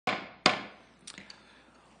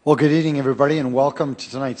Well, good evening, everybody, and welcome to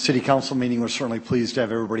tonight's City Council meeting. We're certainly pleased to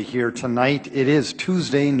have everybody here tonight. It is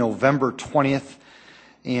Tuesday, November 20th,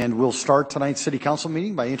 and we'll start tonight's City Council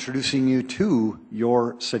meeting by introducing you to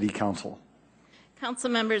your City Council. Council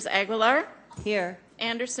members Aguilar. Here.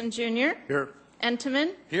 Anderson Jr. Here.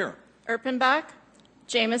 Entenmann. Here. Erpenbach.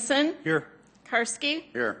 Jamison. Here. Karski.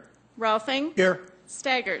 Here. Rolfing. Here.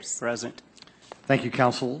 Staggers. Present. Thank you,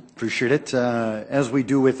 Council. Appreciate it. As we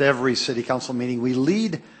do with every City Council meeting, we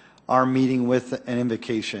lead our meeting with an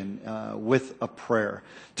invocation, with a prayer.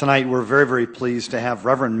 Tonight, we're very, very pleased to have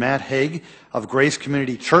Reverend Matt Haig of Grace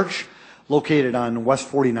Community Church, located on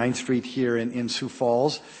West 49th Street here in Sioux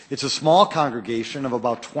Falls. It's a small congregation of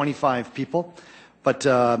about 25 people, but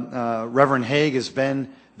Reverend Haig has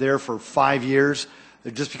been there for 5 years.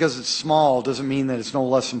 Just because it's small doesn't mean that it's no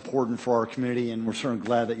less important for our community, and we're certainly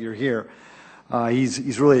glad that you're here.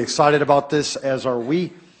 He's really excited about this, as are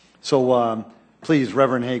we. So please,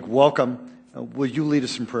 Reverend Haig, welcome. Will you lead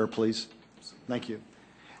us in prayer, please? Thank you.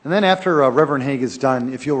 And then after Reverend Haig is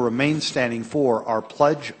done, if you'll remain standing for our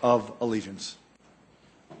Pledge of Allegiance.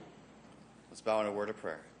 Let's bow in a word of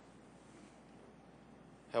prayer.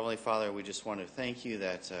 Heavenly Father, we just want to thank you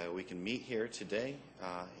that we can meet here today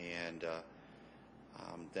and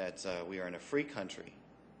that we are in a free country,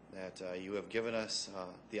 that you have given us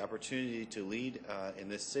the opportunity to lead in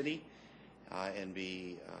this city and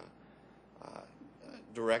be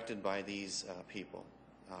directed by these people.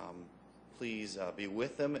 Please be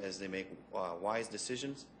with them as they make wise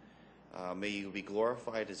decisions. May you be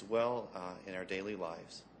glorified as well in our daily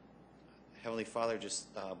lives. Heavenly Father, just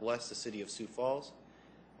bless the city of Sioux Falls.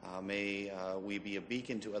 May we be a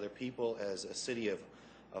beacon to other people as a city of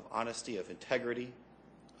honesty, of integrity,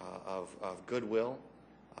 of goodwill,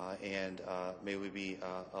 and may we be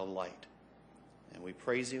a light. And we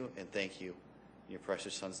praise you and thank you in your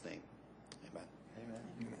precious Son's name. Amen.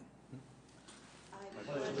 Amen. I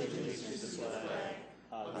pledge allegiance to the flag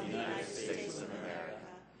of the United States of America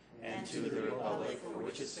and to the republic for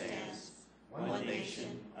which it stands, one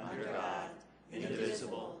nation, under God,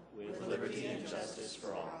 indivisible, with liberty and justice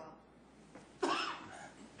for all.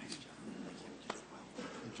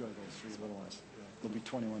 Enjoy those 3 little ones. There'll be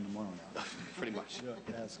 21 tomorrow now. Pretty much.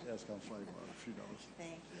 Yeah, ask Council about a few dollars.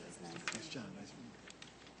 Thank you. It was nice. Nice job. Nice.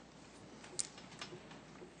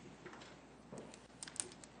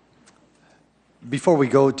 Before we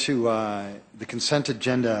go to the consent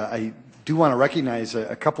agenda, I do want to recognize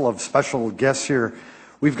a couple of special guests here.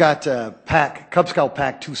 We've got Cub Scout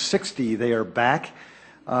Pack 260. They are back.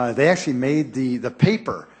 They actually made the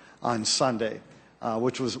paper on Sunday,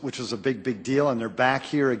 which was a big deal, and they're back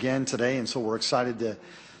here again today, and so we're excited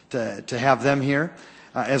to have them here.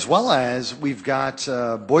 As well as we've got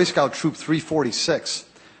Boy Scout Troop 346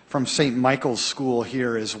 from St. Michael's School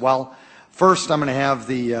here as well. First, I'm going to have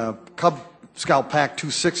the Cub Scout Pack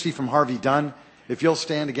 260 from Harvey Dunn. If you'll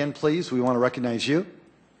stand again, please, we want to recognize you.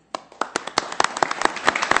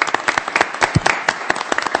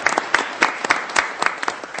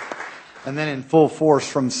 And then in full force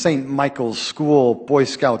from St. Michael's School, Boy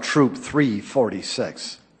Scout Troop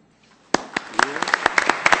 346.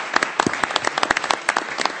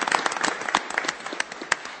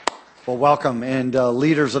 Well, welcome, and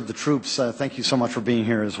leaders of the troops, thank you so much for being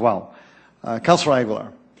here as well. Councilor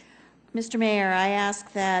Aguilar. Mr. Mayor, I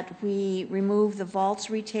ask that we remove the Vaults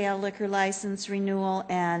Retail Liquor License Renewal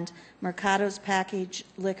and Mercado's Package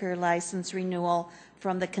Liquor License Renewal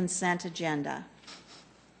from the consent agenda.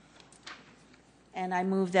 And I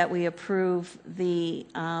move that we approve the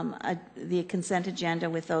consent agenda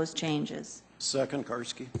with those changes. Second,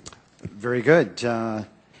 Karski. Very good.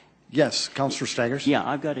 Yes, Councilor Staggers. Yeah,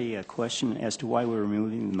 I've got a question as to why we're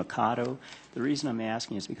removing the Mikado. The reason I'm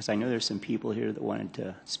asking is because I know there's some people here that wanted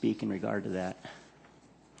to speak in regard to that.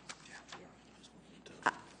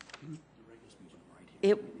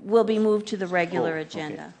 It will be moved to the regular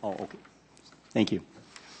agenda. Okay. Oh, okay. Thank you.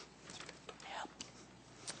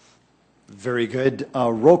 Very good.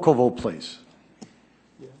 Roll call vote, please.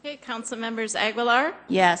 Okay, council members Aguilar.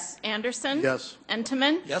 Yes. Anderson. Yes.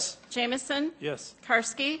 Entenmann. Yes. Jamison. Yes.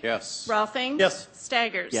 Karski. Yes. Rolfing. Yes.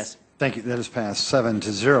 Staggers. Yes. Thank you. That is passed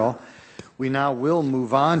 7-0. We now will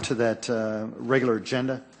move on to that regular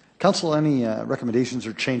agenda. Council, any recommendations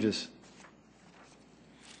or changes?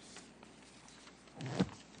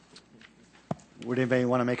 Would anybody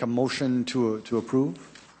want to make a motion to approve?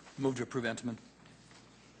 Move to approve, Entenmann.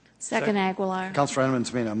 Second, Aguilar. Councilor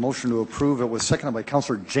Edmonds made a motion to approve. It was seconded by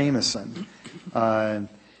Councilor Jamison.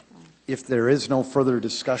 If there is no further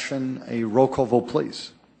discussion, a roll call vote,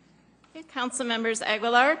 please. Okay, council members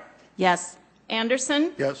Aguilar. Yes.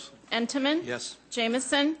 Anderson. Yes. Entenmann. Yes.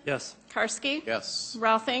 Jamison. Yes. Karski. Yes.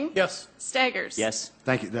 Ralphing. Yes. Staggers. Yes.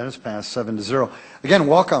 Thank you. That is passed 7-0. Again,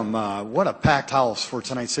 welcome. What a packed house for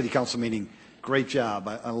tonight's city council meeting. Great job.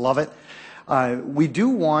 I love it. We do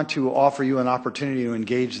want to offer you an opportunity to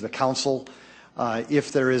engage the council.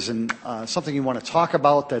 If there is something you want to talk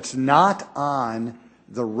about that's not on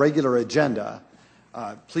the regular agenda,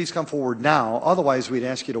 please come forward now. Otherwise, we'd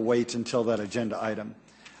ask you to wait until that agenda item.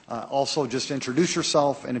 Also, just introduce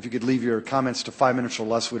yourself, and if you could leave your comments to 5 minutes or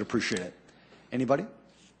less, we'd appreciate it. Anybody?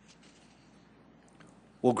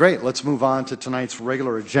 Well, great. Let's move on to tonight's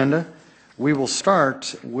regular agenda. We will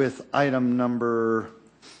start with item number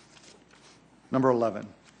 11.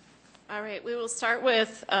 All right, we will start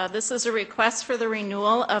with, this is a request for the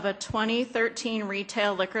renewal of a 2013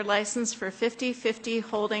 retail liquor license for 50/50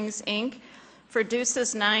 Holdings, Inc. for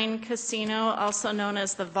Deuces 9 Casino, also known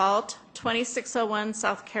as The Vault, 2601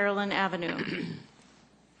 South Carolyn Avenue.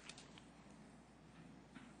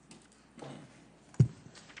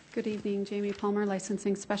 Good evening, Jamie Palmer,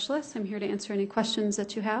 Licensing Specialist. I'm here to answer any questions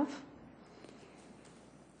that you have.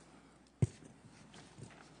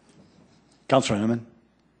 Councilor Henneman.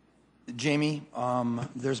 Jamie,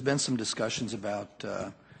 there's been some discussions about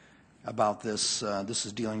this. This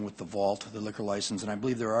is dealing with the Vault, the liquor license, and I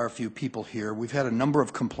believe there are a few people here. We've had a number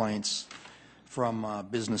of complaints from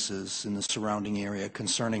businesses in the surrounding area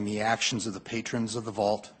concerning the actions of the patrons of the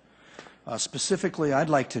Vault. Specifically, I'd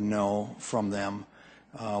like to know from them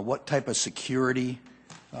what type of security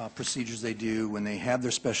procedures they do when they have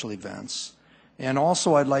their special events. And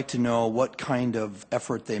also, I'd like to know what kind of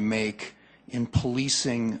effort they make in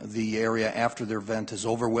policing the area after their event is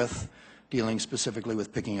over with, dealing specifically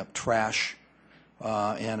with picking up trash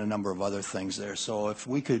and a number of other things there. So if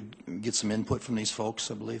we could get some input from these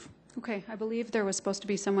folks, I believe. Okay, I believe there was supposed to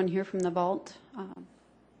be someone here from the Vault.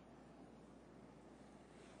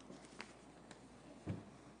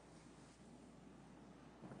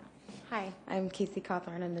 Hi, I'm Casey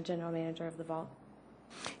Cawthorn. I'm the general manager of the Vault.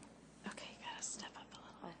 Okay, you gotta step up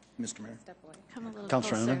a little. Mr. Mayor. Step away. Come a little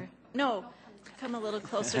Councilor closer. Henneman? No, come a little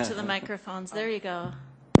closer to the microphones. There you go.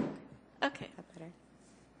 Okay. That better?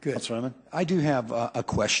 Good. Councilor Henneman? I do have a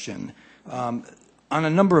question. On a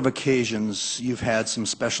number of occasions, you've had some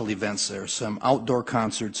special events there, some outdoor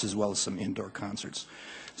concerts as well as some indoor concerts.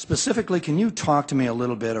 Specifically, can you talk to me a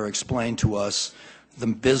little bit or explain to us the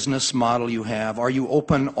business model you have? Are you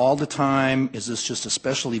open all the time? Is this just a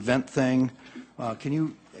special event thing? Can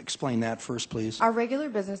you explain that first, please? Our regular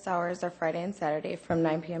business hours are Friday and Saturday from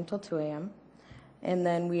 9 p.m. till 2 a.m. And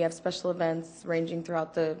then we have special events ranging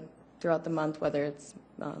throughout the month, whether it's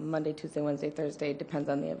Monday, Tuesday, Wednesday, Thursday, depends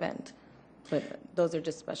on the event. But those are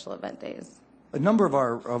just special event days. A number of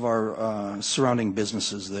our surrounding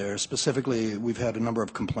businesses there, specifically, we've had a number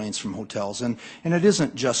of complaints from hotels, and it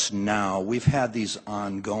isn't just now. We've had these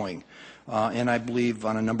ongoing, and I believe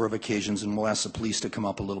on a number of occasions, and we'll ask the police to come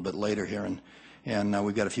up a little bit later here, and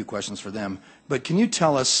we've got a few questions for them. But can you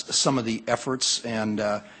tell us some of the efforts? And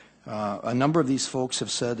a number of these folks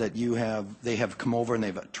have said that they have come over and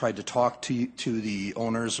they've tried to talk to the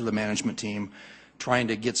owners or the management team, trying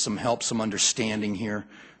to get some help, some understanding here.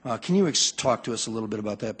 Can you talk to us a little bit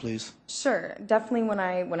about that, please? Sure, definitely. When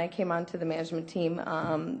I came onto the management team,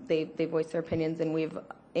 they voiced their opinions, and we've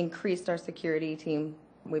increased our security team.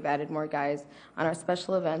 We've added more guys. On our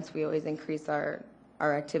special events, we always increase our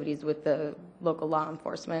activities with the local law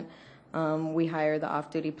enforcement. We hire the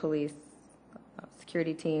off-duty police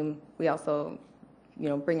security team. We also,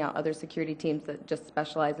 bring out other security teams that just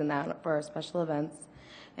specialize in that for our special events.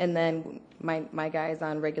 And then my guys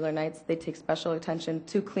on regular nights, they take special attention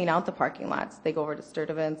to clean out the parking lots. They go over to Sturt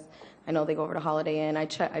events. I know they go over to Holiday Inn. I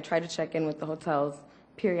try to check in with the hotels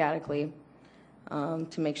periodically to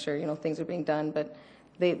make sure things are being done. But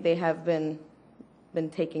they have been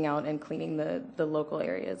taking out and cleaning the local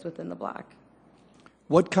areas within the block.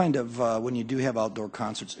 What kind of, when you do have outdoor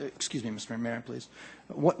concerts, excuse me, Mr. Mayor, please,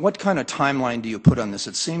 what kind of timeline do you put on this?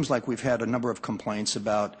 It seems like we've had a number of complaints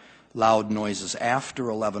about loud noises after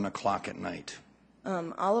 11 o'clock at night.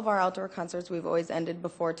 All of our outdoor concerts, we've always ended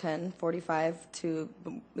before 10:45 to,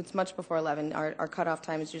 it's much before 11. Our cutoff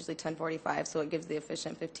time is usually 10:45, so it gives the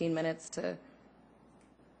efficient 15 minutes to,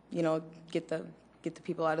 get the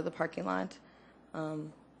people out of the parking lot.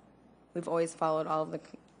 We've always followed all of the,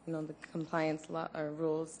 the compliance law or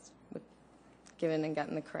rules with given and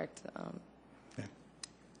gotten the correct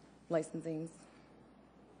licensings.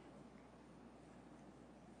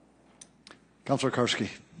 Councilor Karski.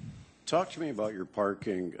 Talk to me about your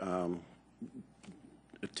parking,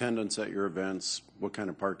 attendance at your events, what kind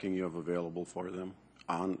of parking you have available for them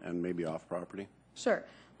on and maybe off property. Sure.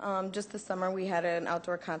 Just this summer, we had an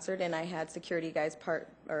outdoor concert, and I had security guys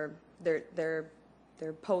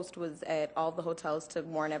their post was at all the hotels to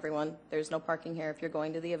warn everyone, there's no parking here if you're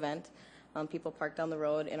going to the event. People park down the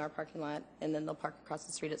road in our parking lot, and then they'll park across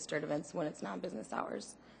the street at start events when it's non-business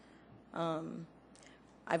hours.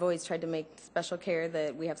 I've always tried to make special care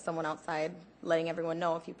that we have someone outside letting everyone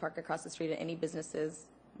know if you park across the street at any businesses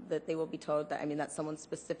that they will be told that, I mean, that's someone's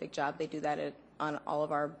specific job. They do that on all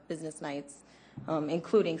of our business nights,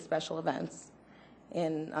 including special events.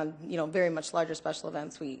 And on, very much larger special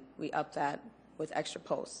events, we up that with extra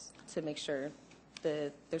posts to make sure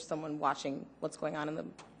that there's someone watching what's going on in the,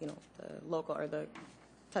 the local or the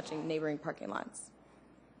touching neighboring parking lots.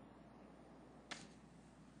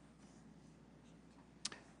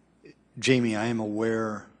 Jamie, I am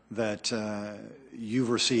aware that you've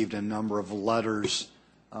received a number of letters.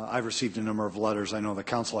 I've received a number of letters. I know the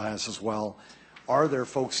council has as well. Are there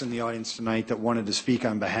folks in the audience tonight that wanted to speak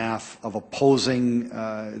on behalf of opposing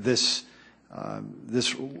this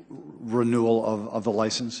renewal of the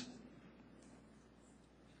license?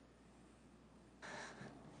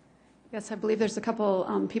 Yes, I believe there's a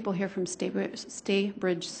couple people here from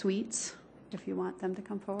Staybridge Suites, if you want them to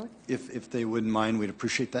come forward. If they wouldn't mind, we'd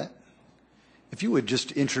appreciate that. If you would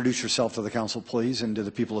just introduce yourself to the council, please, and to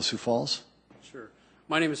the people of Sioux Falls. Sure.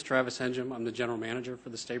 My name is Travis Hengem. I'm the general manager for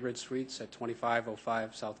the Staybridge Suites at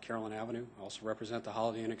 2505 South Carolyn Avenue. I also represent the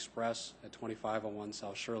Holiday Inn Express at 2501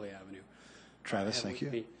 South Shirley Avenue. Travis, thank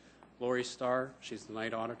you. Lori Starr, she's the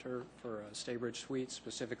night auditor for Staybridge Suites,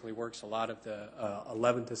 specifically works a lot of the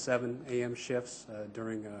 11 to 7 a.m. shifts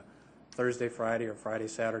during Thursday, Friday, or Friday,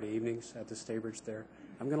 Saturday evenings at the Staybridge there.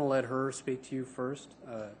 I'm going to let her speak to you first,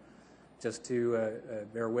 just to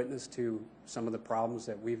bear witness to some of the problems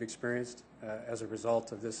that we've experienced as a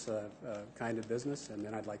result of this kind of business, and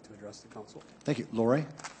then I'd like to address the council. Thank you. Lori?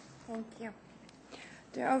 Thank you.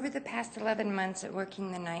 Over the past 11 months at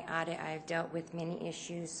working the night audit, I've dealt with many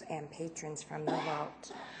issues and patrons from the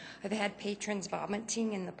vault. I've had patrons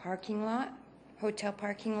vomiting in the parking lot, hotel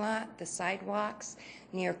parking lot, the sidewalks,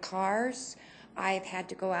 near cars. I've had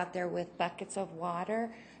to go out there with buckets of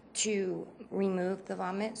water to remove the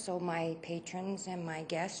vomit so my patrons and my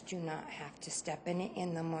guests do not have to step in it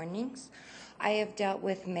in the mornings. I have dealt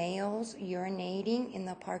with males urinating in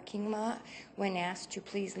the parking lot. When asked to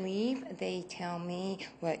please leave, they tell me,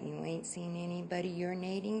 "What, you ain't seen anybody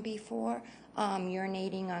urinating before?"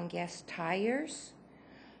 Urinating on guest tires.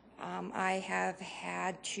 I have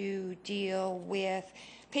had to deal with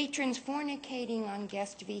patrons fornicating on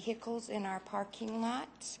guest vehicles in our parking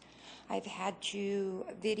lot. I've had to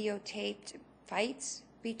videotape fights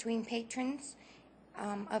between patrons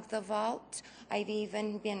of the vault. I've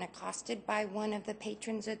even been accosted by one of the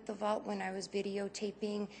patrons at the vault when I was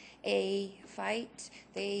videotaping a fight.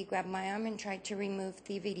 They grabbed my arm and tried to remove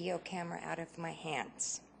the video camera out of my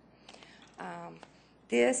hands.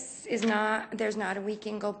 There's not a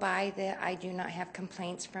weekend go by that I do not have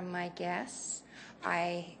complaints from my guests.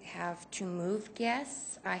 I have to move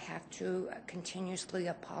guests. I have to continuously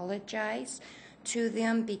apologize to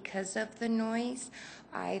them because of the noise.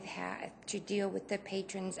 I've had to deal with the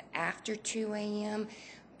patrons after 2 a.m.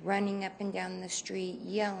 running up and down the street,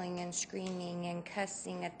 yelling and screaming and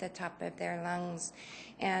cussing at the top of their lungs.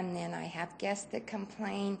 And then I have guests that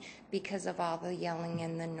complain because of all the yelling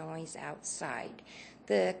and the noise outside.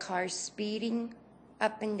 The cars speeding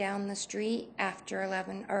up and down the street after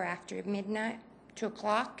 11 or after midnight, 2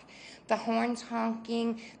 o'clock, the horns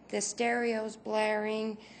honking, the stereos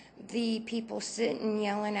blaring, the people sitting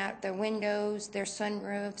yelling out their windows, their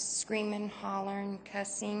sunroofs, screaming, hollering,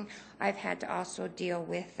 cussing. I've had to also deal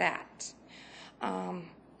with that. I've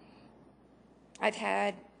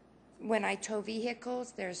had, when I tow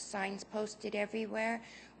vehicles, there's signs posted everywhere.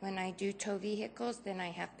 When I do tow vehicles, then I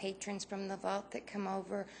have patrons from the vault that come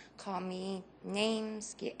over, call me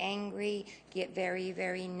names, get angry, get very,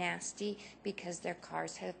 very nasty because their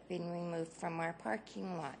cars have been removed from our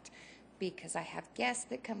parking lot. Because I have guests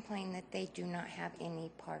that complain that they do not have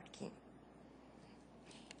any parking.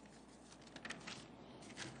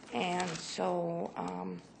 And so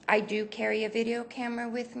I do carry a video camera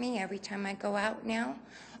with me every time I go out now.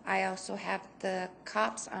 I also have the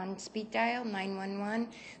cops on speed dial, 911.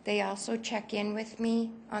 They also check in with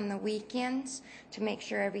me on the weekends to make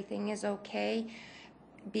sure everything is okay,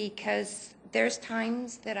 because there's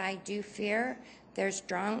times that I do fear. There's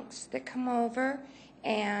drunks that come over,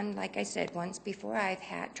 and like I said, once before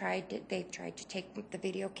they've tried to take the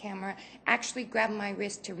video camera, actually grab my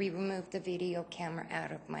wrist to remove the video camera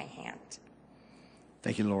out of my hand.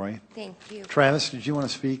 Thank you, Lori. Thank you. Travis, did you want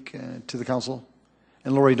to speak to the council?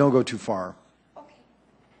 And Lori, don't go too far. Okay.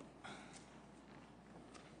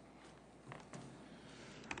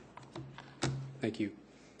 Thank you.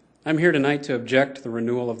 I'm here tonight to object to the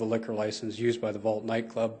renewal of the liquor license used by the Vault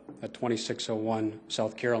nightclub at 2601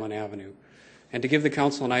 South Carolina Avenue, and to give the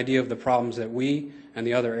council an idea of the problems that we and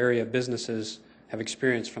the other area businesses have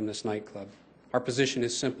experienced from this nightclub. Our position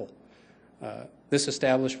is simple. This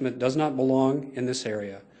establishment does not belong in this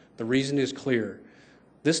area. The reason is clear.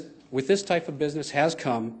 With this type of business has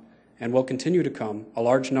come, and will continue to come, a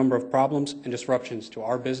large number of problems and disruptions to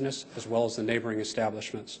our business as well as the neighboring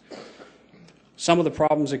establishments. Some of the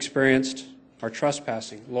problems experienced are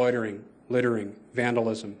trespassing, loitering, littering,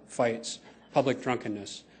 vandalism, fights, public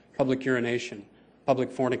drunkenness, public urination,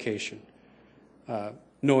 public fornication,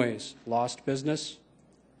 noise, lost business,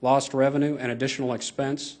 lost revenue and additional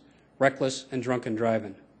expense, reckless and drunken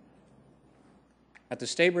driving. At the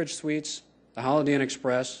Staybridge Suites, the Holiday Inn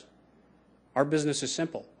Express, our business is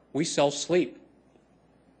simple. We sell sleep.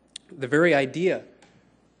 The very idea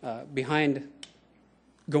behind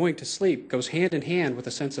going to sleep goes hand in hand with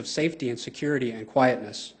a sense of safety and security and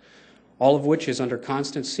quietness, all of which is under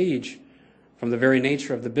constant siege from the very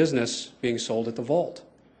nature of the business being sold at the Vault.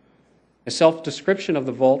 A self-description of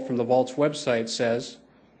the Vault from the Vault's website says,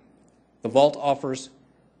 "The Vault offers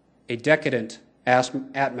a decadent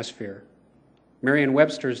atmosphere."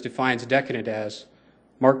 Merriam-Webster's defines decadent as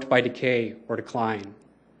marked by decay or decline,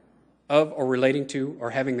 of or relating to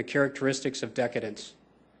or having the characteristics of decadence,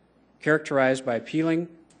 characterized by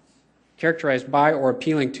or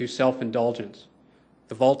appealing to self-indulgence.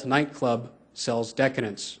 The Vault nightclub sells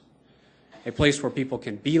decadence, a place where people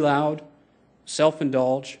can be loud,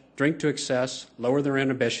 self-indulge, drink to excess, lower their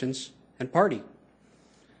inhibitions, and party.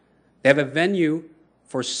 They have a venue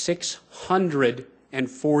for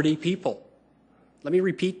 640 people. Let me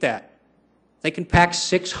repeat that. They can pack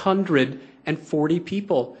 640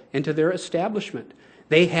 people into their establishment.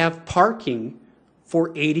 They have parking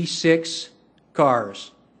for 86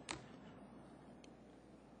 cars.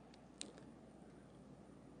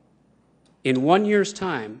 In 1 year's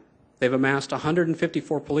time, they've amassed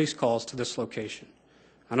 154 police calls to this location.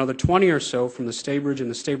 Another 20 or so from the Staybridge and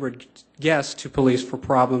the Staybridge guests to police for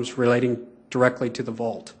problems relating directly to the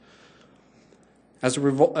Vault. As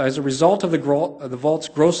a result of the Vault's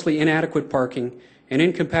grossly inadequate parking and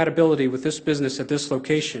incompatibility with this business at this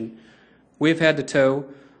location, we have had to tow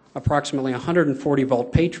approximately 140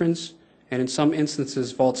 Vault patrons and in some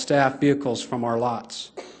instances Vault staff vehicles from our lots.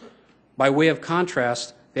 By way of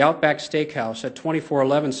contrast, the Outback Steakhouse at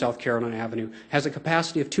 2411 South Carolina Avenue has a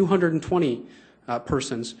capacity of 220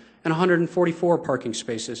 persons and 144 parking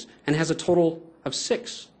spaces and has a total of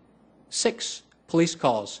six police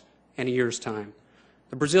calls in a year's time.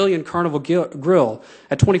 The Brazilian Carnival Grill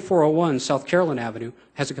at 2401 South Carolina Avenue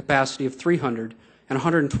has a capacity of 300 and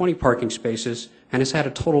 120 parking spaces and has had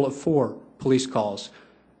a total of 4 police calls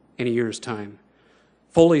in a year's time.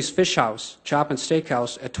 Foley's Fish House, Chop and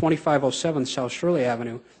Steakhouse at 2507 South Shirley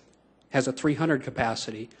Avenue has a 300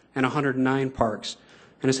 capacity and 109 parks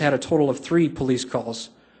and has had a total of 3 police calls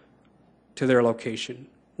to their location,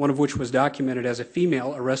 one of which was documented as a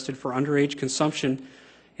female arrested for underage consumption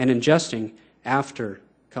and ingesting after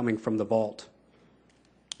coming from the Vault.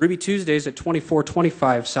 Ruby Tuesdays at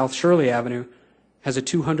 2425 South Shirley Avenue has a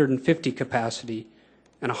 250 capacity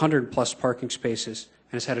and 100 plus parking spaces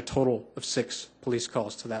and has had a total of 6 police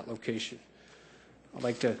calls to that location. I'd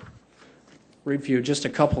like to read for you just a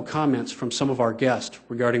couple comments from some of our guests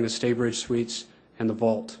regarding the Staybridge Suites and the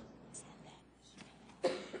Vault.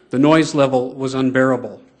 The noise level was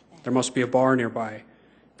unbearable. There must be a bar nearby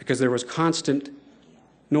because there was constant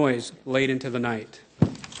noise late into the night.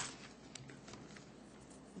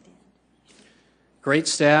 Great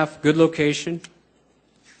staff, good location.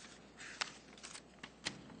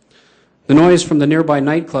 The noise from the nearby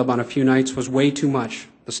nightclub on a few nights was way too much.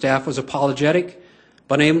 The staff was apologetic,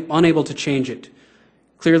 but unable to change it.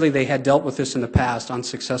 Clearly, they had dealt with this in the past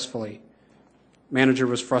unsuccessfully. Manager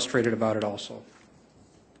was frustrated about it also.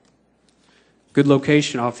 Good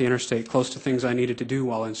location off the interstate, close to things I needed to do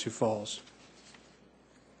while in Sioux Falls.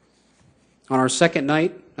 On our second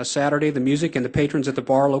night, a Saturday, the music and the patrons at the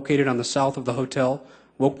bar located on the south of the hotel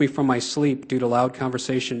woke me from my sleep due to loud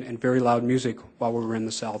conversation and very loud music while we were in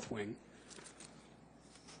the south wing.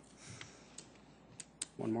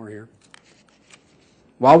 One more here.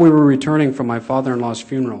 While we were returning from my father-in-law's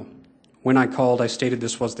funeral, when I called, I stated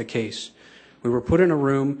this was the case. We were put in a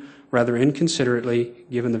room rather inconsiderately,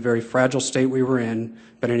 given the very fragile state we were in,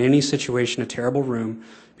 but in any situation a terrible room,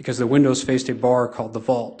 because the windows faced a bar called the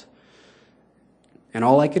Vault. And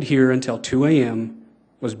all I could hear until 2 a.m.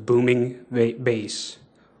 was booming bass.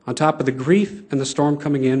 On top of the grief and the storm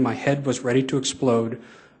coming in, my head was ready to explode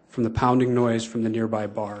from the pounding noise from the nearby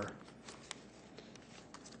bar.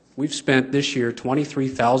 We've spent this year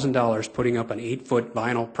 $23,000 putting up an 8-foot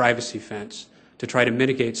vinyl privacy fence to try to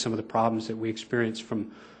mitigate some of the problems that we experience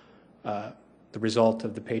from the result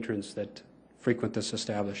of the patrons that frequent this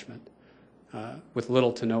establishment, with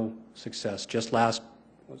little to no success. Just was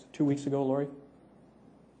it 2 weeks ago, Lori?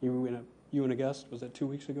 You and a guest, was that 2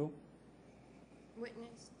 weeks ago? Witness?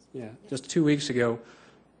 Yeah, just 2 weeks ago,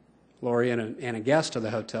 Lori and a guest of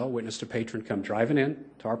the hotel witnessed a patron come driving in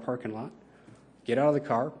to our parking lot, get out of the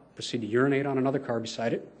car, proceed to urinate on another car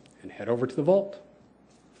beside it, and head over to the vault.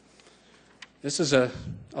 This is a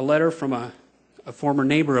letter from a former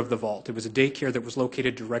neighbor of the vault. It was a daycare that was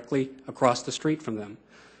located directly across the street from them.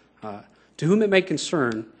 To whom it may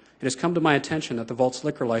concern, it has come to my attention that the vault's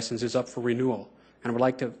liquor license is up for renewal, and I would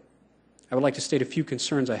like to state a few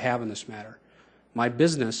concerns I have in this matter. My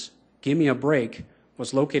business, Gimme a Break,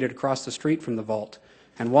 was located across the street from the vault,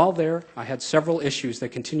 and while there, I had several issues that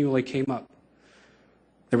continually came up.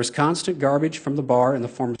 There was constant garbage from the bar in the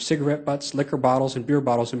form of cigarette butts, liquor bottles, and beer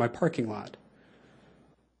bottles in my parking lot.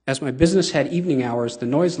 As my business had evening hours, the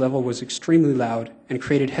noise level was extremely loud and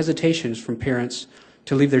created hesitations from parents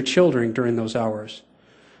to leave their children during those hours.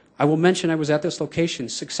 I will mention I was at this location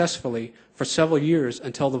successfully for several years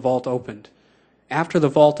until the vault opened. After the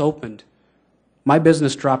vault opened, my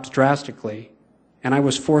business dropped drastically, and I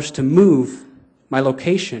was forced to move my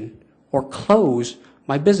location or close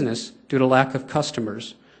my business due to lack of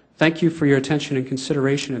customers. Thank you for your attention and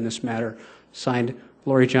consideration in this matter. Signed,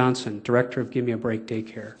 Lori Johnson, Director of Gimme a Break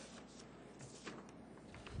Daycare.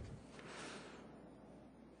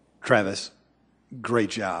 Travis, great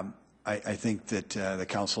job. I think that the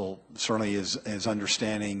council certainly is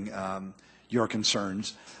understanding your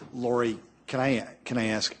concerns. Lori, can I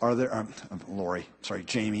ask, are there,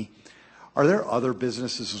 Jamie, are there other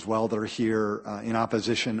businesses as well that are here in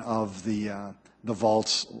opposition of the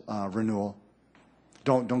vault's renewal?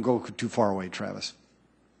 Don't go too far away, Travis.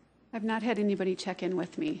 I've not had anybody check in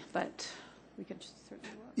with me, but we could certainly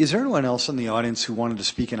look. Is there anyone else in the audience who wanted to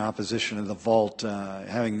speak in opposition to the vault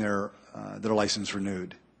having their license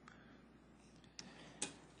renewed?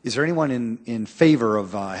 Is there anyone in favor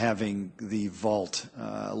of having the vault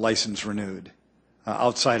license renewed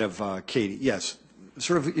outside of Katie? Yes.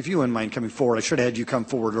 Sort of, if you wouldn't mind coming forward. I should have had you come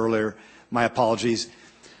forward earlier. My apologies.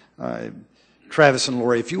 Travis and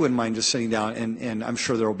Lori, if you wouldn't mind just sitting down, and I'm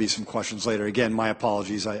sure there will be some questions later. Again, my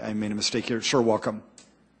apologies. I made a mistake here. Sure, welcome.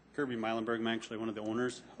 Kirby Meilenberg. I'm actually one of the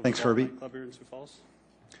owners of Thanks, the Kirby. Club here in Sioux Falls.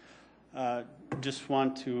 Just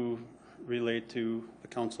want to relate to the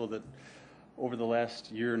council that over the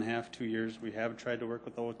last year and a half, 2 years, we have tried to work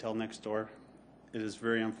with the hotel next door. It is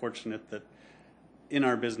very unfortunate that in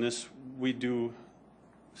our business, we do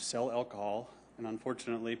sell alcohol, and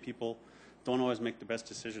unfortunately, people don't always make the best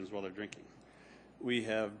decisions while they're drinking. We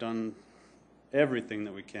have done everything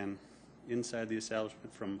that we can inside the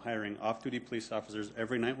establishment, from hiring off-duty police officers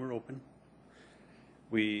every night we're open.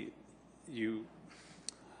 It's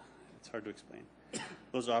hard to explain.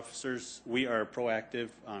 Those officers, we are proactive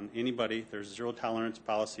on anybody. There's zero tolerance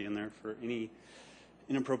policy in there for any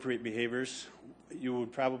inappropriate behaviors. You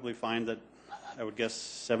would probably find that, I would guess,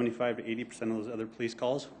 75 to 80% of those other police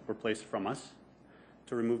calls were placed from us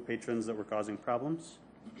to remove patrons that were causing problems.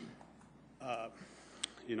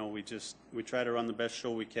 You know, we try to run the best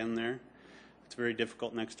show we can there. It's very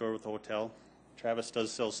difficult next door with the hotel. Travis does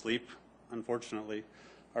sell sleep. Unfortunately,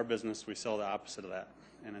 our business, we sell the opposite of that,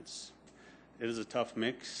 and it is a tough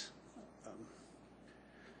mix.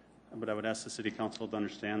 But I would ask the City Council to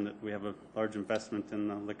understand that we have a large investment in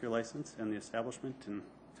the liquor license and the establishment, and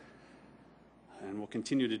we'll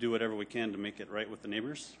continue to do whatever we can to make it right with the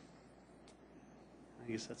neighbors.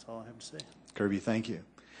 I guess that's all I have to say. Kirby, thank you.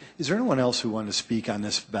 Is there anyone else who wanted to speak on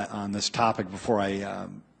this topic before I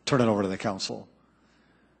turn it over to the council?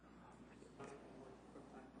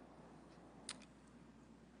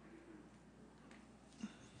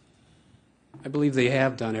 I believe they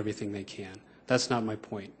have done everything they can. That's not my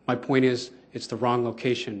point. My point is it's the wrong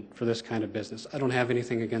location for this kind of business. I don't have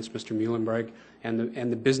anything against Mr. Muhlenberg and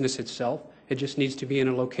the business itself. It just needs to be in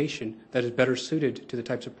a location that is better suited to the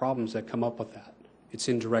types of problems that come up with that. It's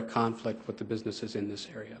in direct conflict with the businesses in this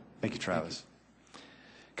area. Thank you, Travis.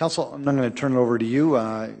 Council, I'm now going to turn it over to you.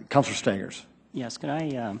 Councilor Stangers. Yes, could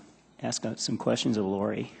I ask some questions of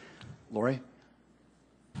Lori? Lori?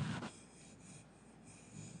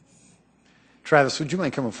 Travis, would you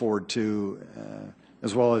mind coming forward too,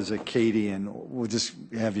 as well as Katie, and we'll just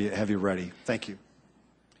have you ready. Thank you.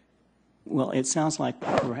 Well, it sounds like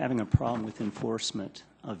we're having a problem with enforcement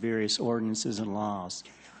of various ordinances and laws.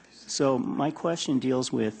 So my question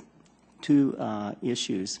deals with two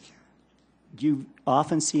issues. do you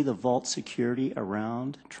often see the vault security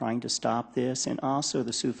around trying to stop this? And also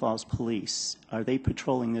the Sioux Falls Police, are they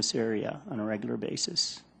patrolling this area on a regular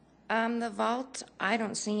basis? The vault, I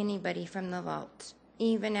don't see anybody from the vault.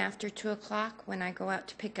 Even after 2 o'clock, when I go out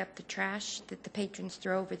to pick up the trash that the patrons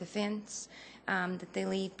throw over the fence, that they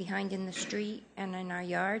leave behind in the street and in our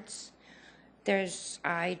yards,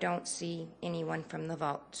 I don't see anyone from the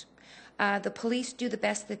vault. The police do the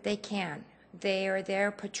best that they can. They are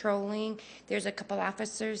there patrolling. There's a couple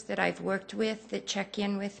officers that I've worked with that check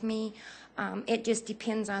in with me. It just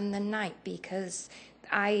depends on the night, because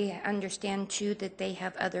I understand too that they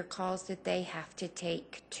have other calls that they have to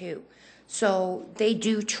take too. So they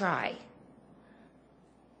do try.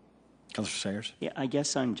 Councilor Sayers? Yeah, I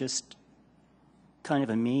guess I'm just kind of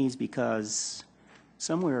amazed because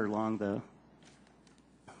somewhere along the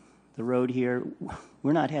road here,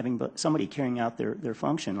 we're not having but somebody carrying out their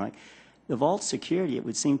function. Like the vault security, it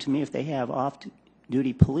would seem to me if they have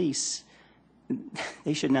off-duty police,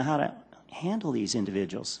 they should know how to handle these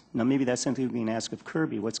individuals. Now, maybe that's something we can ask of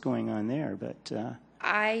Kirby, what's going on there, but...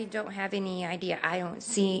 I don't have any idea. I don't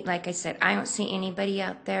see, like I said, I don't see anybody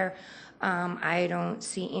out there. I don't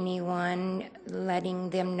see anyone letting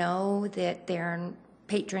them know that their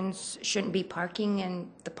patrons shouldn't be parking in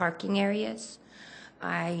the parking areas.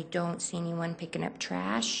 I don't see anyone picking up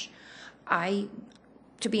trash.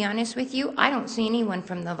 To be honest with you, I don't see anyone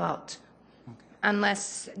from the vault. Okay.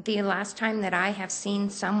 Unless the last time that I have seen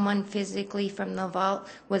someone physically from the vault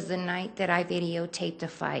was the night that I videotaped a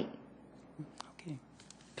fight. Okay.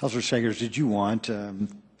 Councilor Sagers, did you want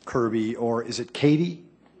Kirby, or is it Katie?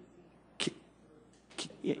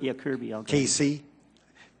 Yeah, Kirby. I'll go. Casey?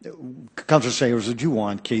 Councilor Sagers, did you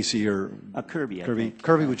want Casey or Kirby? Kirby,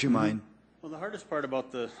 Kirby, would you mind? Well, the hardest part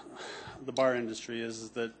about the bar industry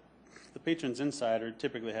is that the patrons inside are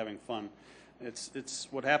typically having fun. It's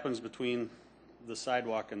what happens between the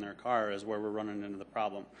sidewalk and their car is where we're running into the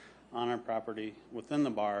problem. On our property, within the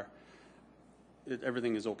bar,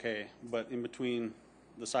 everything is okay. But in between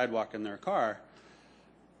the sidewalk and their car,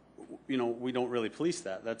 you know, we don't really police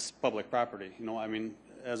that. That's public property. You know, I mean,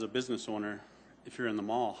 as a business owner, if you're in the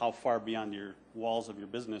mall, how far beyond your walls of your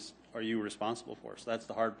business are you responsible for? So that's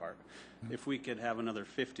the hard part. If we could have another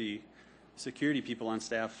 50 security people on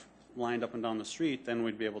staff lined up and down the street, then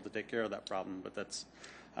we'd be able to take care of that problem. But that's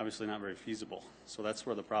obviously not very feasible. So that's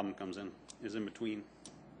where the problem comes in, is in between.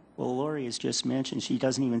 Well, Lori has just mentioned she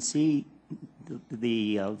doesn't even see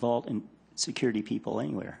the vault and security people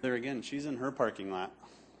anywhere. There again, she's in her parking lot.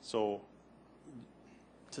 So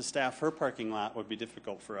to staff her parking lot would be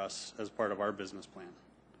difficult for us as part of our business plan.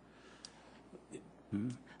 Mm-hmm.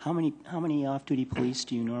 How many off-duty police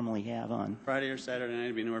do you normally have on? Friday or Saturday night,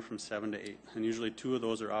 it'd be anywhere from 7 to 8, and usually 2 of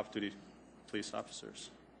those are off-duty police officers.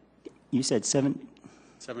 You said 7?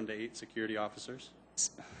 7 to 8 security officers.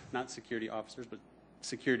 Not security officers, but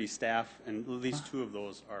security staff, and at least 2 of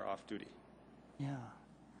those are off-duty. Yeah.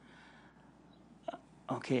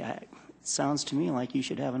 Okay, it sounds to me like you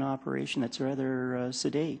should have an operation that's rather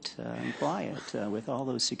sedate and quiet with all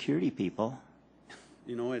those security people.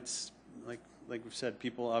 You know, it's like we've said,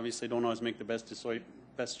 people obviously don't always make the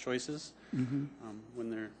best choices when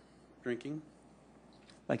they're drinking.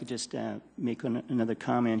 If I could just make another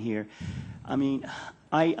comment here. I mean,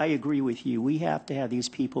 I agree with you. We have to have these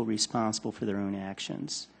people responsible for their own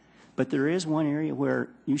actions. But there is one area where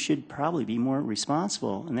you should probably be more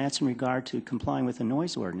responsible, and that's in regard to complying with the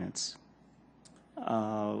noise ordinance.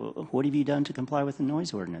 What have you done to comply with the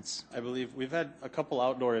noise ordinance? I believe we've had a couple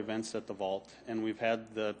outdoor events at the vault, and we've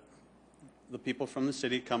had the people from the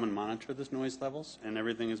city come and monitor the noise levels, and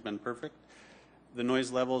everything has been perfect. The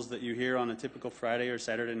noise levels that you hear on a typical Friday or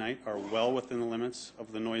Saturday night are well within the limits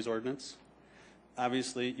of the noise ordinance.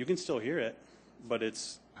 Obviously, you can still hear it, but it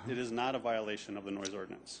is not a violation of the noise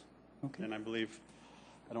ordinance. Okay. And I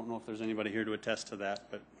don't know if there's anybody here to attest to that,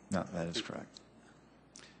 but... No, that is correct.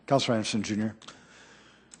 Councilor Anderson, Jr.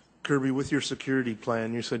 Kirby, with your security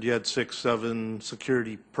plan, you said you had 6, 7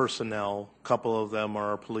 security personnel. A couple of them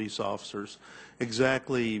are police officers.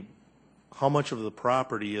 Exactly how much of the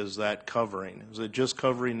property is that covering? Is it just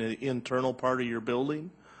covering the internal part of your building,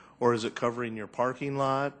 or is it covering your parking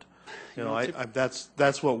lot? You know,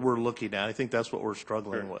 that's what we're looking at. I think that's what we're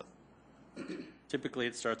struggling with. Typically,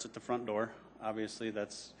 it starts at the front door. Obviously,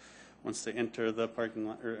 that's once they enter the parking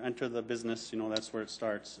lot or enter the business. You know, that's where it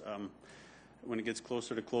starts. When it gets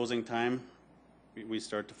closer to closing time, we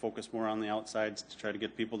start to focus more on the outsides to try to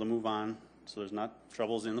get people to move on, so there's not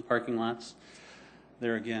troubles in the parking lots.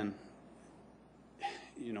 There again,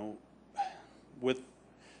 you know, with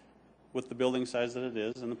the building size that it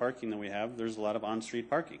is and the parking that we have, there's a lot of on-street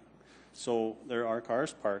parking. So there are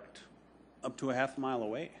cars parked up to a half a mile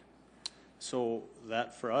away. So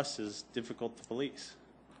that for us is difficult to police.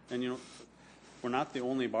 And, you know, we're not the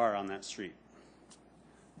only bar on that street.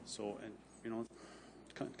 So, and, you know,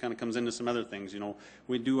 it kind of comes into some other things. You know,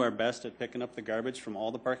 we do our best at picking up the garbage from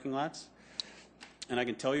all the parking lots. And I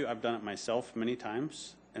can tell you, I've done it myself many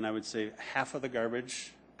times. And I would say half of the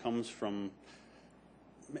garbage comes from,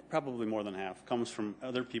 probably more than half, comes from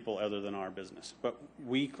other people other than our business. But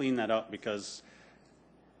we clean that up because,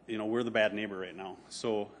 you know, we're the bad neighbor right now.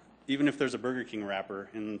 So even if there's a Burger King wrapper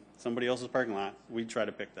in somebody else's parking lot, we try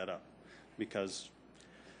to pick that up because,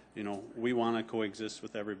 you know, we want to coexist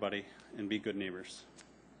with everybody and be good neighbors.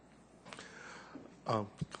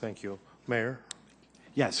 Thank you. Mayor?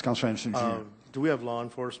 Yes, Councilor Anderson Jr. Do we have law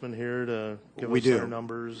enforcement here to give We us do. their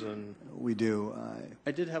numbers? And We do.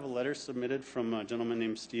 I did have a letter submitted from a gentleman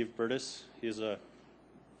named Steve Burtis. He is a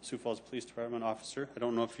Sioux Falls Police Department officer. I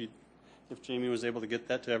don't know if Jamie was able to get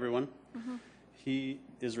that to everyone. Mm-hmm. He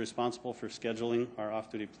is responsible for scheduling our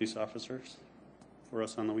off-duty police officers for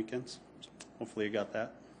us on the weekends. So hopefully you got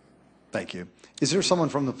that. Thank you. Is there someone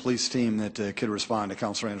from the police team that could respond to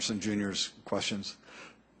Councilor Anderson Jr.'s questions?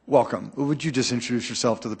 Welcome. Would you just introduce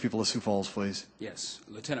yourself to the people of Sioux Falls, please? Yes.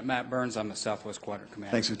 Lieutenant Matt Burns, I'm the Southwest Quadrant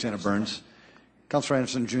Commander. Thanks, Lieutenant Burns. Councilor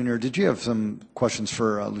Anderson Jr., did you have some questions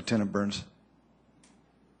for Lieutenant Burns?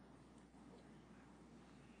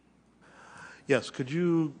 yes, could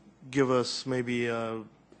you give us maybe a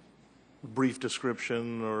brief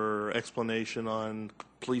description or explanation on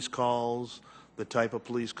police calls, the type of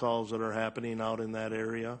police calls that are happening out in that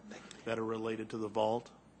area that are related to the vault?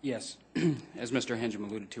 Yes. As Mr. Henjum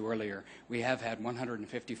alluded to earlier, we have had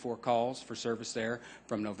 154 calls for service there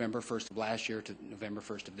from November 1st of last year to November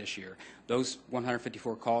 1st of this year. Those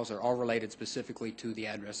 154 calls are all related specifically to the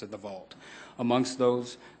address of the vault. Amongst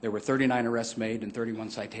those, there were 39 arrests made and 31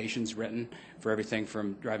 citations written for everything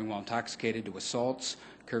from driving while intoxicated to assaults,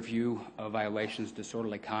 curfew violations,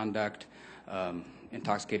 disorderly conduct,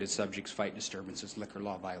 intoxicated subjects, fight disturbances, liquor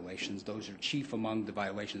law violations. Those are chief among the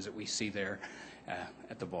violations that we see there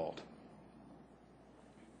at the vault.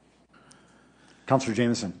 Councilor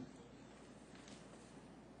Jameson.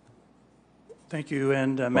 Thank you.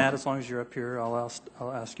 And Matt, as long as you're up here, I'll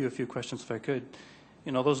ask you a few questions if I could.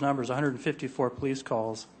 You know, those numbers, 154 police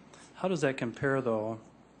calls, how does that compare, though,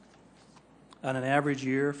 on an average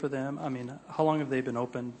year for them? I mean, how long have they been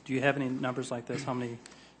open? Do you have any numbers like this? How many,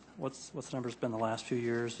 what's the numbers been the last few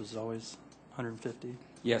years? Is it always 150?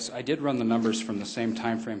 Yes, I did run the numbers from the same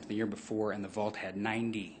time frame the year before, and the vault had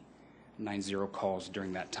 90 calls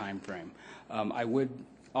during that time frame. I would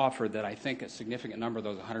offer that I think a significant number of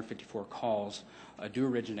those 154 calls do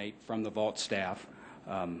originate from the vault staff.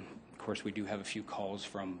 Of course, we do have a few calls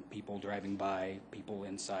from people driving by, people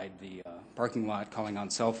inside the parking lot calling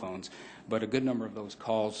on cell phones, but a good number of those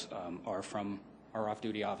calls are from our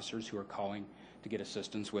off-duty officers who are calling to get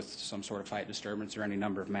assistance with some sort of fight disturbance or any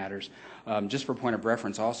number of matters. Just for point of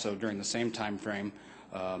reference, also during the same time frame,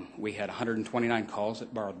 we had 129 calls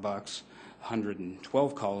at Borrowed Bucks,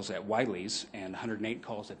 112 calls at Wiley's, and 108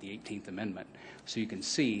 calls at the 18th Amendment. So you can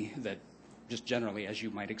see that just generally, as you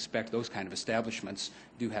might expect, those kind of establishments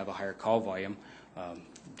do have a higher call volume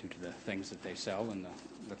due to the things that they sell and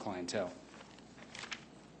the clientele.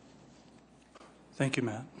 Thank you,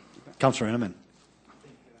 Matt. Councilor Inneman.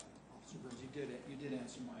 You did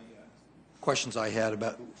answer my questions I had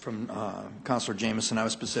about from Councilor Jameson. I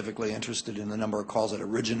was specifically interested in the number of calls that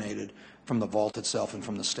originated from the vault itself and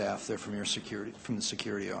from the staff there, from your security, from the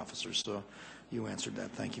security officers. So you answered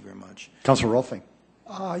that. Thank you very much. Councilor Rolfing.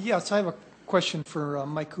 Yes, I have a question for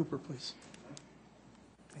Mike Cooper, please.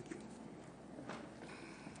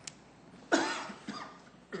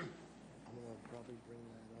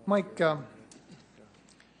 Mike, not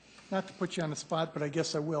to put you on the spot, but I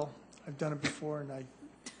guess I will. I've done it before, and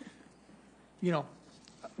you know,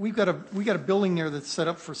 we got a building there that's set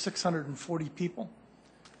up for 640 people.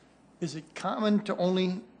 Is it common to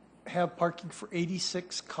only have parking for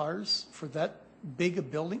 86 cars for that big a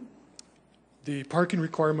building? The parking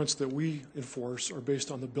requirements that we enforce are based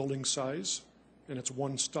on the building size, and it's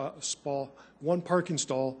one parking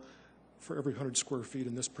stall for every 100 square feet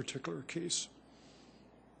in this particular case.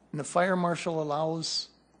 And the fire marshal allows?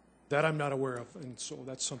 That I'm not aware of, and so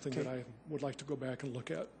that's something that I would like to go back and look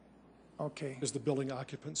at. Okay. Is the building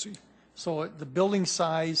occupancy. So the building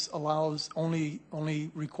size allows only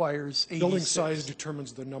requires 86? Building size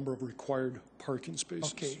determines the number of required parking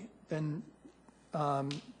spaces. Okay, then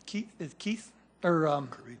Keith or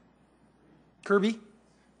Kirby,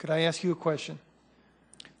 could I ask you a question?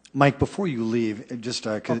 Mike, before you leave, just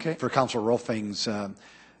Okay. for Councilor Rolfing's,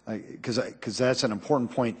 because that's an important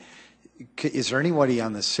point. Is there anybody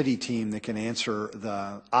on the city team that can answer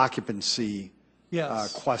the occupancy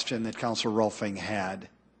Yes. question that Councilor Rolfing had?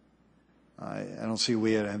 I don't see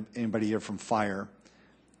we had anybody here from fire.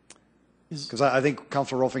 Because I think,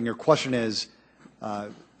 Councilor Rolfing, your question is,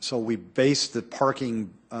 so we base the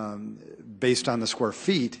parking based on the square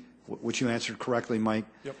feet, which you answered correctly, Mike.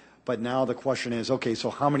 Yep. But now the question is, okay, so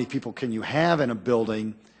how many people can you have in a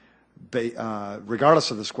building,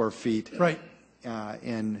 regardless of the square feet? Right.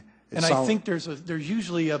 And I think there's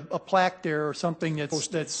usually a plaque there or something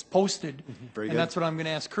that's posted. Very and good. that's what I'm going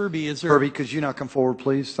to ask Kirby. Is there? Kirby, could you now come forward,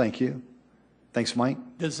 please? Thank you. Thanks, Mike.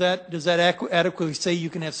 Does that adequately say you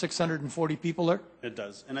can have 640 people there? It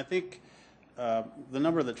does. And I think the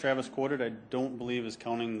number that Travis quoted, I don't believe is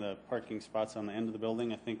counting the parking spots on the end of the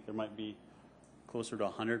building. I think there might be closer to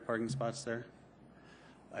 100 parking spots there.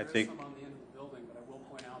 There is some on the end of the building, but I will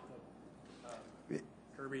point out that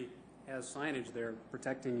Kirby has signage there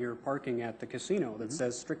protecting your parking at the casino that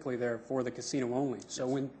says strictly there for the casino only. So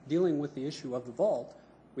when dealing with the issue of the vault,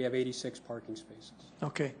 we have 86 parking spaces.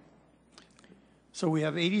 Okay. So we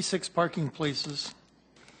have 86 parking places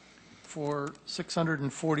for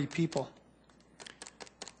 640 people.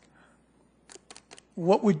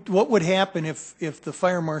 What would happen if the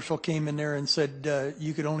fire marshal came in there and said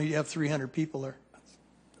you could only have 300 people there?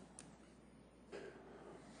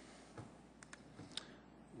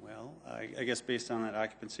 Well, I guess based on that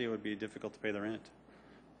occupancy, it would be difficult to pay the rent.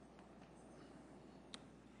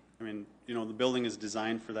 I mean, you know, the building is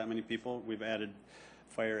designed for that many people. We've added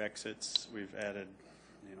fire exits, we've added,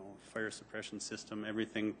 you know, fire suppression system,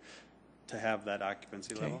 everything to have that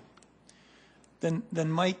occupancy level.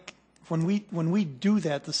 Then Mike, when we do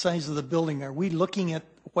that, the size of the building, are we looking at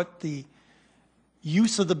what the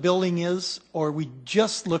use of the building is, or are we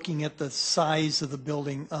just looking at the size of the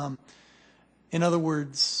building? In other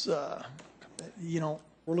words, you know.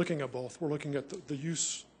 We're looking at both. We're looking at the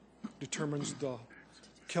use determines the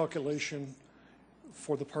calculation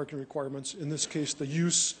for the parking requirements. In this case, the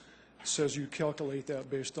use says you calculate that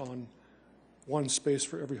based on one space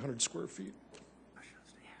for every 100 square feet.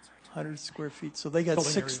 100 square feet. So they got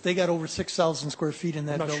Building area. they got over 6,000 square feet in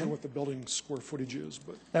that I'm not building. sure what the building square footage is,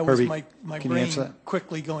 but. That was Kirby, my can you answer brain that?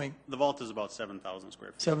 quickly going. The vault is about 7,000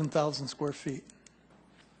 square feet. 7,000 square feet.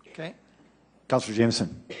 Okay. Councilor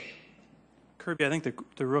Jameson. Kirby, I think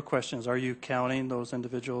the real question is, are you counting those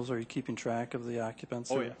individuals? Are you keeping track of the occupants?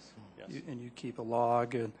 Oh, Or yes. Yes. and you keep a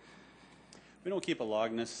log? And We don't keep a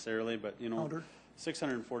log necessarily, but, you know, Counter.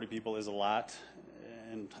 640 people is a lot.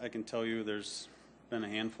 And I can tell you there's been a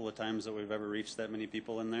handful of times that we've ever reached that many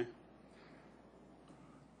people in there.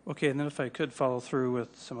 Okay, and then if I could follow through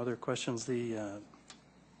with some other questions, here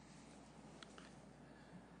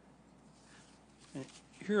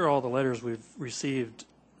are all the letters we've received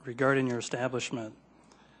regarding your establishment.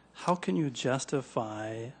 How can you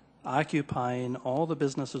justify occupying all the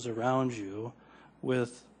businesses around you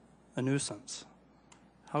with a nuisance?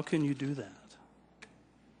 How can you do that?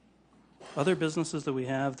 Other businesses that we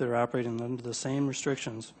have that are operating under the same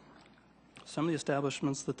restrictions, some of the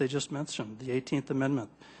establishments that they just mentioned, the 18th Amendment,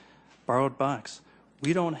 borrowed box,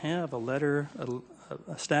 we don't have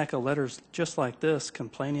a stack of letters just like this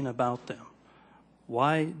complaining about them.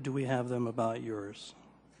 Why do we have them about yours?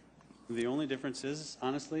 The only difference is,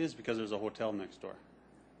 honestly, is because there's a hotel next door.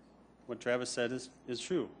 What Travis said is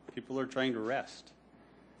true. People are trying to rest.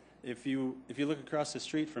 If you look across the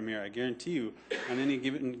street from here, I guarantee you, on any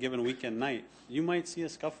given weekend night, you might see a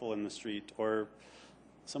scuffle in the street or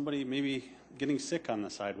somebody maybe getting sick on the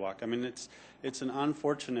sidewalk. I mean, it's an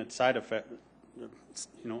unfortunate side effect, you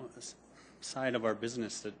know, side of our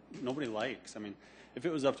business that nobody likes. I mean, if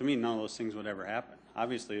it was up to me, none of those things would ever happen.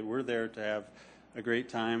 Obviously, we're there to have a great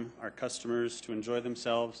time, our customers to enjoy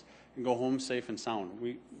themselves and go home safe and sound.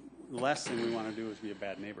 The last thing we want to do is be a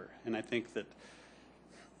bad neighbor. And I think that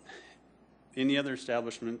any other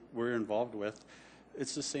establishment we're involved with,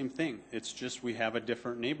 it's the same thing. It's just we have a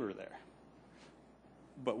different neighbor there.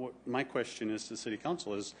 But what my question is to the City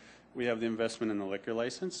Council is, we have the investment in the liquor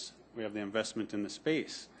license, we have the investment in the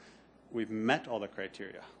space. We've met all the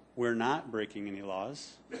criteria. We're not breaking any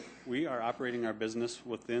laws. We are operating our business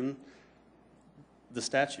within the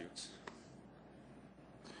statutes.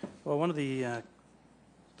 Well, one of the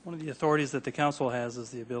authorities that the council has is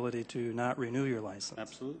the ability to not renew your license.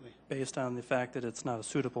 Absolutely. Based on the fact that it's not a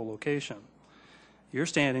suitable location. You're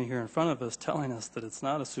standing here in front of us telling us that it's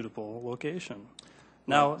not a suitable location.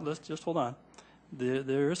 Now, let's just hold on.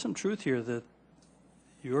 There is some truth here that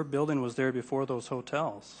your building was there before those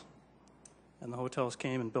hotels, and the hotels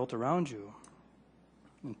came and built around you.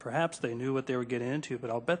 And perhaps they knew what they were getting into, but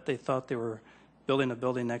I'll bet they thought they were building a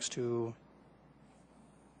building next to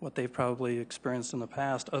what they've probably experienced in the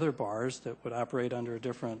past, other bars that would operate under a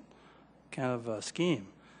different kind of scheme.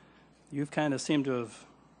 You've kind of seemed to have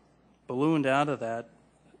ballooned out of that,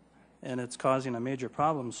 and it's causing a major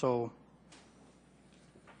problem. So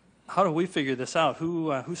how do we figure this out?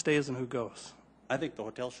 Who stays and who goes? I think the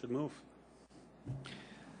hotel should move.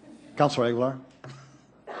 Councilor Aguilar?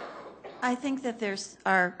 I think that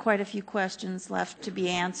are quite a few questions left to be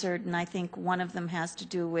answered, and I think one of them has to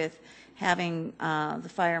do with having the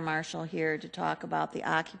fire marshal here to talk about the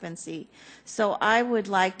occupancy. So I would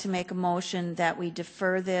like to make a motion that we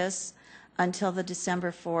defer this until the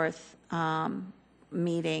December 4th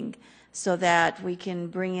meeting so that we can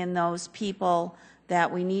bring in those people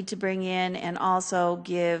that we need to bring in and also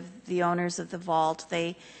give the owners of the vault,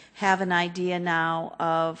 they have an idea now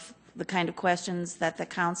of the kind of questions that the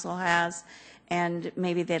council has, and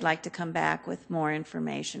maybe they'd like to come back with more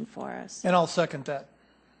information for us. And I'll second that.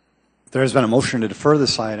 There has been a motion to defer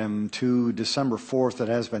this item to December 4th that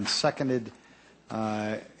has been seconded.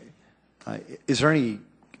 Is there any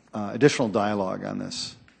additional dialogue on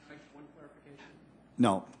this?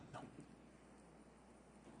 No.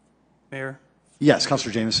 Mayor? Yes,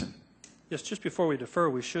 Councilor Jameson. Yes, just before we defer,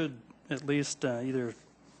 we should at least either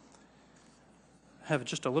have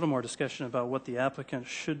just a little more discussion about what the applicant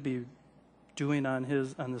should be doing on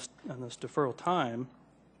this deferral time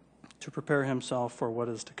to prepare himself for what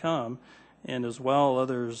is to come, and as well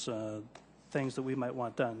others things that we might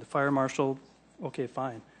want done. The fire marshal, okay,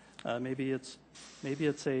 fine. Maybe it's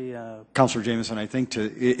a Councilor Jameson, I think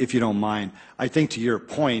if you don't mind, I think to your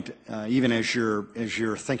point, even as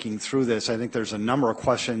you're thinking through this, I think there's a number of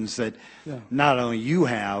questions that not only you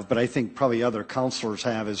have, but I think probably other councilors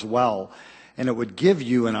have as well. And it would give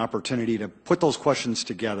you an opportunity to put those questions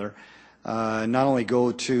together, not only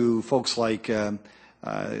go to folks like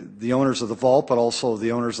the owners of the vault, but also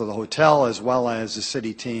the owners of the hotel, as well as the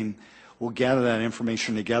city team will gather that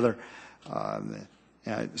information together.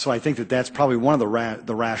 So I think that's probably one of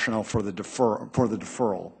the rationale for the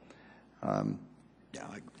deferral.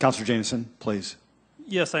 Councilor Jameson, please.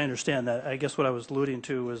 Yes, I understand that. I guess what I was alluding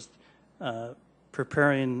to was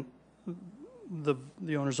preparing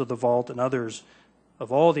the owners of the vault and others of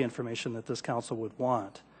all the information that this council would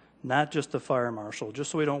want, not just the fire marshal, just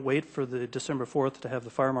so we don't wait for the December 4th to have the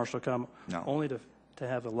fire marshal come, only to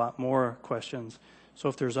have a lot more questions. So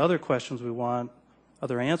if there's other questions we want,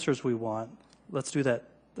 other answers we want, let's do that.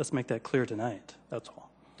 Let's make that clear tonight. That's all.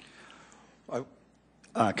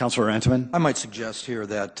 Councilor Antoman? I might suggest here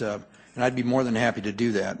that, and I'd be more than happy to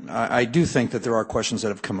do that, I do think that there are questions that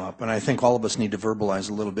have come up, and I think all of us need to verbalize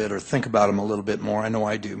a little bit or think about them a little bit more. I know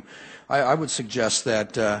I do. I would suggest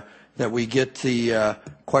that we get the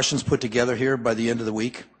questions put together here by the end of the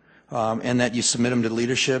week, and that you submit them to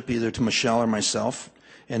leadership, either to Michelle or myself,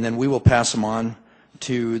 and then we will pass them on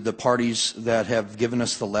to the parties that have given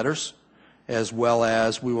us the letters, as well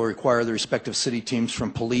as we will require the respective city teams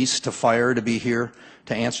from police to fire to be here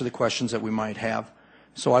to answer the questions that we might have.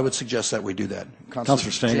 So I would suggest that we do that.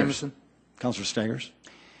 Councilor Stangers. Councilor Stangers.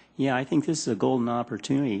 Yeah, I think this is a golden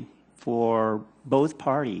opportunity for both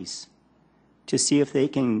parties to see if they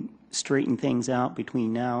can straighten things out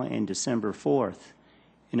between now and December 4th.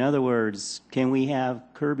 In other words, can we have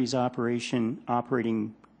Kirby's operation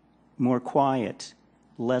operating more quiet,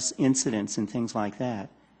 less incidents and things like that?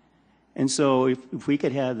 And so if we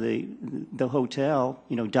could have the hotel,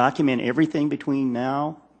 document everything between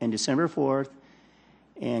now and December 4th,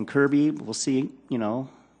 and Kirby, we'll see,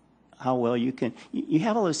 how well you can. You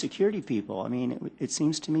have all those security people. I mean, it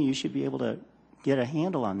seems to me you should be able to get a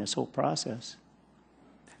handle on this whole process.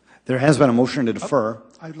 There has been a motion to defer.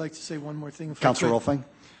 I'd like to say one more thing. Councilor Rolfing?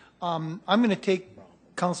 I'm going to take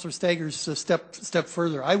Councilor Staggers a step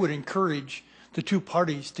further. I would encourage the two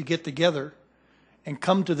parties to get together and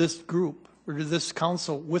come to this group or to this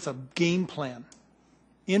council with a game plan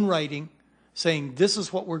in writing saying this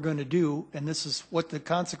is what we're going to do and this is what the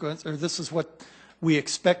consequence, or this is what we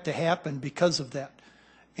expect to happen because of that.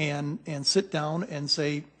 And sit down and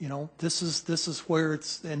say, this is where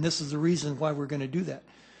it's, and this is the reason why we're going to do that.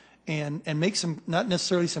 And make some, not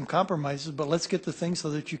necessarily some compromises, but let's get the things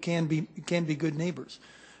so that you can be good neighbors.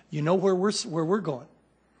 You know where we're going.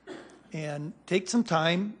 And take some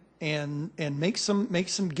time and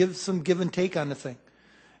give and take on the thing,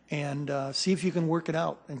 and see if you can work it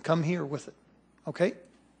out and come here with it. Okay?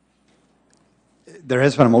 There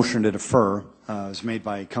has been a motion to defer. It was made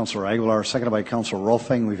by Councilor Aguilar, seconded by Councilor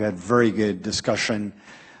Rolfing. We've had very good discussion,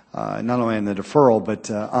 not only on the deferral, but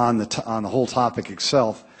on the whole topic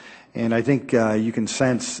itself. And I think you can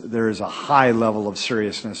sense there is a high level of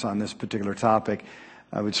seriousness on this particular topic.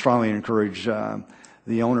 I would strongly encourage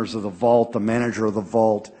the owners of the vault, the manager of the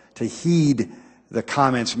vault, to heed the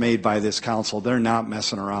comments made by this council. They're not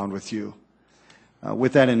messing around with you.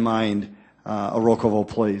 With that in mind, a roll call vote,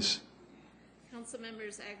 please. Council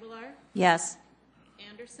members Aguilar, Yes.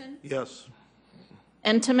 Anderson, Yes.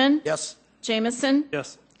 Entenmann, Yes. Jamison,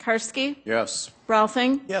 Yes. Karski, Yes.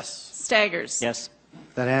 Rolfing, Yes. Staggers. Yes.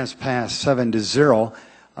 That has passed 7-0.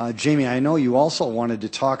 Jamie, I know you also wanted to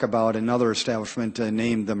talk about another establishment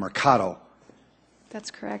named the Mercado. That's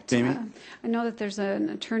correct. Jamie? I know that there's an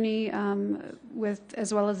attorney with,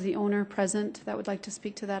 as well as the owner present, that would like to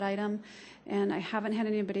speak to that item. And I haven't had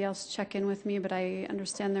anybody else check in with me, but I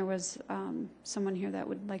understand there was someone here that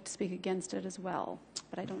would like to speak against it as well.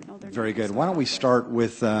 But I don't know their Very names. good. Why don't we start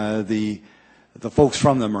with the folks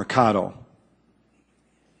from the Mercado?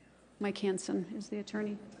 Mike Hansen is the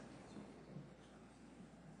attorney.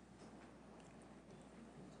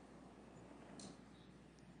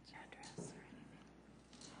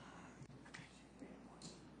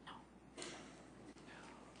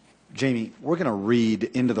 Jamie, we're going to read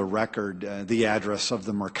into the record the address of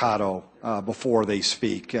the Mercado before they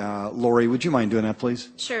speak. Lori, would you mind doing that, please?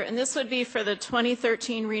 Sure, and this would be for the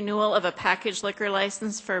 2013 renewal of a packaged liquor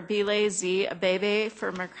license for Bile Z Abebe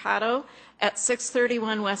for Mercado at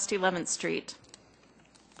 631 West 11th Street.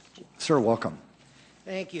 Sir, welcome.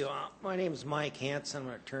 Thank you. My name is Mike Hansen. I'm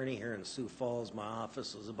an attorney here in Sioux Falls. My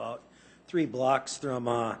office is about 3 blocks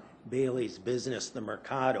from Bailey's business, the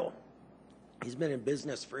Mercado. He's been in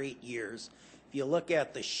business for 8 years. If you look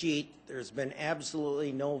at the sheet, there's been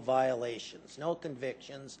absolutely no violations, no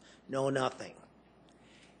convictions, no nothing.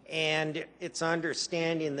 And it's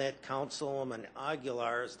understanding that Councilwoman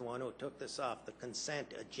Aguilar is the one who took this off the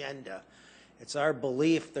consent agenda. It's our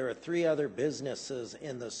belief there are 3 other businesses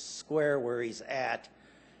in the square where he's at,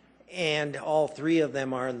 and all 3 of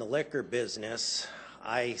them are in the liquor business.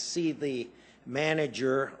 I see the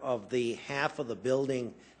manager of the half of the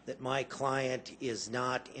building that my client is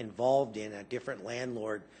not involved in, a different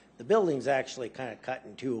landlord. The building's actually kind of cut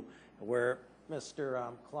in two, where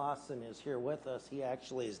Mr. Clausen is here with us. He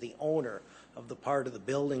actually is the owner of the part of the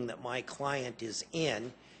building that my client is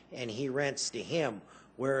in, and he rents to him,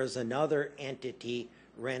 whereas another entity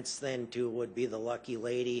rents then to would be the Lucky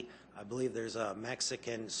Lady. I believe there's a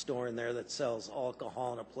Mexican store in there that sells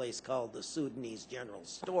alcohol in a place called the Sudanese General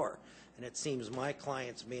Store. And it seems my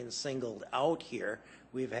client's being singled out here.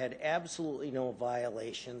 We've had absolutely no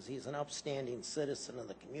violations. He's an upstanding citizen of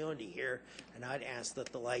the community here, and I'd ask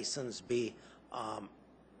that the license be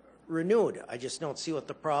renewed. I just don't see what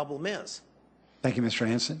the problem is. Thank you, Mr.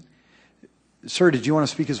 Hansen. Sir, did you want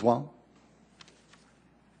to speak as well?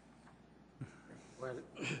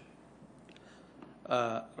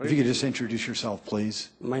 If you could just introduce yourself, please.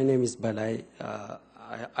 My name is Balai.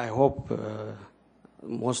 I hope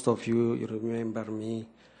most of you remember me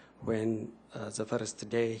when the first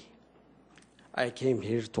day I came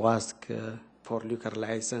here to ask for liquor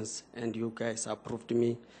license, and you guys approved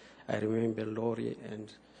me. I remember Lori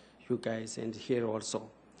and you guys, and here also.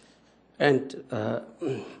 And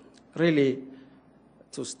really,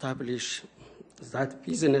 to establish that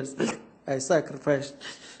business, I sacrificed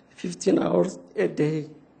 15 hours a day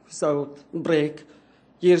without break,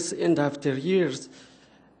 years and after years.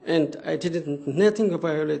 And I didn't nothing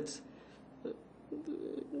violate.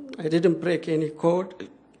 I didn't break any code.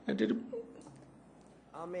 I didn't.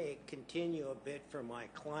 I may continue a bit for my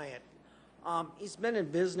client. He's been in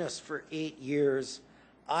business for 8 years.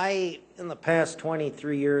 I, in the past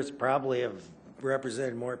 23 years, probably have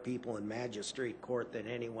represented more people in magistrate court than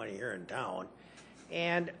anyone here in town.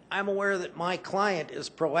 And I'm aware that my client is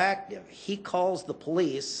proactive. He calls the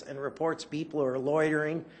police and reports people who are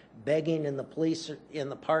loitering, begging in the police in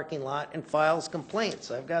the parking lot, and files complaints.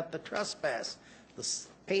 I've got the trespass, the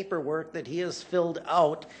paperwork that he has filled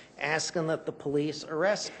out asking that the police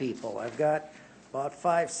arrest people. I've got about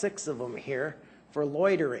 5, 6 of them here for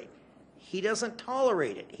loitering. He doesn't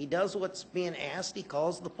tolerate it. He does what's being asked. He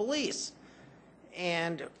calls the police.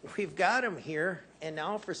 And we've got him here, and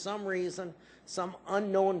now for some reason, some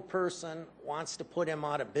unknown person wants to put him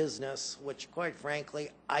out of business, which, quite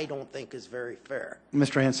frankly, I don't think is very fair.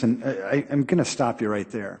 Mr. Hansen, I'm going to stop you right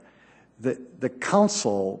there. The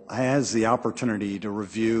council has the opportunity to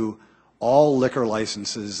review all liquor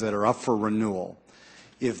licenses that are up for renewal.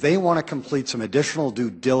 If they want to complete some additional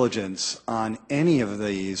due diligence on any of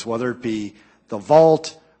these, whether it be the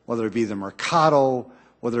vault, whether it be the Mercado,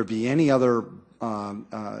 whether it be any other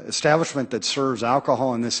establishment that serves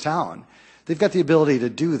alcohol in this town, they've got the ability to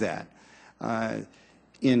do that.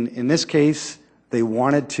 In this case, they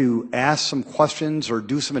wanted to ask some questions or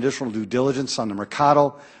do some additional due diligence on the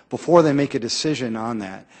Mercado before they make a decision on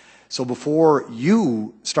that. So before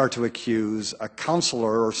you start to accuse a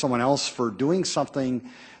counselor or someone else for doing something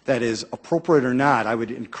that is appropriate or not, I would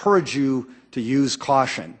encourage you to use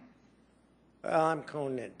caution. Well, I'm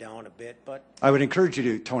toning it down a bit, but I would encourage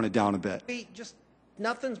you to tone it down a bit.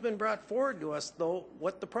 nothing's been brought forward to us, though,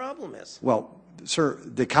 what the problem is. Well, sir,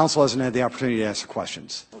 the council hasn't had the opportunity to ask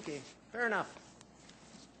questions. Okay, fair enough.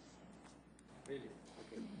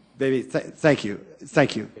 Baby, thank you.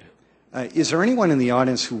 Thank you. Is there anyone in the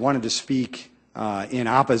audience who wanted to speak in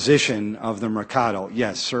opposition of the Mercado?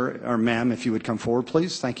 Yes, sir, or ma'am, if you would come forward,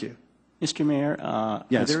 please. Thank you. Mr. Mayor,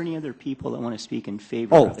 yes. Are there any other people that want to speak in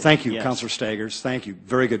favor of it? Thank you, Yes. Councilor Staggers. Thank you.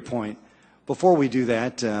 Very good point. Before we do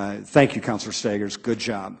that, thank you, Councilor Staggers. Good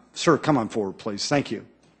job. Sir, come on forward, please. Thank you.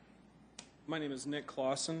 My name is Nick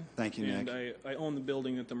Clausen. Thank you, Nick. And I own the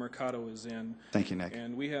building that the Mercado is in. Thank you, Nick.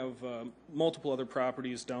 And we have multiple other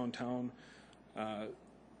properties downtown.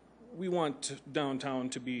 We want downtown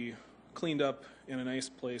to be cleaned up in a nice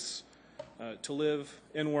place to live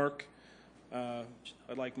and work.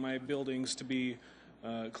 I'd like my buildings to be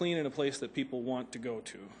clean in a place that people want to go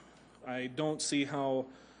to. I don't see how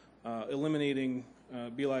eliminating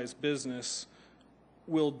Beli's business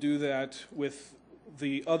will do that with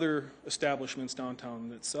the other establishments downtown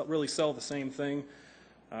that really sell the same thing.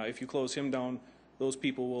 If you close him down, those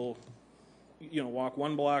people will, walk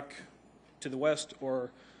one block to the west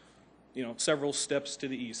or, several steps to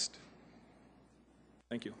the east.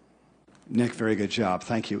 Thank you. Nick, very good job.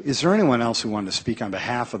 Thank you. Is there anyone else who wanted to speak on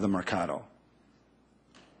behalf of the Mercado?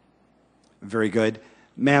 Very good.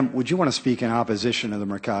 Ma'am, would you want to speak in opposition of the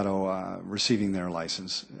Mercado receiving their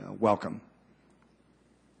license? Welcome.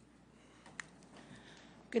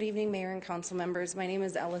 Good evening, Mayor and Council members. My name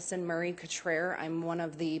is Ellison Murray Cottrere. I'm one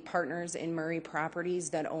of the partners in Murray Properties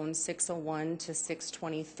that owns 601 to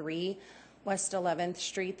 623 West 11th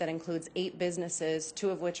Street. That includes 8 businesses,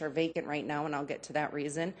 2 of which are vacant right now, and I'll get to that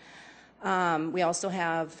reason. We also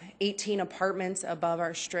have 18 apartments above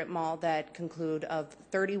our strip mall that conclude of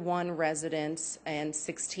 31 residents, and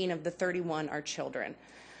 16 of the 31 are children.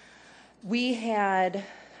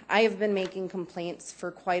 I have been making complaints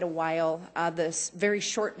for quite a while. This very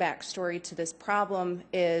short backstory to this problem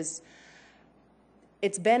is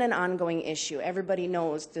it's been an ongoing issue. Everybody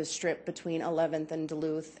knows the strip between 11th and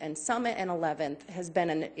Duluth and Summit and 11th has been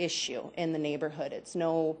an issue in the neighborhood. It's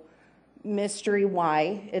no mystery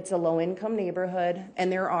why. It's a low-income neighborhood,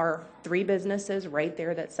 and there are 3 businesses right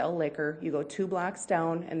there that sell liquor. You go 2 blocks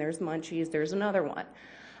down, and there's Munchies. There's another one.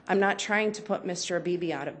 I'm not trying to put Mr. Abibi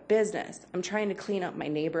out of business. I'm trying to clean up my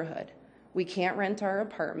neighborhood. We can't rent our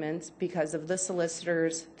apartments because of the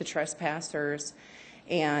solicitors, the trespassers,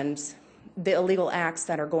 and the illegal acts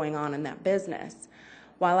that are going on in that business.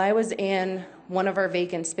 While I was in one of our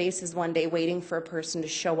vacant spaces one day waiting for a person to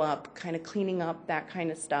show up, kind of cleaning up that kind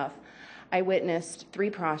of stuff, I witnessed 3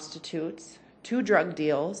 prostitutes, 2 drug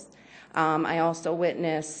deals. I also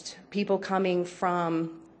witnessed people coming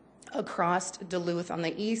from across Duluth on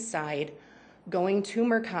the east side, going to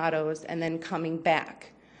Mercados and then coming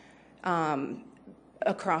back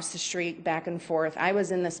across the street, back and forth. I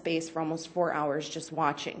was in the space for almost 4 hours just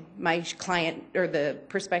watching. My client, or the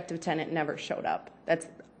prospective tenant, never showed up. That's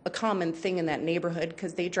a common thing in that neighborhood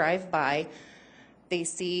because they drive by, they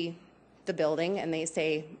see the building, and they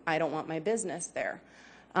say, I don't want my business there.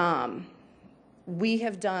 We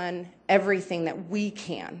have done everything that we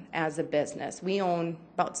can as a business. We own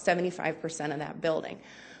about 75% of that building.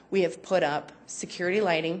 We have put up security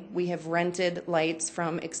lighting. We have rented lights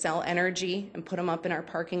from Excel Energy and put them up in our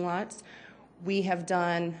parking lots. We have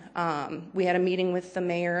done, we had a meeting with the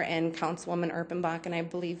mayor and Councilwoman Erpenbach, and I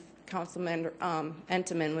believe Councilman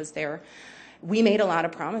Entenman was there. We made a lot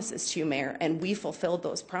of promises to you, Mayor, and we fulfilled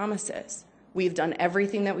those promises. We've done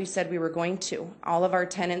everything that we said we were going to. All of our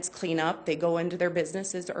tenants clean up. They go into their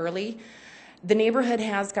businesses early. The neighborhood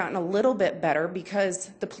has gotten a little bit better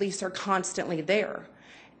because the police are constantly there.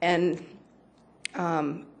 And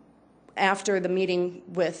after the meeting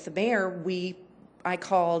with the mayor, I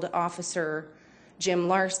called Officer Jim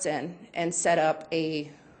Larson and set up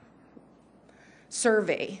a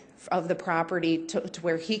survey of the property to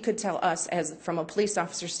where he could tell us, as from a police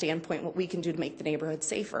officer standpoint, what we can do to make the neighborhood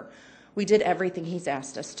safer. We did everything he's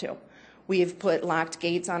asked us to. We have put locked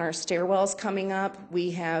gates on our stairwells coming up.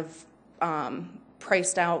 We have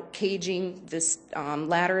priced out caging this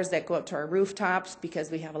ladders that go up to our rooftops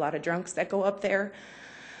because we have a lot of drunks that go up there.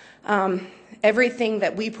 Everything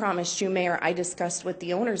that we promised you, Mayor, I discussed with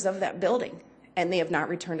the owners of that building, and they have not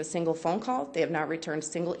returned a single phone call. They have not returned a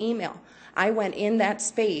single email. I went in that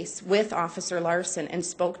space with Officer Larson and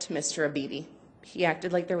spoke to Mr. Abibi. He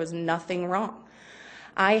acted like there was nothing wrong.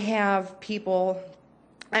 I have people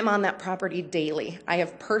I'm on that property daily. I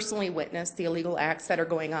have personally witnessed the illegal acts that are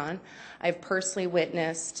going on. I've personally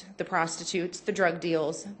witnessed the prostitutes, the drug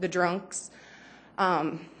deals, the drunks.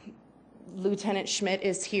 Lieutenant Schmidt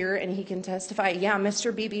is here and he can testify. Yeah,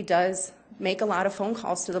 Mr. Beebe does make a lot of phone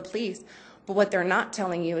calls to the police, but what they're not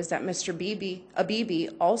telling you is that Mr. Beebe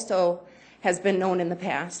also has been known in the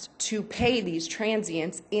past to pay these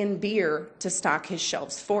transients in beer to stock his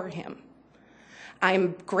shelves for him.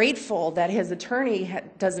 I'm grateful that his attorney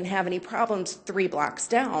doesn't have any problems 3 blocks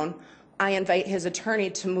down. I invite his attorney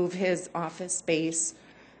to move his office space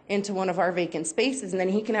into one of our vacant spaces, and then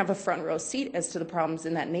he can have a front row seat as to the problems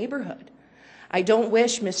in that neighborhood. I don't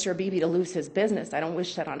wish Mr. Beebe to lose his business. I don't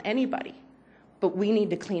wish that on anybody. But we need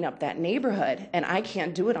to clean up that neighborhood, and I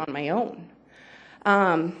can't do it on my own.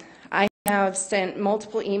 I have sent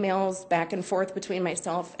multiple emails back and forth between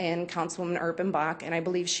myself and Councilwoman Erpenbach, and I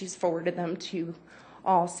believe she's forwarded them to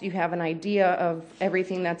all, so you have an idea of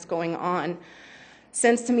everything that's going on.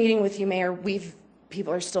 Since the meeting with you, Mayor,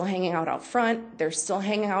 people are still hanging out front. They're still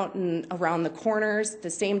hanging out around the corners. The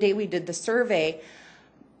same day we did the survey,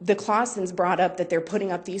 the Clausens brought up that they're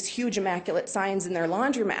putting up these huge immaculate signs in their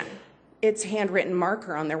laundromat. It's handwritten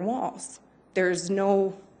marker on their walls. There's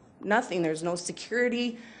nothing. There's no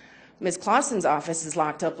security. Ms. Clausen's office is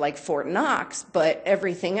locked up like Fort Knox, but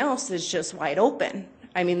everything else is just wide open.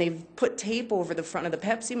 I mean, they've put tape over the front of the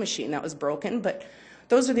Pepsi machine that was broken, but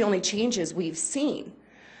those are the only changes we've seen.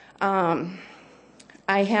 I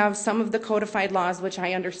have some of the codified laws, which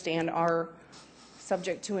I understand are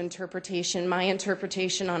subject to interpretation. My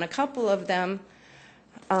interpretation on a couple of them,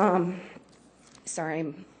 sorry,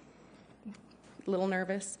 I'm a little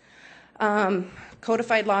nervous.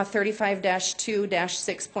 Codified Law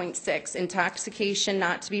 35-2-6.6, intoxication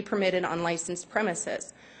not to be permitted on licensed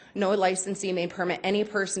premises. No licensee may permit any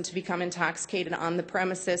person to become intoxicated on the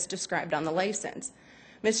premises described on the license.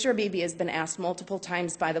 Mr. Beebe has been asked multiple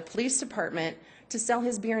times by the police department to sell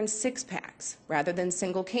his beer in 6-packs rather than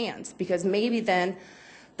single cans, because maybe then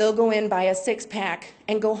they'll go in, buy a 6-pack,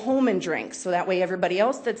 and go home and drink, so that way everybody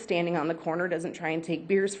else that's standing on the corner doesn't try and take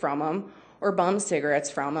beers from them or bum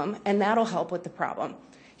cigarettes from him, and that'll help with the problem.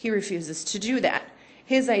 He refuses to do that.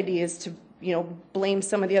 His idea is to, blame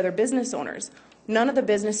some of the other business owners. None of the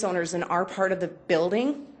business owners in our part of the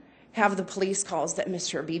building have the police calls that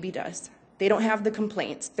Mr. Beebe does. They don't have the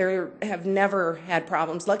complaints. They have never had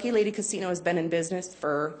problems. Lucky Lady Casino has been in business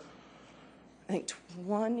for, I think,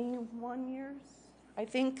 21 years, I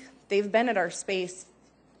think. They've been at our space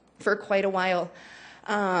for quite a while.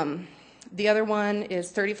 The other one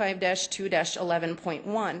is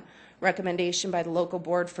 35-2-11.1, recommendation by the local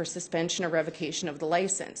board for suspension or revocation of the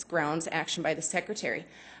license, grounds action by the secretary.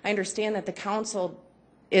 I understand that the council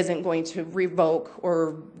isn't going to revoke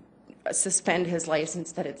or suspend his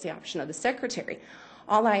license, that it's the option of the secretary.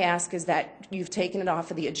 All I ask is that you've taken it off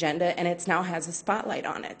of the agenda and it now has a spotlight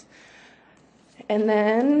on it. And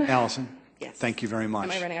then... Allison? Yes. Thank you very much.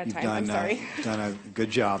 Am I running out of time? You've I'm sorry. done a good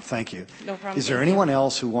job. Thank you. No problem. Is there anyone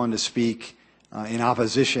else who wanted to speak in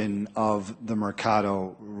opposition of the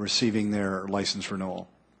Mercado receiving their license renewal?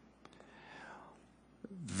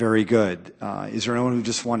 Very good. Is there anyone who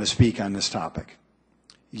just wanted to speak on this topic?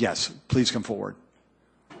 Yes, please come forward.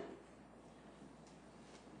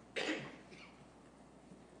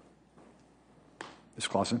 Ms.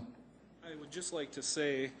 Clausen? I would just like to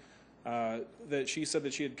say that she said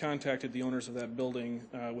that she had contacted the owners of that building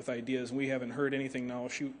with ideas, and we haven't heard anything now.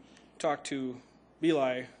 She talked to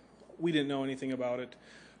Beli. We didn't know anything about it.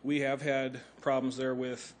 We have had problems there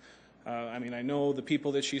with, I know the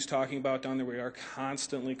people that she's talking about down there. We are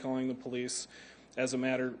constantly calling the police as a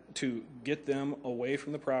matter to get them away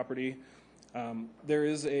from the property. There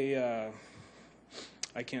is I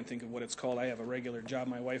can't think of what it's called. I have a regular job.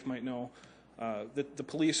 My wife might know. That the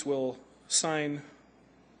police will sign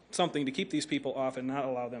something to keep these people off and not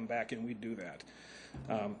allow them back, and we do that.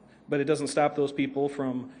 But it doesn't stop those people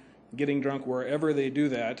from getting drunk wherever they do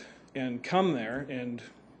that and come there and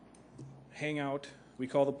hang out. We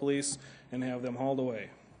call the police and have them hauled away.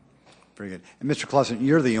 Very good. And Mr. Clausen,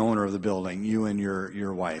 you're the owner of the building, you and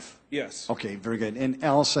your wife? Yes. Okay, very good. And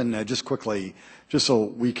Allison, just quickly, just so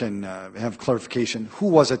we can have clarification, who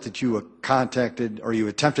was it that you contacted or you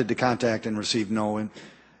attempted to contact and received no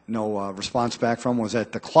response back from? Was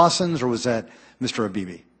that the Clausens or was that Mr.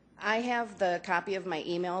 Abibi? I have the copy of my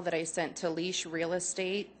email that I sent to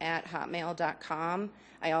leashrealestate@hotmail.com.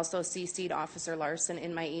 I also CC'd Officer Larson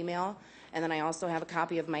in my email, and then I also have a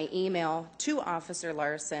copy of my email to Officer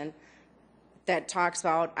Larson that talks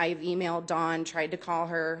about, I've emailed Dawn, tried to call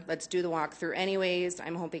her, let's do the walkthrough anyways.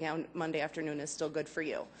 I'm hoping Monday afternoon is still good for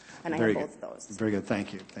you. And I have both of those. Very good.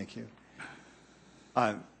 Thank you. Thank you.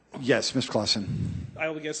 Yes, Mr. Clausen.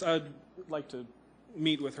 I guess I'd like to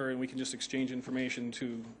meet with her and we can just exchange information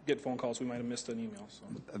to get phone calls. We might have missed an email. So.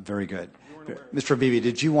 Very good. Mr. Beebe,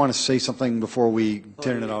 did you want to say something before we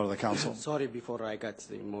turn it out to the council? Sorry, before I got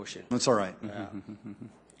the emotion. That's all right.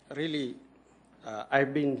 Really,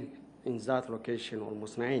 I've been in that location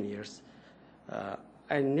almost 9 years.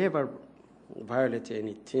 I never violate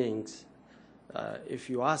any things. If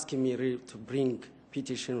you ask me to bring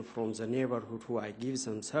petition from the neighborhood who I give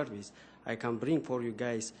them service, I can bring for you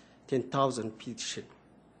guys 10,000 petition.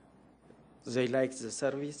 They like the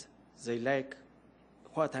service. They like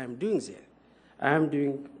what I'm doing there. I am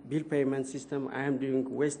doing bill payment system. I am doing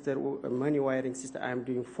waste money wiring system. I am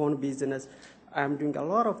doing phone business. I am doing a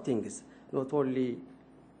lot of things, not only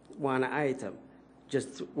one item,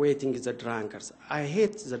 just waiting the drunkards. I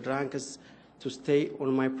hate the drunkards to stay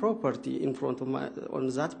on my property in front of on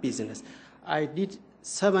that business. I did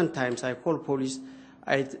 7 times. I called police.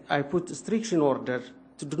 I put restriction order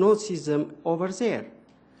to do not see them over there.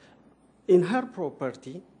 In her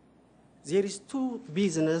property, there is 2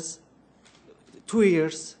 business, 2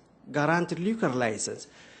 years guaranteed liquor license.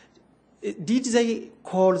 Did they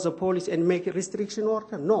call the police and make a restriction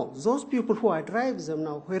order? No. Those people who I drive them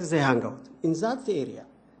now, where they hang out? In that area.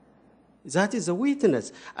 That is a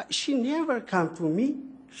witness. She never came to me.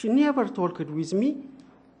 She never talked with me.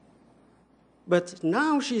 But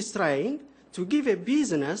now she's trying to give a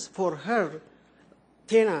business for her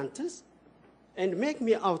tenants and make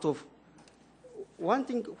me out of one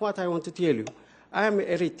thing. What I want to tell you, I am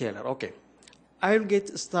a retailer. Okay, I'll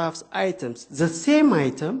get staff's items, the same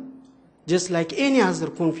item, just like any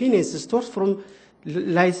other convenience stores from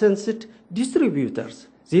licensed distributors.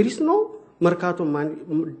 There is no mercado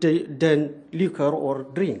done liquor or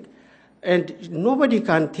drink, and nobody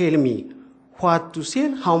can tell me what to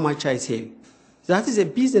sell, how much I sell. That is a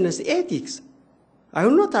business ethics. I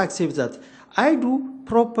will not accept that. I do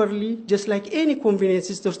properly, just like any convenience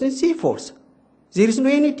stores in Sioux Falls. There is no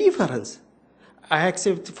any difference. I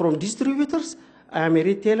accept from distributors. I am a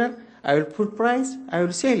retailer. I will put price. I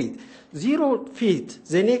will sell it. 0 feet,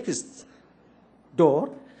 the next door,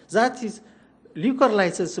 that is liquor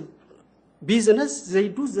license business. They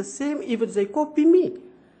do the same, even they copy me.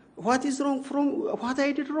 What is wrong from what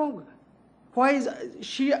I did wrong? Why is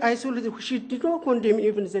she isolated? She did not condemn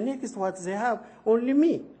even the next what they have, only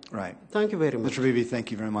me. Right. Thank you very much. Mr. Beebe,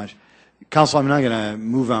 thank you very much. Council, I'm now going to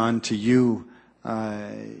move on to you.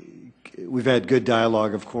 We've had good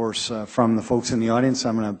dialogue, of course, from the folks in the audience.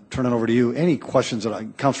 I'm going to turn it over to you. Any questions,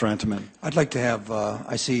 Councilor Antomin? I'd like to have,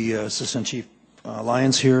 I see Assistant Chief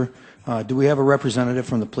Lyons here. Do we have a representative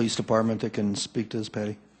from the police department that can speak to this,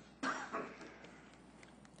 Patty?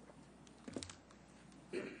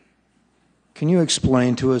 Can you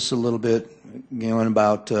explain to us a little bit, Galen,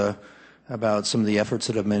 about some of the efforts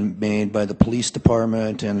that have been made by the police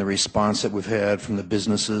department and the response that we've had from the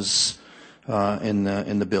businesses in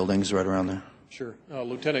the buildings right around there? Sure.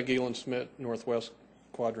 Lieutenant Galen Smith, Northwest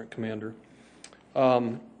Quadrant Commander.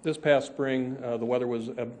 This past spring, the weather was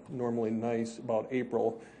abnormally nice about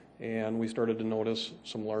April, and we started to notice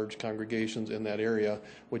some large congregations in that area,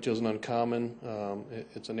 which isn't uncommon.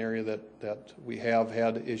 It's an area that we have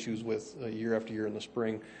had issues with year after year in the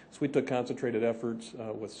spring. So we took concentrated efforts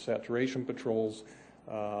with saturation patrols,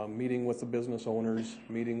 meeting with the business owners,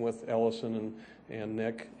 meeting with Ellison and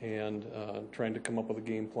Nick, and trying to come up with a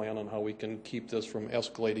game plan on how we can keep this from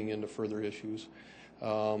escalating into further issues.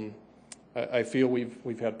 I feel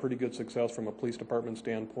we've had pretty good success from a police department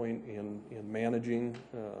standpoint in managing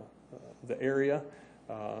the area.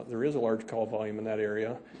 There is a large call volume in that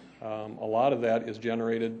area. A lot of that is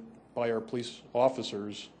generated by our police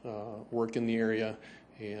officers work in the area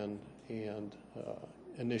and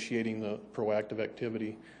initiating the proactive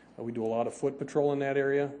activity. We do a lot of foot patrol in that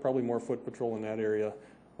area, probably more foot patrol in that area,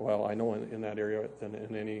 well, I know in that area than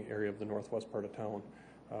in any area of the northwest part of town.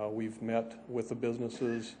 We've met with the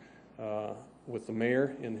businesses, with the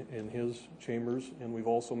mayor in his chambers, and we've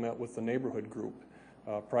also met with the neighborhood group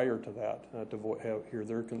prior to that to hear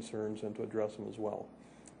their concerns and to address them as well.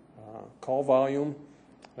 Call volume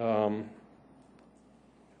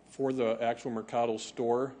for the actual Mercado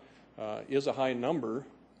store is a high number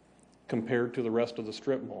compared to the rest of the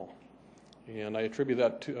strip mall. And I attribute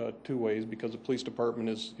that to 2 ways, because the police department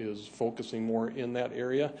is focusing more in that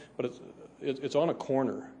area, but it's on a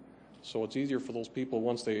corner. So it's easier for those people,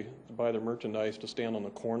 once they buy their merchandise, to stand on the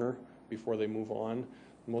corner before they move on.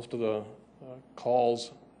 Most of the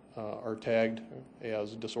calls are tagged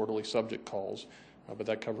as disorderly subject calls, but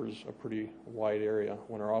that covers a pretty wide area.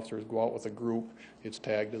 When our officers go out with a group, it's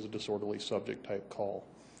tagged as a disorderly subject type call.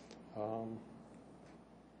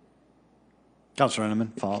 Councilor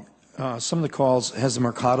Henneman, follow up. Some of the calls, has the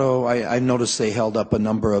Mercado, I noticed they held up a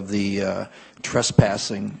number of the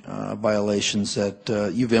trespassing violations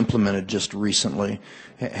that you've implemented just recently.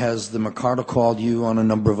 Has the Mercado called you on a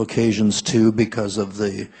number of occasions too because of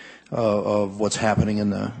the of what's happening in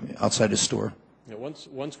the outside the store? Yeah,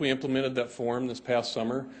 once we implemented that form this past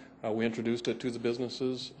summer, we introduced it to the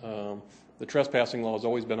businesses. The trespassing law has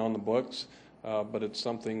always been on the books. But it's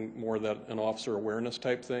something more that an officer awareness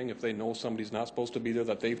type thing. If they know somebody's not supposed to be there,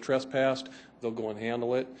 that they've trespassed, they'll go and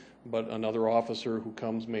handle it. But another officer who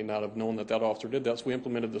comes may not have known that that officer did that. So we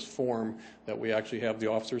implemented this form that we actually have the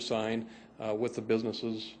officer sign with the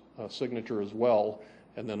business's signature as well.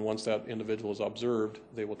 And then once that individual is observed,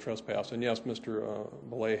 they will trespass. And yes, Mr.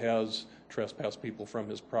 Belay has trespassed people from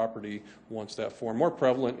his property once that form. More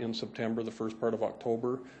prevalent in September, the first part of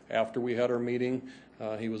October, after we had our meeting.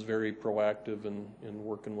 He was very proactive in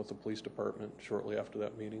working with the police department shortly after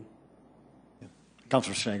that meeting. Yeah.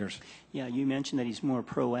 Councilor Snagers. Yeah, you mentioned that he's more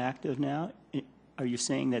proactive now. Are you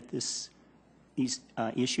saying that these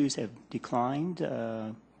issues have declined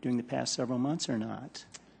during the past several months or not?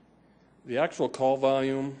 The actual call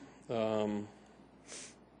volume,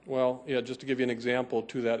 well, yeah, just to give you an example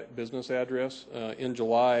to that business address, in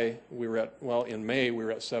July we were at, well, in May we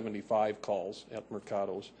were at 75 calls at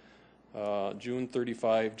Mercados. June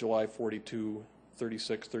 35, July 42,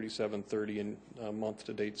 36, 37, 30, and month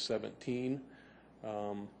to date 17.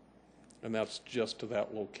 And that's just to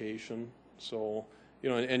that location. So, you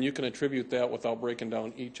know, and you can attribute that without breaking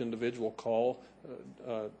down each individual call.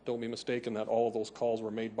 Don't be mistaken that all of those calls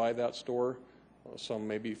were made by that store. Some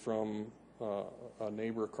maybe from a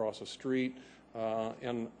neighbor across the street.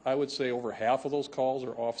 And I would say over half of those calls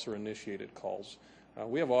are officer-initiated calls.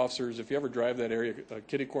 We have officers, if you ever drive that area,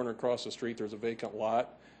 kitty corner across the street, there's a vacant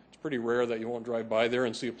lot. It's pretty rare that you won't drive by there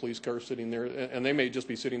and see a police car sitting there. And they may just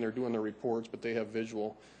be sitting there doing their reports, but they have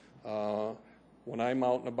visual. When I'm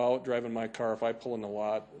out and about driving my car, if I pull in the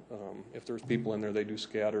lot, if there's people in there, they do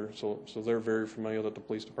scatter. So they're very familiar that the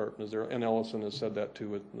police department is there. And Ellison has said that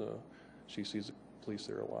too. She sees the police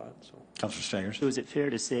there a lot. So. Councilor Staggers. So is it fair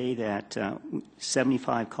to say that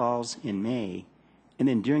 75 calls in May, and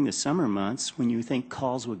then during the summer months, when you think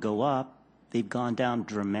calls would go up, they've gone down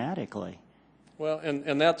dramatically? Well,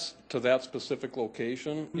 and that's to that specific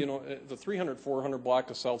location. You know, the 300-400 block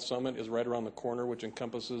of South Summit is right around the corner, which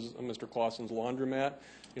encompasses Mr. Clausen's laundromat.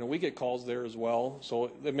 You know, we get calls there as well. So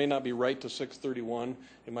it may not be right to 631.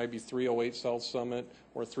 It might be 308 South Summit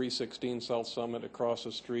or 316 South Summit across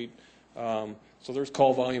the street. So there's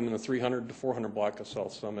call volume in the 300 to 400 block of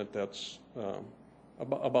South Summit that's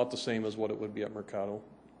about the same as what it would be at Mercado.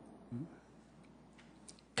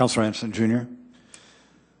 Councilor Anderson, Jr.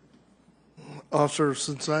 Officer,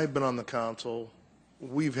 since I've been on the council,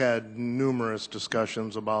 we've had numerous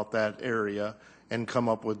discussions about that area and come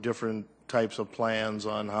up with different types of plans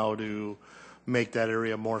on how to make that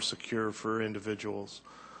area more secure for individuals.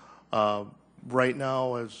 Right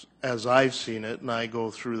now, as I've seen it, and I go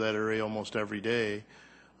through that area almost every day,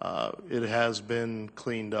 it has been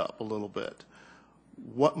cleaned up a little bit.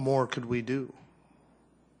 What more could we do?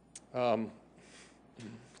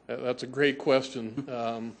 That's a great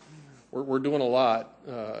question. We're doing a lot,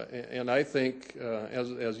 and I think,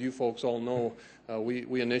 as you folks all know,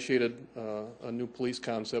 we initiated a new police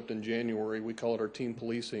concept in January. We call it our team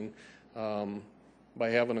policing. By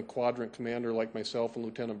having a quadrant commander like myself and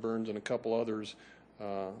Lieutenant Burns and a couple others,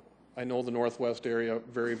 I know the Northwest area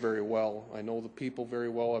very, very well. I know the people very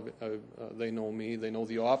well. They know me. They know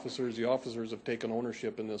the officers. The officers have taken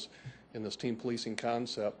ownership in this team policing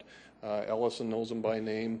concept. Ellison knows them by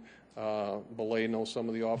name. Belay knows some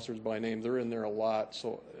of the officers by name. They're in there a lot.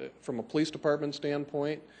 So from a police department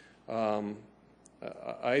standpoint,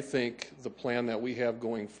 I think the plan that we have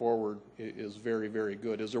going forward is very, very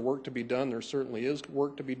good. Is there work to be done? There certainly is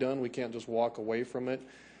work to be done. We can't just walk away from it.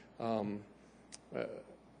 I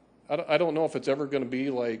don't know if it's ever going to be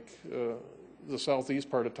like the southeast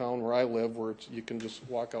part of town where I live, where you can just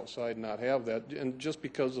walk outside and not have that, and just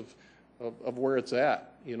because of where it's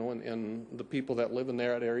at, you know, and the people that live in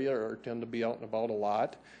that area tend to be out and about a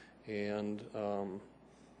lot, and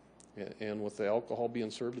with the alcohol being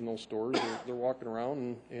served in those stores, they're walking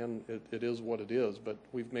around, and it is what it is. But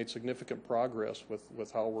we've made significant progress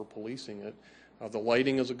with how we're policing it. The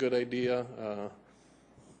lighting is a good idea.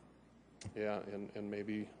 Yeah, and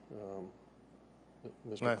maybe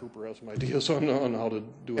Mr. Cooper has some ideas on how to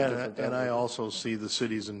do it different. And I also see the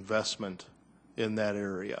city's investment in that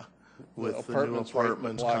area with the new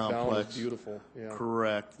apartments complex. Beautiful. Yeah.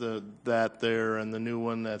 Correct. That there and the new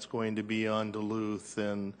one that's going to be on Duluth,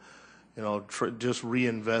 and you know, just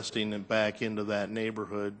reinvesting it back into that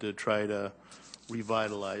neighborhood to try to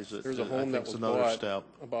revitalize it. There's a I home think that it's was another bought step.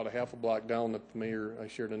 about a half a block down that the mayor, I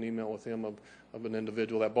shared an email with him of an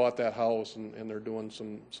individual that bought that house, and they're doing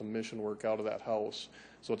some mission work out of that house.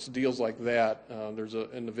 So it's deals like that. There's an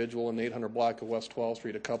individual in the 800 block of West 12th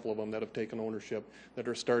Street, a couple of them that have taken ownership, that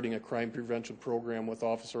are starting a crime prevention program with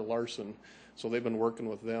Officer Larson. So they've been working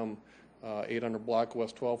with them. 800 block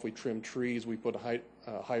West 12th, we trim trees, we put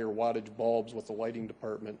higher wattage bulbs with the lighting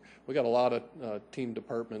department. We got a lot of team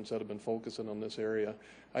departments that have been focusing on this area.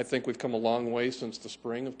 I think we've come a long way since the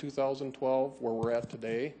spring of 2012, where we're at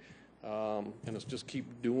today, and it's just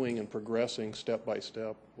keep doing and progressing step by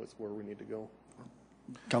step with where we need to go.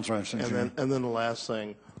 Councilor Anderson. And then the last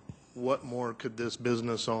thing, what more could this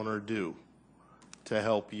business owner do to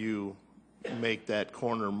help you make that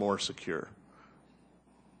corner more secure?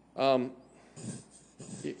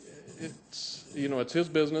 It's his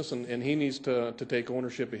business, and he needs to take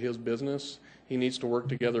ownership of his business. He needs to work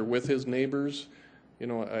together with his neighbors.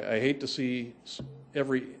 I hate to see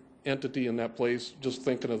every entity in that place just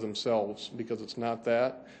thinking of themselves, because it's not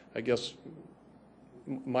that. I guess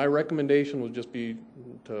my recommendation would just be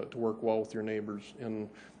to work well with your neighbors and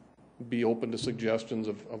be open to suggestions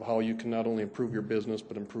of how you can not only improve your business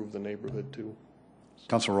but improve the neighborhood too.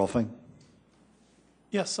 Councilor Rolfing.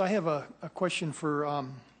 Yes, I have a question for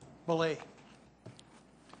Belay.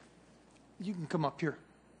 You can come up here,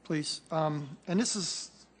 please. And this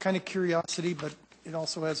is kind of curiosity, but it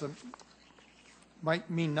also has might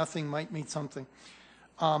mean nothing, might mean something.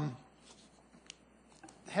 Had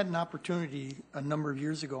an opportunity a number of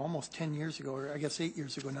years ago, almost 10 years ago, or I guess 8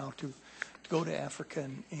 years ago now, to go to Africa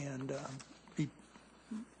and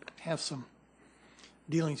have some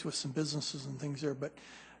dealings with some businesses and things there. But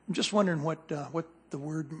I'm just wondering what the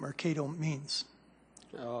word mercado means.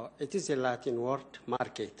 It is a Latin word,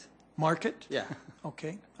 market. Market? Yeah.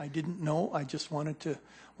 Okay. I didn't know. I just wanted to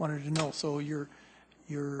know. So you're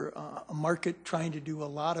a market trying to do a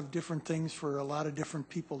lot of different things for a lot of different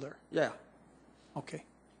people there. Yeah. Okay.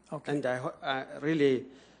 Okay. And I really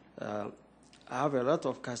have a lot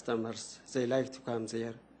of customers. They like to come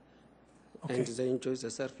there, Okay. and they enjoy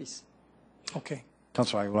the service. Okay.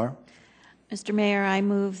 Councilor Aguilar. Mr. Mayor, I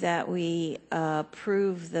move that we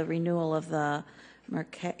approve the renewal of the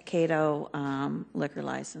Mercado liquor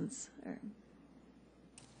license.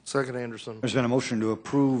 Second, Anderson. There's been a motion to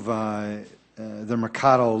approve the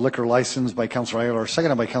Mercado liquor license by Councilor Aguilar,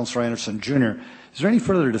 seconded by Councilor Anderson Jr. Is there any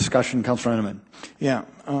further discussion, Councilor Heineman? Yeah,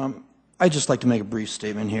 I'd just like to make a brief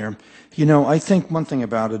statement here. I think one thing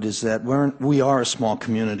about it is that we are a small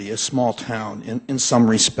community, a small town in some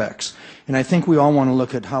respects. And I think we all want to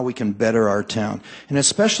look at how we can better our town. And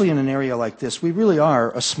especially in an area like this, we really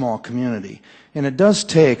are a small community. And it does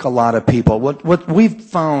take a lot of people. What we've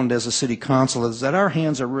found as a city council is that our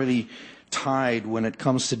hands are really tied when it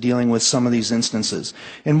comes to dealing with some of these instances.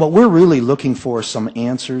 And what we're really looking for is some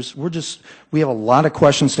answers. We have a lot of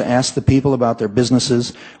questions to ask the people about their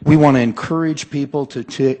businesses. We want to encourage people to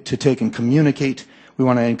take and communicate. We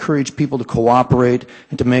want to encourage people to cooperate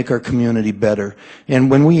and to make our community better. And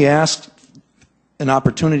when we ask an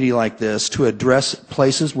opportunity like this to address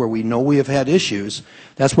places where we know we have had issues,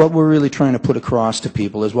 that's what we're really trying to put across to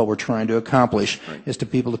people, is what we're trying to accomplish, is to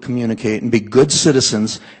people to communicate and be good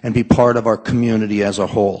citizens and be part of our community as a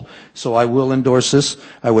whole. So I will endorse this.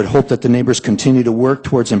 I would hope that the neighbors continue to work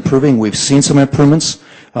towards improving. We've seen some improvements,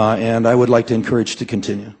 and I would like to encourage to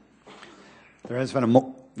continue. There has been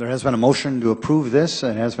a motion to approve this,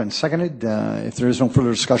 and it has been seconded. If there is no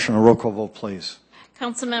further discussion, a roll call vote, please.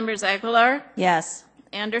 Council members Aguilar? Yes.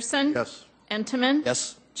 Anderson? Yes. Entman?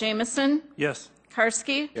 Yes. Jamison? Yes.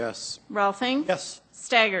 Karski? Yes. Rolfing? Yes.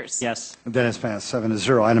 Staggers? Yes. That has passed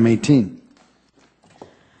 7-0. Item 18. All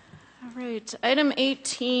right. Item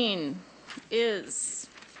 18 is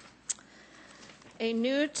a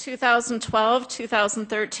new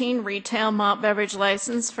 2012-2013 retail malt beverage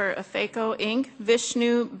license for Afeco Inc.,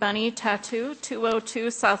 Vishnu Bunny Tattoo, 202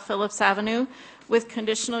 South Phillips Avenue, with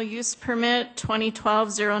conditional use permit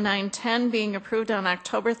 2012-0910 being approved on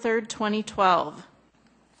October 3rd, 2012.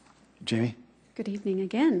 Jamie? Good evening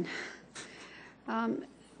again.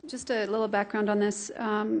 Just a little background on this.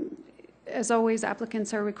 As always,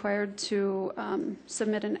 applicants are required to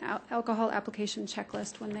submit an alcohol application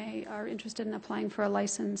checklist when they are interested in applying for a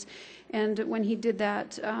license. And when he did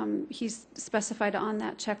that, he specified on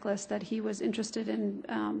that checklist that he was interested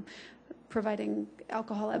in providing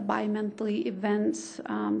alcohol at bi-monthly events,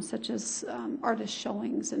 such as artist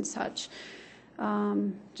showings and such.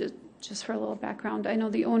 Just Just for a little background, I know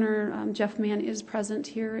the owner, Jeff Mann, is present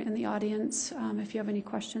here in the audience if you have any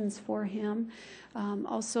questions for him.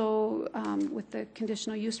 Also, with the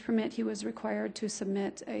conditional use permit, he was required to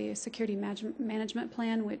submit a security management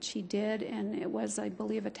plan, which he did, and it was, I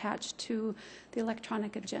believe, attached to the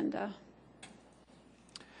electronic agenda.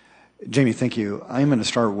 Jamie, thank you. I'm going to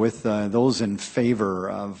start with those in favor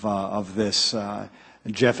of this.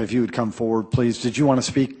 Jeff, if you would come forward, please. Did you want to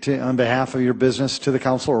speak on behalf of your business to the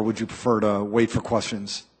council, or would you prefer to wait for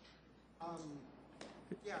questions?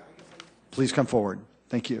 Yeah, Please come forward.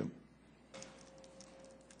 Thank you.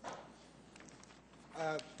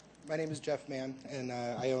 my name is Jeff Mann, and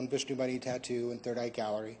I own Vishnu Bunny Tattoo and Third Eye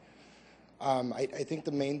Gallery. I think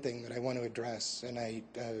the main thing that I want to address, and I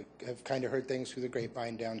have kind of heard things through the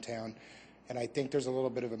grapevine downtown, and I think there's a little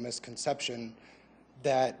bit of a misconception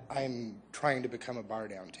that I'm trying to become a bar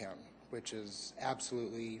downtown, which is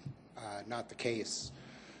absolutely not the case.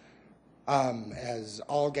 As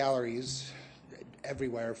all galleries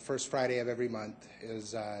everywhere, first Friday of every month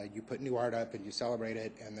is you put new art up and you celebrate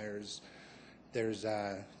it, and there's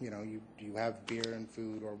you know, you have beer and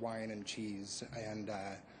food or wine and cheese, and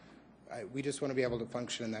we just want to be able to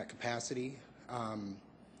function in that capacity.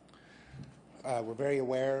 We're very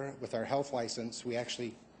aware with our health license, we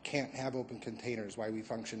actually can't have open containers while we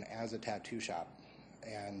function as a tattoo shop.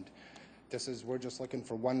 And this is, we're just looking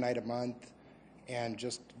for one night a month and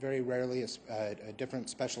just very rarely a different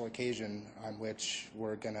special occasion on which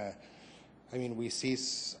we're gonna, I mean, we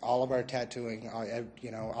cease all of our tattooing, you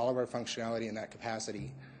know, all of our functionality in that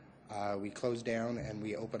capacity. We close down and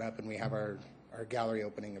we open up and we have our gallery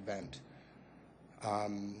opening event.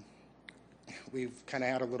 We've kind of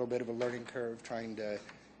had a little bit of a learning curve trying to,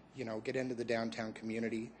 you know, get into the downtown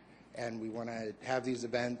community, and we want to have these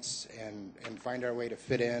events and find our way to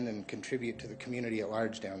fit in and contribute to the community at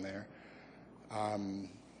large down there. I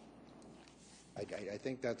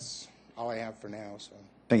think that's all I have for now. So.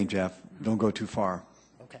 Thank you, Jeff. Don't go too far.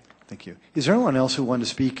 Okay. Thank you. Is there anyone else who wanted to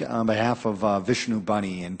speak on behalf of Vishnu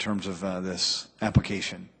Bunny in terms of this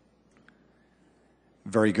application?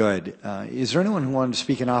 Very good. Is there anyone who wanted to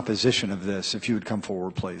speak in opposition of this? If you would come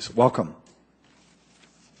forward, please. Welcome.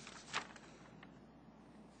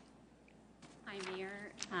 Hi, Mayor.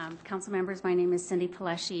 Council members, my name is Cindy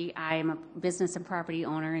Paleschi. I am a business and property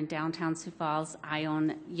owner in downtown Sioux Falls. I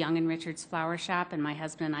own Young and Richard's Flower Shop, and my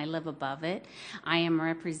husband and I live above it. I am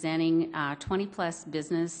representing 20-plus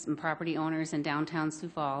business and property owners in downtown Sioux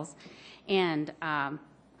Falls. And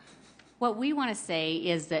what we want to say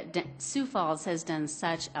is that Sioux Falls has done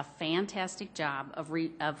such a fantastic job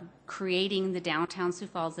of creating the downtown Sioux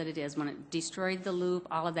Falls that it is. When it destroyed the Loop,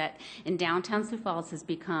 all of that, and downtown Sioux Falls has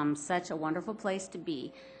become such a wonderful place to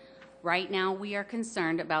be. Right now, we are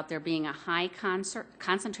concerned about there being a high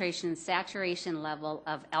concentration and saturation level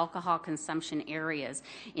of alcohol consumption areas.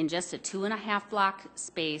 In just a 2.5 block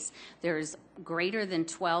space, there's greater than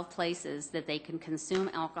 12 places that they can consume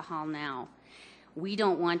alcohol now. We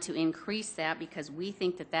don't want to increase that because we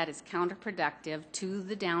think that that is counterproductive to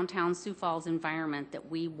the downtown Sioux Falls environment that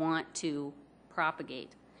we want to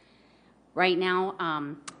propagate. Right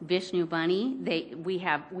now, Vishnu Bunny, we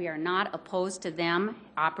are not opposed to them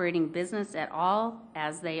operating business at all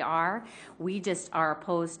as they are. We just are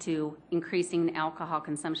opposed to increasing the alcohol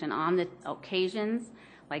consumption on the occasions,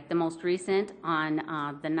 like the most recent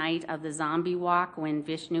on the night of the zombie walk when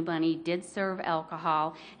Vishnu Bunny did serve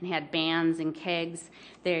alcohol and had bands and kegs.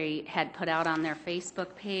 They had put out on their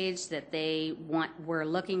Facebook page that they were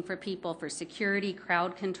looking for people for security,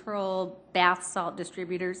 crowd control, bath salt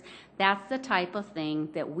distributors. That's the type of thing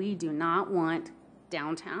that we do not want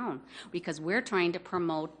downtown, because we're trying to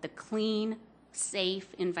promote the clean,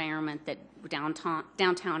 safe environment that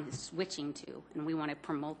downtown is switching to, and we want to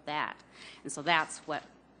promote that. And so that's what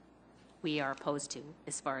we are opposed to.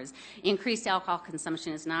 As far as increased alcohol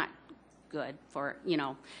consumption is not good for, you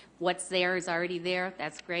know, what's there is already there.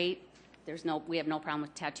 That's great. We have no problem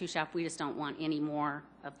with tattoo shop. We just don't want any more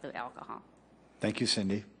of the alcohol. Thank you,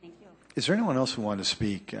 Cindy. Thank you. Is there anyone else who wanted to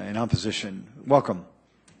speak in opposition? Welcome.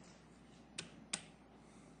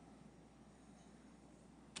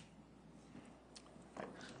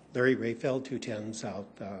 Larry Rayfeld, 210 South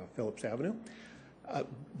Phillips Avenue.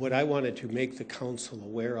 What I wanted to make the council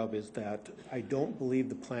aware of is that I don't believe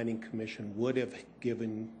the Planning Commission would have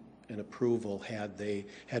given an approval had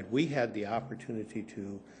we had the opportunity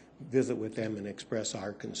to visit with them and express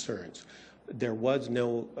our concerns. There was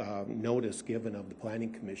no notice given of the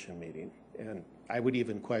Planning Commission meeting, and I would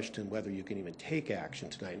even question whether you can even take action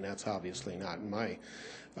tonight, and that's obviously not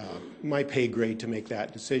my pay grade to make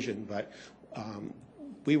that decision, but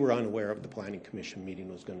we were unaware of the Planning Commission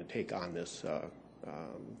meeting was going to take on this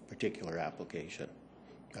particular application.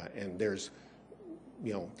 And there's,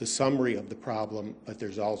 you know, the summary of the problem, but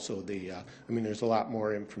there's also the, I mean, there's a lot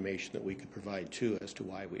more information that we could provide too as to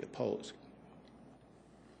why we oppose.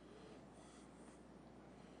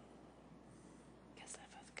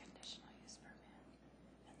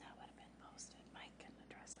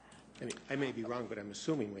 I mean, I may be wrong, but I'm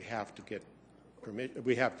assuming we have to get permit.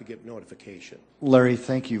 We have to get notification. Larry,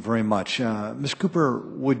 thank you very much. Ms. Cooper,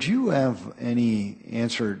 would you have any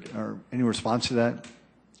answer or any response to that?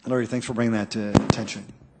 Larry, thanks for bringing that to attention.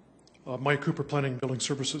 Mike Cooper, Planning and Building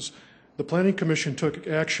Services. The Planning Commission took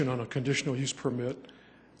action on a conditional use permit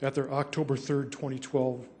at their October 3rd,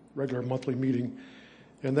 2012 regular monthly meeting,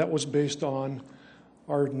 and that was based on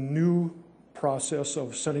our new process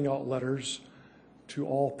of sending out letters to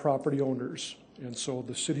all property owners. And so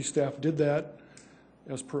the city staff did that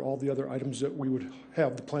as per all the other items that we would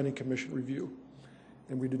have the Planning Commission review.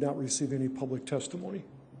 And we did not receive any public testimony.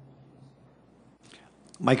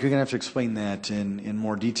 Mike, you're going to have to explain that in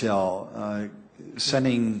more detail.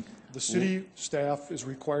 Sending... The city staff is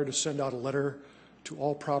required to send out a letter to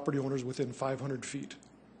all property owners within 500 feet.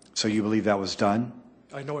 So you believe that was done?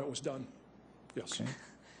 I know it was done. Yes. Okay.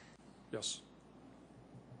 Yes.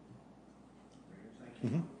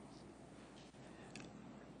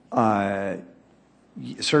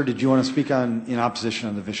 Sir, did you want to speak in opposition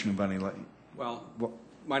on the Vishnu Bunny Lane? Well,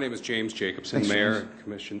 my name is James Jacobson, Thanks, Mayor, James.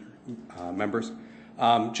 Commission members.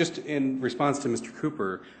 Just in response to Mr.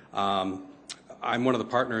 Cooper, I'm one of the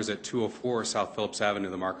partners at 204 South Phillips Avenue,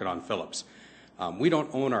 the Market on Phillips. We don't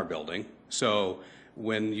own our building, so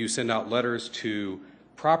when you send out letters to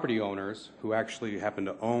property owners who actually happen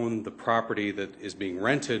to own the property that is being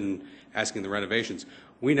rented and asking the renovations,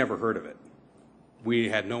 we never heard of it. We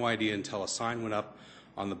had no idea until a sign went up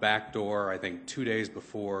on the back door, I think 2 days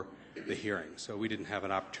before the hearing. So we didn't have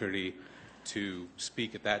an opportunity to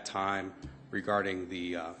speak at that time regarding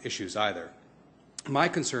the issues either. My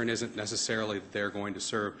concern isn't necessarily that they're going to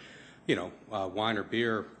serve, you know, wine or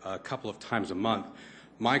beer a couple of times a month.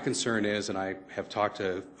 My concern is, and I have talked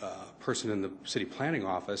to a person in the city planning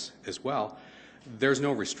office as well, there's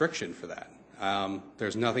no restriction for that.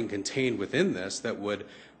 There's nothing contained within this that would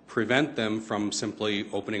prevent them from simply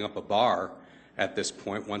opening up a bar at this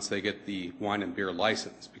point once they get the wine and beer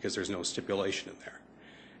license, because there's no stipulation in there.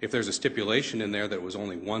 If there's a stipulation in there that was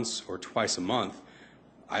only once or twice a month,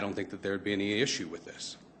 I don't think that there'd be any issue with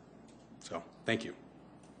this. So, thank you.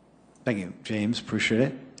 Thank you, James. Appreciate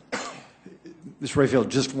it. Mr. Rayfield,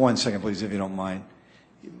 just 1 second, please, if you don't mind.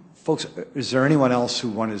 Folks, is there anyone else who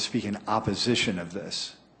wanted to speak in opposition of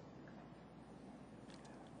this?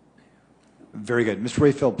 Very good. Mr.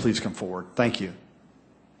 Rayfield, please come forward. Thank you.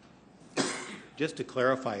 Just to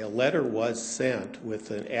clarify, a letter was sent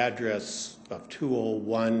with an address of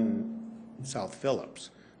 201 South Phillips,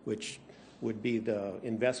 which would be the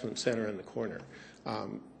investment center in the corner.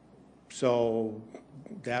 So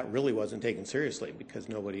that really wasn't taken seriously because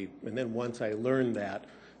nobody, and then once I learned that,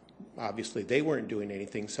 obviously they weren't doing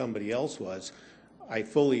anything, somebody else was, I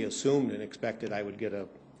fully assumed and expected I would get a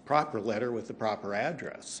proper letter with the proper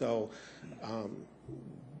address. So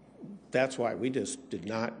that's why we just did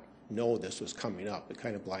not know this was coming up. It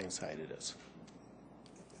kind of blindsided us.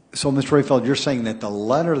 So, Mr. Rayfield, you're saying that the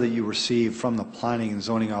letter that you received from the Planning and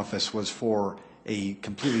Zoning Office was for a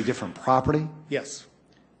completely different property? Yes.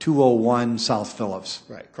 201 South Phillips.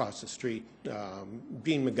 Right, across the street,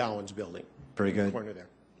 Dean McGowan's building. Very good. Corner there.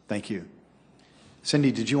 Thank you.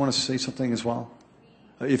 Cindy, did you want to say something as well?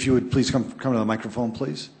 If you would please come to the microphone,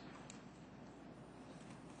 please.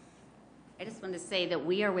 I just want to say that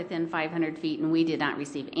we are within 500 feet and we did not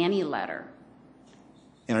receive any letter.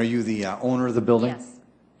 And are you the owner of the building? Yes.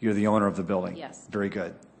 You're the owner of the building? Yes. Very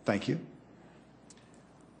good. Thank you.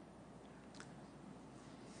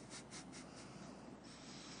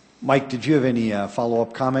 Mike, did you have any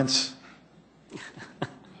follow-up comments?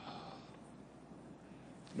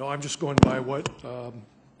 No, I'm just going by what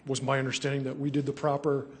was my understanding, that we did the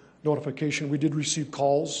proper notification. We did receive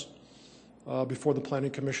calls before the Planning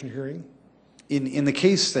Commission hearing. In the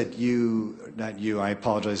case that not you, I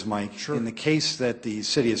apologize, Mike. Sure. In the case that the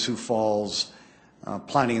City of Sioux Falls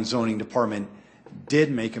Planning and Zoning Department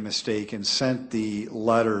did make a mistake and sent the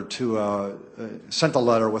letter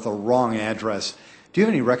with a wrong address, do you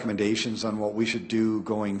have any recommendations on what we should do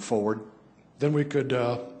going forward? Then we could,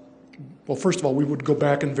 well, first of all, we would go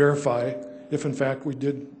back and verify if in fact we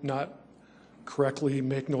did not correctly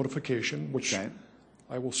make notification, which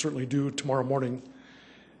I will certainly do tomorrow morning.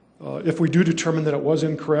 If we do determine that it was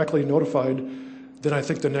incorrectly notified, then I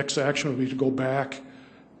think the next action would be to go back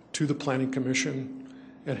to the Planning Commission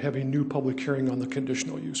and have a new public hearing on the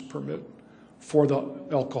conditional use permit for the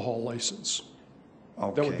alcohol license.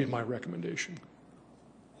 Okay. That would be my recommendation.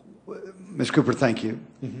 Ms. Cooper, thank you.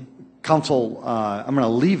 Council, I'm going to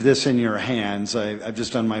leave this in your hands. I've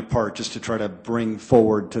just done my part just to try to bring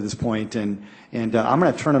forward to this point, and I'm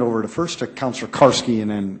going to turn it over first to Councilor Karski and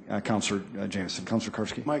then Councilor Jameson. Councilor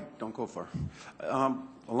Karski. Mike, don't go far.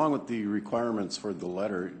 Along with the requirements for the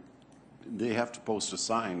letter, they have to post a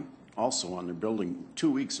sign also on their building 2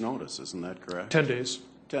 weeks' notice, isn't that correct? 10 days.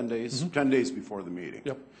 10 days? 10 days before the meeting?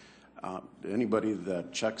 Yep. Anybody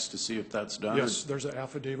that checks to see if that's done? Yes, there's an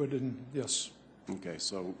affidavit, and yes. Okay,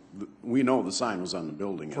 so we know the sign was on the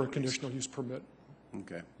building. For a conditional use permit.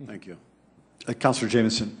 Okay, thank you. Councilor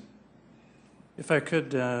Jameson. If I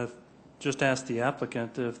could just ask the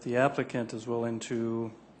applicant if the applicant is willing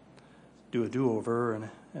to do a do-over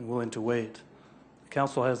and willing to wait. The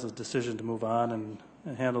council has a decision to move on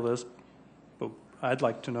and handle this, but I'd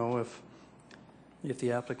like to know if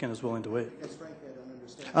the applicant is willing to wait.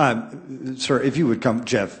 Sir, if you would come,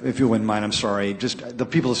 Jeff, if you wouldn't mind, I'm sorry. Just the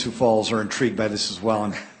people of Sioux Falls are intrigued by this as well,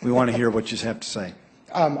 and we want to hear what you have to say.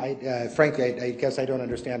 Frankly, I guess I don't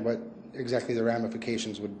understand what exactly the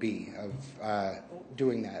ramifications would be of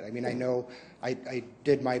doing that. I mean, I know I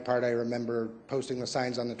did my part. I remember posting the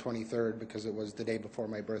signs on the 23rd because it was the day before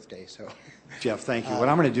my birthday. So, Jeff, thank you. What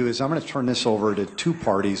I'm going to do is I'm going to turn this over to two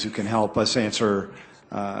parties who can help us answer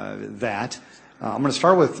that. I'm going to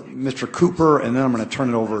start with Mr. Cooper, and then I'm going to turn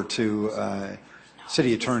it over to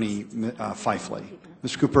City Attorney Fifely.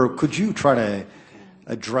 Mr. Cooper, could you try to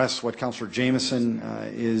address what Councilor Jameson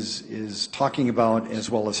is talking about, as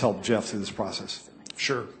well as help Jeff through this process?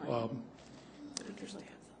 Sure.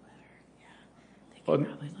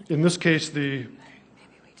 In this case, the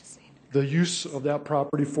use of that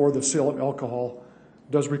property for the sale of alcohol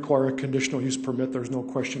does require a conditional use permit. There's no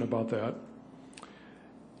question about that.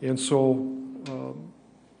 And so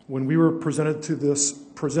when we were presented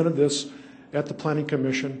this at the Planning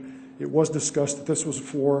Commission, it was discussed that this was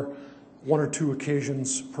for 1 or 2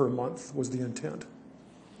 occasions per month was the intent.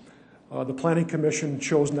 The Planning Commission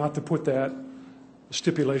chose not to put that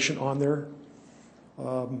stipulation on there.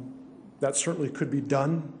 That certainly could be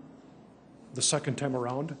done the second time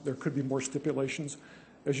around. There could be more stipulations.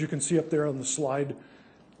 As you can see up there on the slide,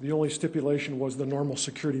 the only stipulation was the normal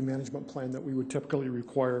security management plan that we would typically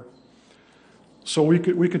require. So we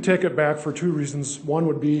could take it back for 2 reasons. One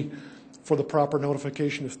would be for the proper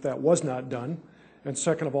notification if that was not done, and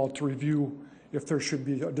second of all, to review if there should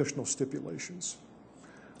be additional stipulations.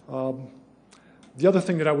 The other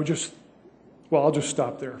thing that I would I'll just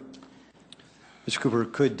stop there. Mr. Cooper,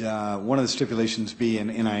 could one of the stipulations be,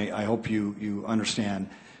 and I hope you understand,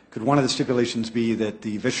 could one of the stipulations be that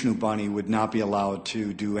the Vishnu Bunny would not be allowed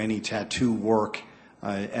to do any tattoo work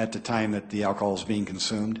at the time that the alcohol is being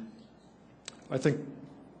consumed? I think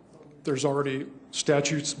there's already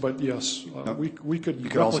statutes, but yes, we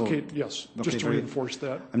could replicate, yes, just to reinforce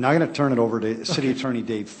that. I'm now going to turn it over to City Attorney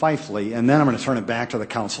Dave Fifely, and then I'm going to turn it back to the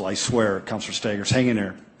council. I swear, Councilor Staggers, hang in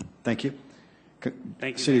there. Thank you.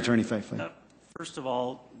 Thank you, City Mayor. Attorney Fifely. First of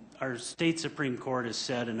all, our state Supreme Court has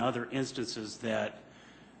said in other instances that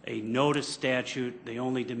a notice statute, they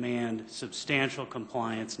only demand substantial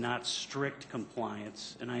compliance, not strict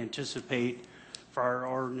compliance. And I anticipate for our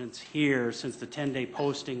ordinance here, since the 10-day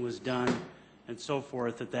posting was done and so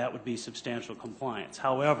forth, that would be substantial compliance.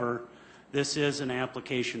 However, this is an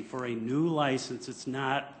application for a new license. It's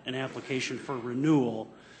not an application for renewal.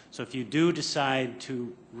 So if you do decide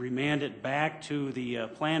to remand it back to the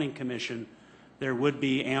Planning Commission, there would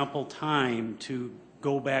be ample time to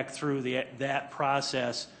go back through that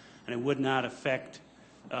process, and it would not affect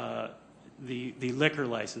the liquor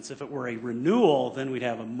license. If it were a renewal, then we'd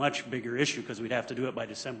have a much bigger issue because we'd have to do it by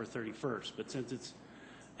December 31st. But since it's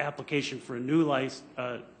application for a new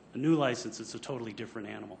license, it's a totally different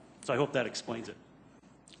animal. So I hope that explains it.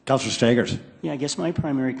 Councilor Staggers. Yeah, I guess my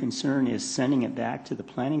primary concern is sending it back to the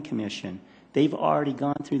Planning Commission. They've already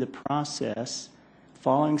gone through the process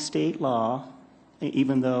following state law,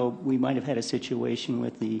 even though we might have had a situation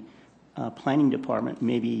with the Planning Department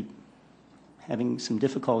maybe having some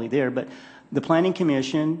difficulty there, but the Planning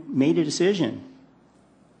Commission made a decision.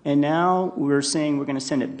 And now we're saying we're going to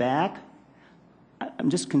send it back.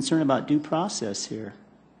 I'm just concerned about due process here,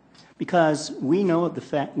 because we know the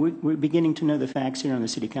fact, we're beginning to know the facts here on the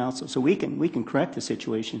City Council, so we can correct the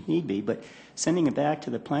situation if need be, but sending it back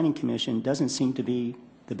to the Planning Commission doesn't seem to be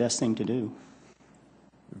the best thing to do.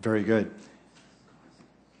 Very good.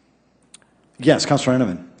 Yes, Councilor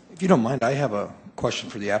Henneman. If you don't mind, I have a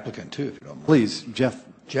question for the applicant too, if you don't mind. Please, Jeff.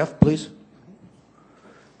 Jeff, please.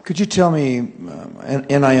 Could you tell me,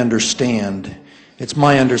 and I understand, It's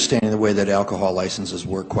my understanding the way that alcohol licenses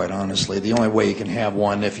work, quite honestly. The only way you can have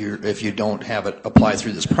one if you don't have it apply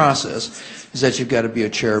through this process is that you've got to be a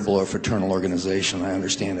charitable or fraternal organization. I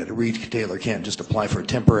understand that a retailer can't just apply for a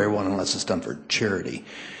temporary one unless it's done for charity.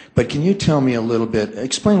 But can you tell me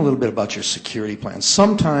explain a little bit about your security plans?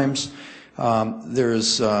 Sometimes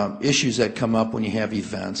there's issues that come up when you have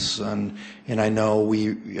events, and I know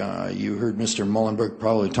you heard Mr. Mullenberg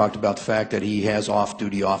probably talked about the fact that he has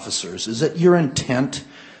off-duty officers. Is it your intent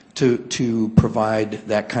to provide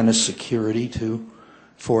that kind of security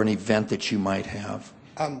for an event that you might have?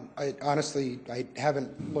 Honestly, I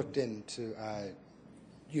haven't looked into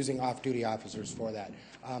using off-duty officers for that.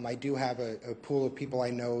 I do have a pool of people I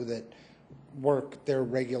know that work their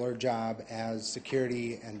regular job as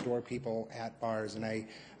security and door people at bars, and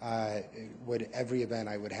every event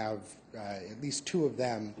I would have at least 2 of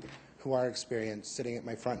them who are experienced sitting at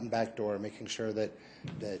my front and back door making sure that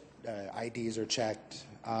IDs are checked.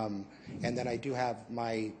 And then I do have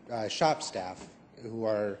my shop staff who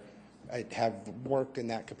have worked in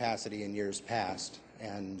that capacity in years past,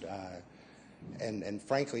 and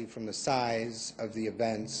frankly, from the size of the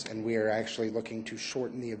events, and we are actually looking to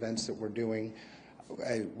shorten the events that we're doing,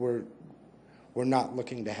 we're not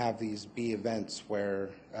looking to have these be events where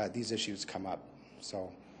these issues come up.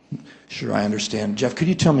 So. Sure, I understand. Jeff, could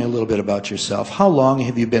you tell me a little bit about yourself? How long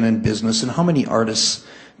have you been in business, and how many artists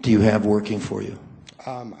do you have working for you?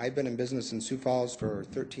 I've been in business in Sioux Falls for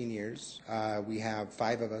 13 years. We have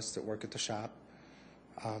 5 of us that work at the shop.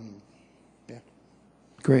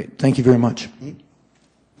 Great. Thank you very much.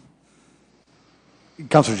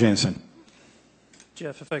 Councilor Jameson.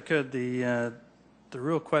 Jeff, if I could, the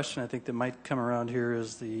real question I think that might come around here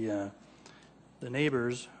is the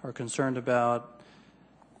neighbors are concerned about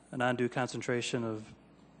an undue concentration of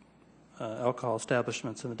alcohol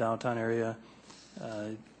establishments in the downtown area.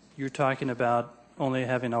 You're talking about only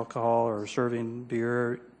having alcohol or serving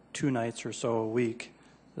beer 2 nights or so a week.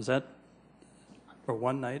 Is that, or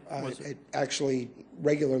 1 night? Actually,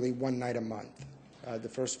 regularly 1 night a month, the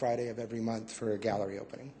first Friday of every month for a gallery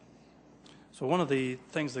opening. So one of the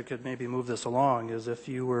things that could maybe move this along is if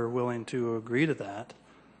you were willing to agree to that.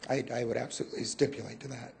 I would absolutely stipulate to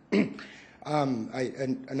that.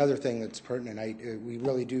 Another thing that's pertinent, we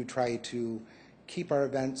really do try to keep our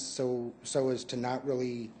events so as to not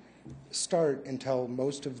really start until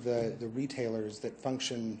most of the retailers that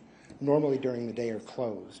function normally during the day are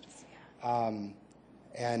closed.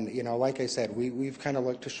 And like I said, we've kind of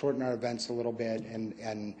looked to shorten our events a little bit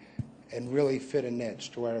and really fit a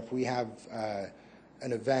niche to where if we have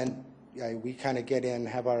an event, we kind of get in,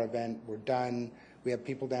 have our event, we're done. We have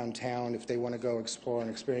people downtown if they want to go explore and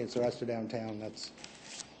experience the rest of downtown. That's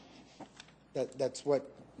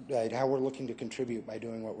how we're looking to contribute by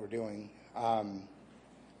doing what we're doing.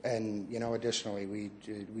 And additionally,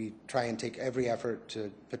 we try and take every effort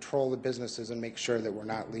to patrol the businesses and make sure that we're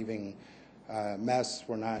not leaving mess,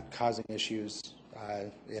 we're not causing issues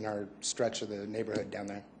in our stretch of the neighborhood down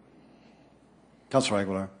there. Councilor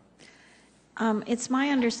Aguilar. It's my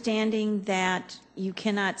understanding that you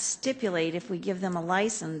cannot stipulate if we give them a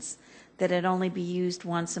license that it only be used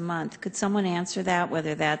once a month. Could someone answer that,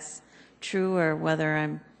 whether that's true or whether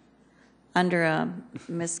I'm under a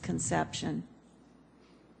misconception?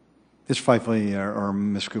 Ms. Fifely or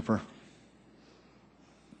Ms. Cooper?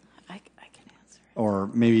 I can answer. Or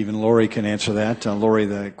maybe even Lori can answer that. Lori,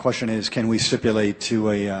 the question is, can we stipulate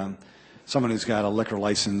to someone who's got a liquor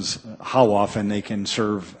license how often they can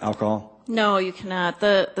serve alcohol? No, you cannot.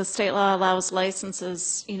 The state law allows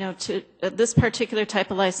licenses, to this particular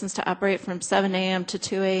type of license to operate from 7 a.m. to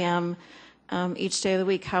 2 a.m. Each day of the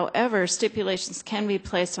week. However, stipulations can be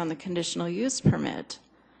placed on the conditional use permit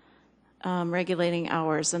regulating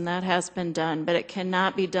hours, and that has been done, but it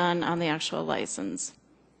cannot be done on the actual license.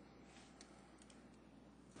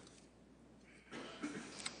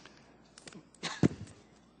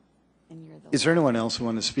 Is there anyone else who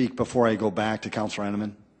wants to speak before I go back to Councilor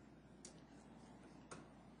Enneman?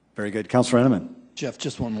 Very good. Councilor Enneman. Jeff,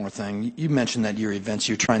 just one more thing. You mentioned that your events,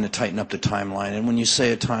 you're trying to tighten up the timeline. And when you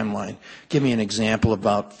say a timeline, give me an example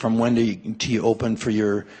about from when do you open for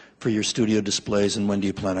your studio displays and when do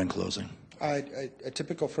you plan on closing? A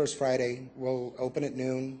typical first Friday, we'll open at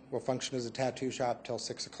noon. We'll function as a tattoo shop till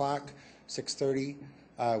 6 o'clock, 6:30.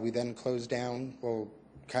 We then close down. We'll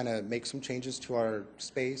kind of make some changes to our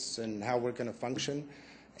space and how we're going to function.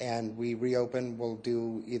 And we reopen. We'll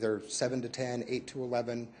do either 7 to 10, 8 to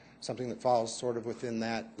 11, something that falls sort of within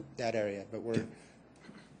that area. But we're.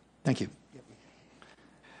 Thank you.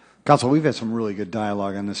 Council, we've had some really good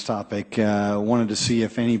dialogue on this topic. Wanted to see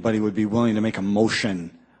if anybody would be willing to make a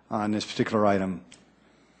motion on this particular item.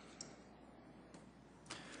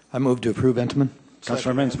 I move to approve, Entman.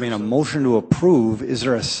 Councilor Evans made a motion to approve. Is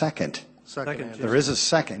there a second? Second. There is a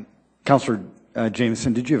second. Councilor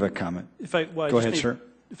Jameson, did you have a comment? Go ahead, sir.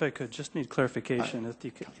 If I could, just need clarification.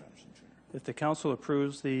 If the council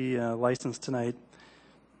approves the license tonight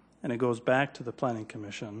and it goes back to the planning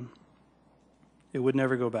commission, it would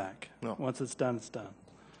never go back. No. Once it's done, it's done.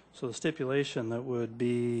 So the stipulation that would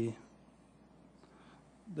be,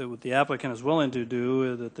 that what the applicant is willing to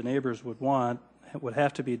do, that the neighbors would want, would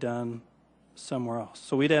have to be done somewhere else.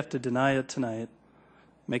 So we'd have to deny it tonight,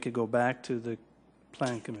 make it go back to the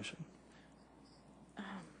planning commission.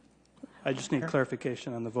 I just need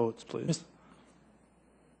clarification on the votes, please.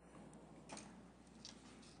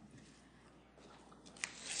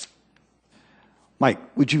 Mike,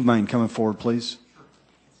 would you mind coming forward, please?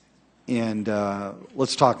 And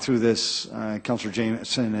let's talk through this. Councilor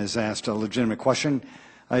Jameson has asked a legitimate question.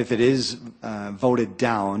 If it is voted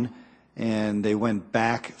down and they went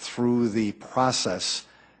back through the process,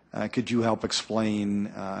 could you help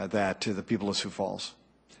explain that to the people of Sioux Falls?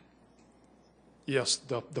 Yes,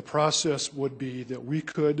 the process would be that we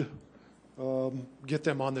could get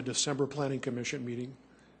them on the December Planning Commission meeting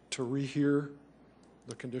to rehear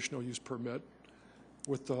the conditional use permit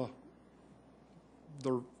with the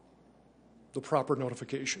proper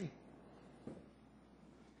notification.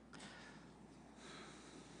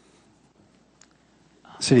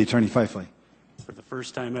 City Attorney Fifely. For the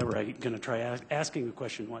first time ever, I'm going to try asking a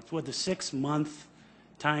question once. Would the 6-month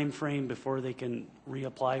time frame before they can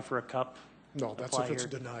reapply for a cup? No, that's if it's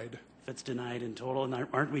denied. If it's denied in total, and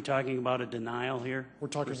aren't we talking about a denial here? We're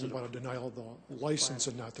talking about a denial of the license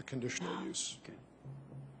and not the conditional use.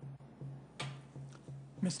 Okay.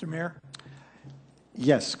 Mr. Mayor?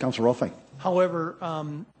 Yes, Councilor Rolfe. However,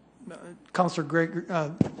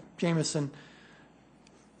 Councilor Jameson,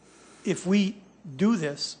 if we do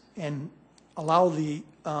this and allow the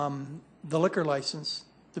liquor license,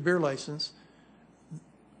 the beer license,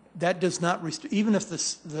 that does not even if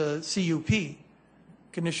the CUP,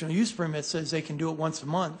 conditional use permit, says they can do it once a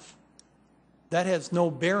month, that has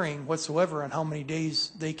no bearing whatsoever on how many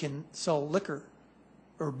days they can sell liquor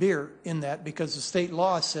or beer in that, because the state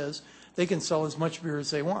law says they can sell as much beer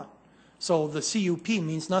as they want. So the CUP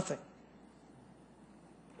means nothing.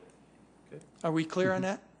 Okay. Are we clear on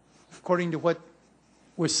that? According to what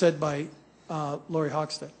was said by Lori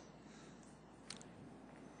Hochstead.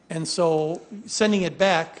 And so sending it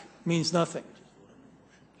back means nothing.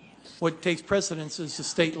 What takes precedence is the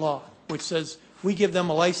state law, which says we give them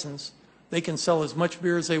a license, they can sell as much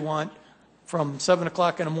beer as they want from 7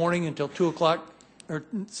 o'clock in the morning until 2 o'clock, or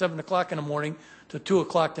 7 o'clock in the morning to 2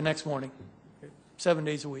 o'clock the next morning, 7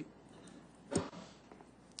 days a week.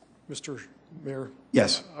 Mr. Mayor?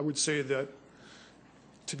 Yes. I would say that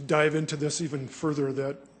to dive into this even further,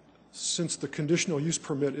 that since the conditional use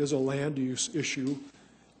permit is a land use issue,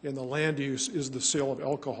 and the land use is the sale of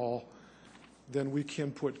alcohol, then we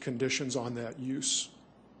can put conditions on that use.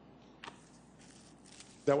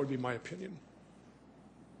 That would be my opinion.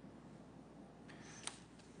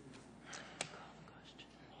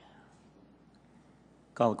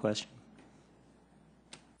 Call the question.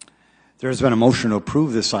 There has been a motion to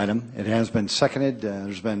approve this item. It has been seconded.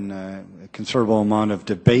 There's been a considerable amount of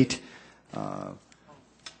debate.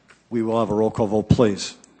 We will have a roll call vote,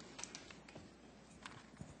 please.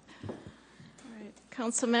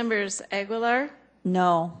 Council members Aguilar,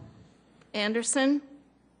 No. Anderson,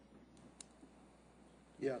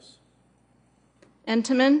 Yes.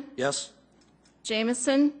 Entenmann, Yes.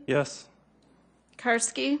 Jameson, Yes.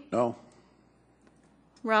 Karski, No.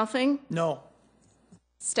 Rolfing, No.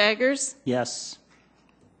 Staggers, Yes.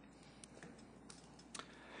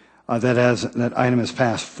 That item has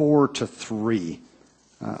passed 4-3.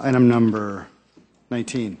 Item number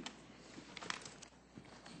 19.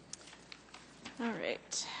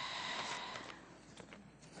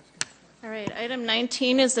 All right, item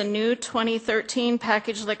 19 is a new 2013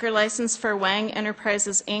 package liquor license for Wang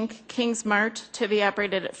Enterprises, Inc., King's Mart, to be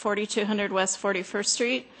operated at 4200 West 41st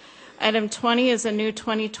Street. Item 20 is a new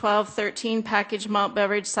 2012-13 package malt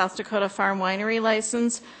beverage South Dakota Farm Winery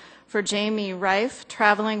license for Jamie Reif,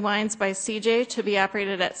 Traveling Wines by CJ, to be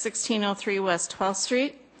operated at 1603 West 12th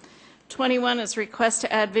Street. 21 is request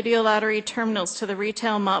to add video lottery terminals to the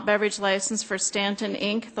retail malt beverage license for Stanton,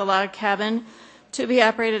 Inc., The Log Cabin, to be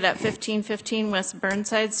operated at 1515 West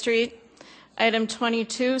Burnside Street. Item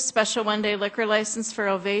 22, special one-day liquor license for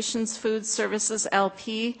Ovations Food Services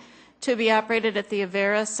LP, to be operated at the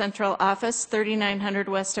Avera Central Office, 3900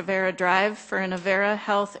 West Avera Drive, for an Avera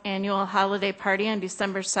Health Annual Holiday Party on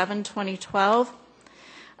December 7, 2012.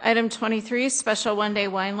 Item 23, special one-day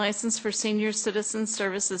wine license for Senior Citizen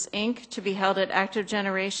Services, Inc., to be held at Active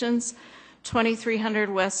Generations, 2300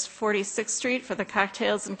 West 46th Street for the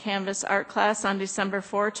Cocktails and Canvas Art Class on December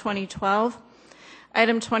 4, 2012.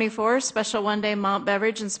 Item 24, special one-day malt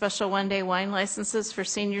beverage and special one-day wine licenses for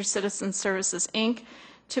Senior Citizen Services, Inc.,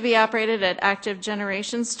 to be operated at Active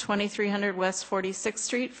Generations, 2300 West 46th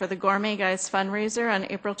Street for the Gourmet Guys fundraiser on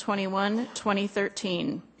April 21,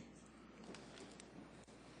 2013.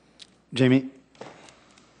 Jamie?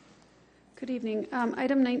 Good evening.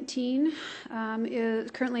 Item 19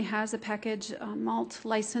 currently has a package malt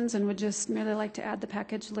license and would just merely like to add the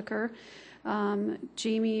package liquor.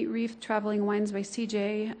 Jamie Reef, Traveling Wines by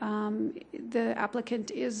CJ. The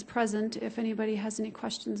applicant is present if anybody has any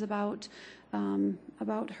questions about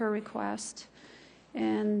her request.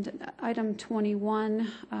 And item 21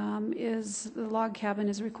 is the log cabin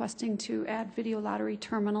is requesting to add video lottery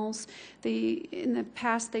terminals. In the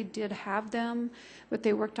past they did have them, but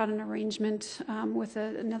they worked out an arrangement with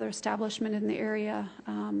another establishment in the area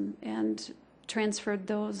and transferred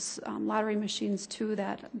those lottery machines to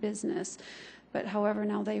that business. But however,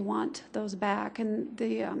 now they want those back. And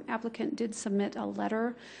the applicant did submit a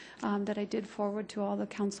letter that I did forward to all the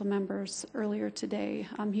council members earlier today.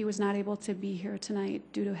 He was not able to be here tonight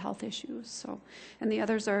due to health issues. So, and the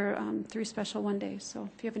others are 3 special one days. So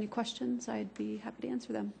if you have any questions, I'd be happy to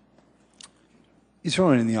answer them. Is there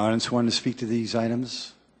anyone in the audience who wanted to speak to these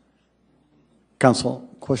items? Council,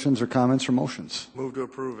 questions or comments or motions? Move to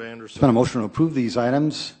approve, Anderson. There's been a motion to approve these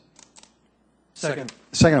items. Second.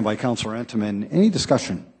 Seconded by Councilor Entenmann. Any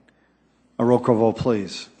discussion? A roll call vote,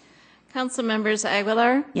 please. Council members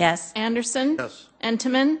Aguilar? Yes. Anderson? Yes.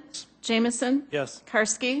 Entenmann? Jamison? Yes.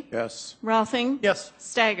 Karski? Yes. Rolfing? Yes.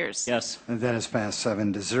 Staggers? Yes. And that is passed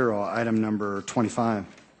 7-0. Item number 25.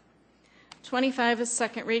 25 is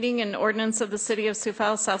second reading, an ordinance of the City of Sioux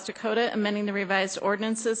Falls, South Dakota, amending the revised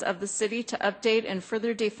ordinances of the city to update and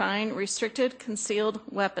further define restricted concealed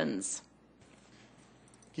weapons.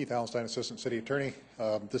 Keith Allenstein, Assistant City Attorney.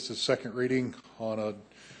 This is second reading on an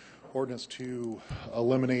ordinance to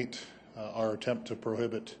eliminate our attempt to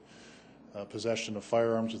prohibit possession of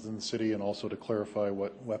firearms within the city and also to clarify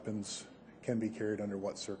what weapons can be carried under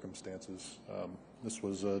what circumstances. This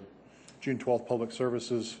was a June 12th Public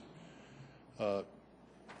Services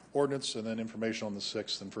ordinance and then information on the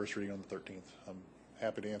 6th and first reading on the 13th. I'm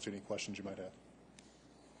happy to answer any questions you might have.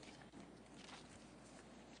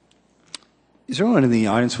 Is there anyone in the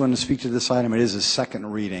audience who wants to speak to this item? It is a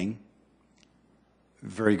second reading.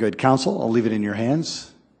 Very good. Council, I'll leave it in your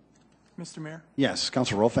hands. Mr. Mayor? Yes,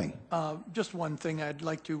 Councilor Rolfing. Just one thing I'd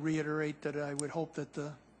like to reiterate, that I would hope that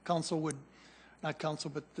the council would, not council,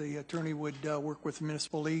 but the attorney would work with the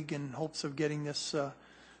Municipal League in hopes of getting this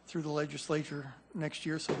through the legislature next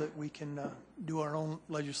year so that we can do our own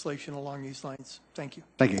legislation along these lines. Thank you.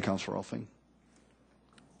 Thank you, Councilor Rolfing.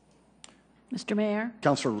 Mr. Mayor?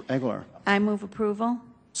 Councilor Aguilar. I move approval.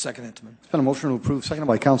 Second, Entenmann. There's been a motion to approve, seconded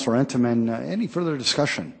by Councilor Entenmann. Any further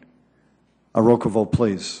discussion? A roll call vote,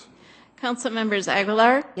 please. Council members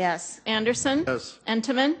Aguilar? Yes. Anderson? Yes.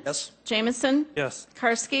 Entenmann? Yes. Jamison? Yes.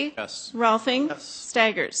 Karski? Yes. Rolfing? Yes.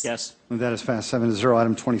 Staggers? Yes. And that is passed 7-0.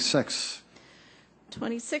 Item 26.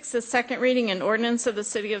 26 is second reading, an ordinance of the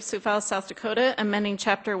City of Sioux Falls, South Dakota, amending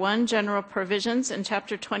Chapter 1, General Provisions, and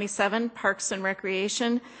Chapter 27, Parks and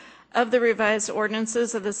Recreation, of the revised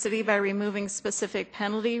ordinances of the city by removing specific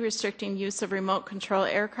penalty, restricting use of remote control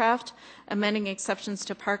aircraft, amending exceptions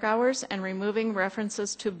to park hours, and removing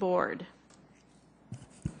references to board.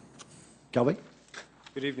 Kelby?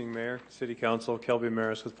 Good evening, Mayor, City Council, Kelby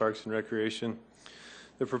Maris with Parks and Recreation.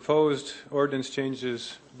 The proposed ordinance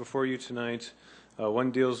changes before you tonight.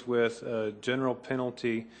 One deals with general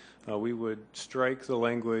penalty. We would strike the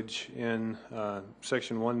language in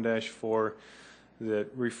Section 1-4 that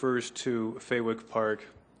refers to Faywick Park.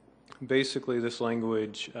 Basically, this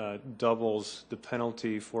language doubles the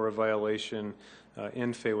penalty for a violation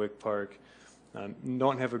in Faywick Park.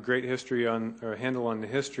 Don't have a great history on or handle on the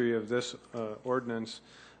history of this ordinance,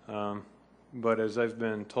 but as I've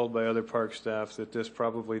been told by other park staff that this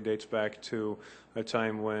probably dates back to a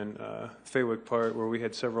time when Faywick Park, where we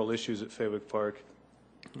had several issues at Faywick Park,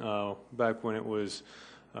 back when it was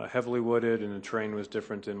heavily wooded and the terrain was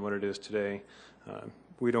different than what it is today.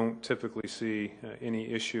 We don't typically see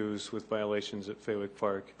any issues with violations at Faywick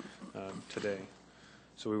Park today.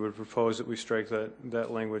 So we would propose that we strike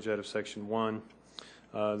that language out of Section 1.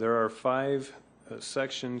 There are 5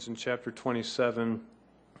 sections in Chapter 27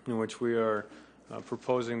 in which we are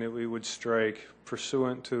proposing that we would strike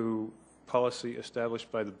pursuant to policy established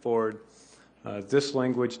by the board. This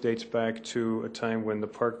language dates back to a time when the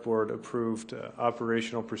Park Board approved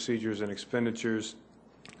operational procedures and expenditures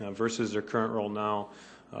versus their current role now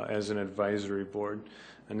as an advisory board.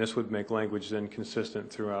 And this would make language then consistent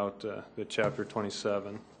throughout the Chapter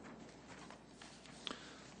 27.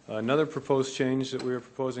 Another proposed change that we are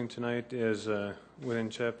proposing tonight is within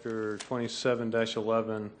Chapter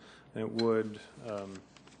 27-11, it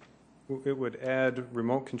would add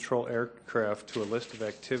remote control aircraft to a list of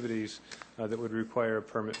activities that would require a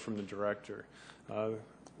permit from the director.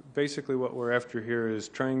 Basically what we're after here is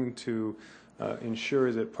trying to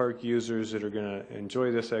ensure that park users that are going to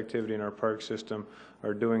enjoy this activity in our park system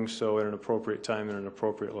are doing so at an appropriate time and an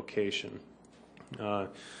appropriate location.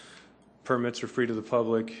 Permits are free to the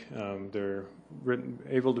public. They're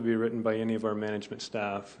able to be written by any of our management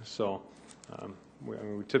staff. So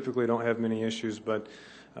we typically don't have many issues, but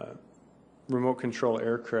remote control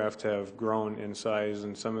aircraft have grown in size,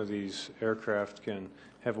 and some of these aircraft can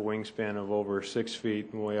have a wingspan of over 6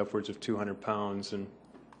 feet and weigh upwards of 200 pounds. And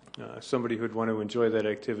somebody who'd want to enjoy that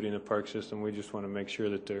activity in the park system, we just want to make sure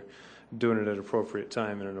that they're doing it at an appropriate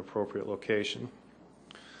time and an appropriate location.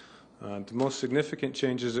 The most significant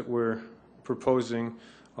changes that we're proposing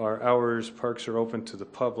are hours parks are open to the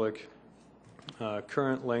public.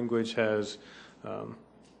 Current language has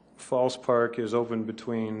Falls Park is open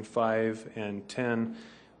between 5 and 10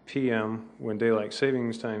 p.m. when daylight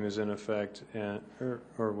savings time is in effect,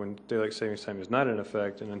 or when daylight savings time is not in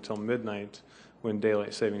effect, and until midnight when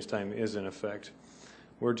daylight savings time is in effect.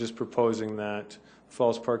 We're just proposing that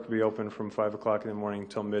Falls Park be open from 5 o'clock in the morning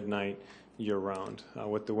until midnight year-round.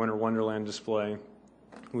 With the Winter Wonderland display,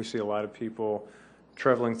 we see a lot of people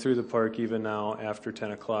traveling through the park even now after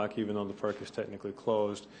 10 o'clock, even though the park is technically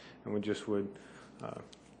closed, and we just would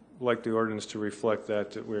like the ordinance to reflect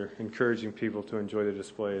that we're encouraging people to enjoy the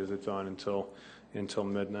display as it's on until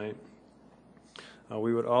midnight.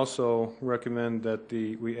 We would also recommend that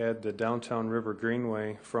we add the Downtown River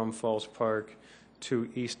Greenway from Falls Park to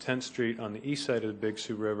East 10th Street on the east side of the Big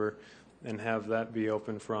Sioux River, and have that be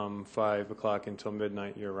open from 5 o'clock until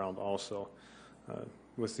midnight year-round also.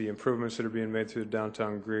 With the improvements that are being made through the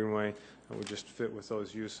Downtown Greenway, it would just fit with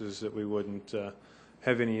those uses that we wouldn't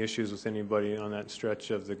have any issues with anybody on that stretch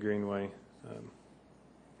of the Greenway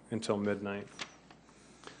until midnight.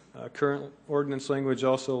 Current ordinance language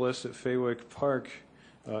also lists that Faywick Park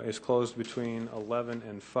is closed between 11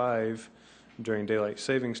 and 5 during daylight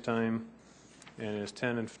savings time, and is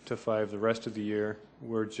 10 to 5 the rest of the year.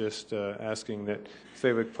 We're just asking that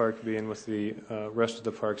Faywick Park be in with the rest of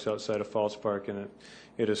the parks outside of Falls Park, and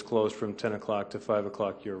it is closed from 10 o'clock to 5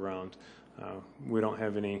 o'clock year-round. We don't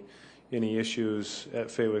have any issues at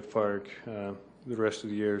Faywick Park the rest of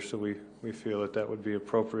the year, so we feel that would be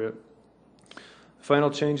appropriate.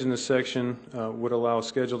 Final change in this section would allow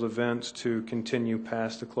scheduled events to continue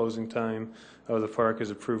past the closing time of the park as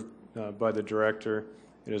approved by the director.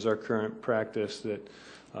 It is our current practice that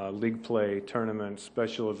league play, tournaments,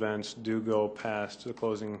 special events do go past the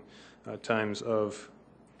closing times of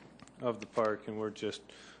the park, and we're just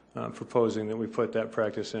proposing that we put that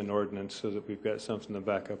practice in ordinance so that we've got something to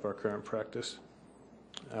back up our current practice.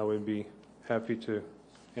 I would be happy to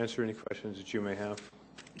answer any questions that you may have.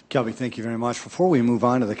 Kelby, thank you very much. Before we move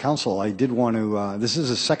on to the council, I did want to, this is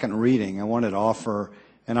a second reading. I wanted to offer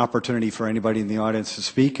an opportunity for anybody in the audience to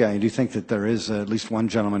speak. I do think that there is at least one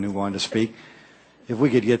gentleman who wanted to speak. If we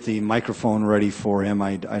could get the microphone ready for him,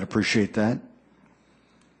 I'd appreciate that.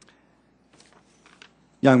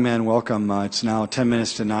 Young man, welcome. It's now 10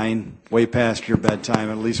 minutes to 9, way past your bedtime,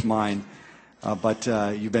 at least mine. But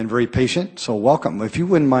you've been very patient, so welcome. If you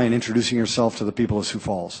wouldn't mind introducing yourself to the people of Sioux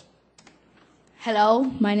Falls. Hello,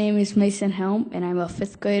 my name is Mason Helm, and I'm a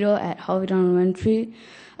 5th grader at Harvard Elementary,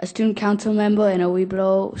 a student council member, and a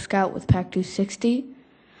Rebroadcast scout with PAC 260.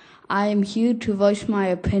 I am here to voice my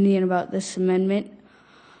opinion about this amendment.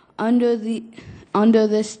 Under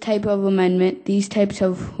this type of amendment, these types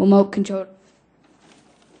of remote control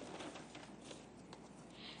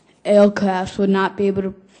aircrafts would not be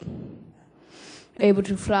able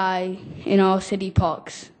to fly in all city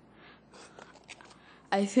parks.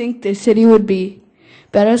 I think the city would be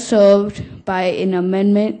better served by an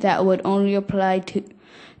amendment that would only apply to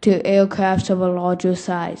aircrafts of a larger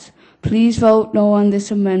size. Please vote no on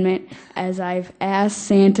this amendment, as I've asked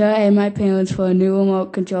Santa and my parents for a new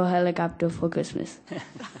remote control helicopter for Christmas.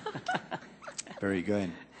 Very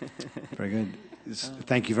good. Very good.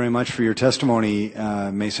 Thank you very much for your testimony,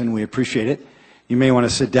 Mason. We appreciate it. You may want to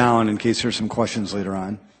sit down in case there's some questions later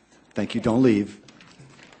on. Thank you. Don't leave.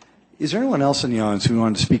 Is there anyone else in the audience who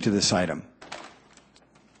wanted to speak to this item?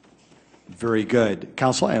 Very good.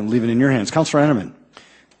 Council, I am leaving it in your hands. Councilor Ennerman.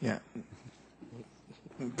 Yeah.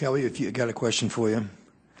 Kelly, if you got a question for you.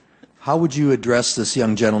 How would you address this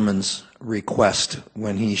young gentleman's request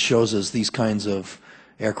when he shows us these kinds of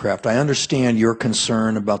aircraft? I understand your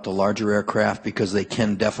concern about the larger aircraft because they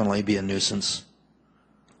can definitely be a nuisance.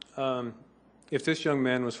 If this young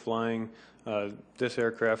man was flying this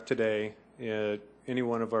aircraft today at any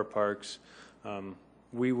one of our parks,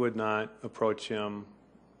 we would not approach him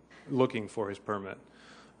looking for his permit.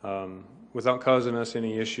 Without causing us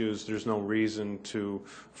any issues, there's no reason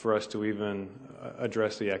for us to even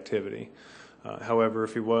address the activity. However,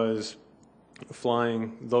 if he was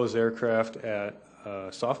flying those aircraft at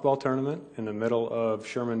a softball tournament in the middle of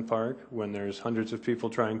Sherman Park when there's hundreds of people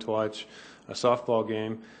trying to watch a softball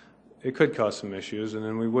game, it could cause some issues, and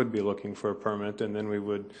then we would be looking for a permit, and then we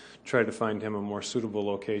would try to find him a more suitable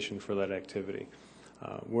location for that activity.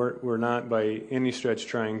 We're not by any stretch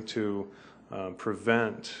trying to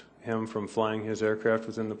prevent him from flying his aircraft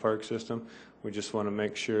within the park system. We just want to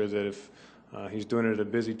make sure that if he's doing it at a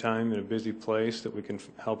busy time in a busy place, that we can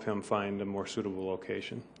help him find a more suitable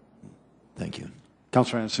location. Thank you.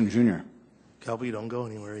 Councilor Anderson, Jr. Kelby, don't go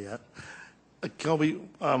anywhere yet. Kelby,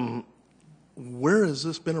 where has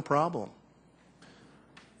this been a problem?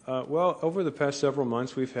 Well, over the past several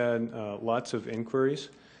months, we've had lots of inquiries,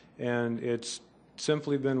 and it's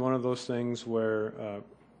simply been one of those things where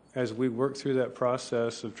as we work through that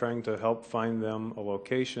process of trying to help find them a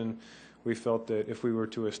location, we felt that if we were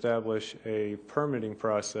to establish a permitting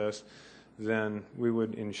process, then we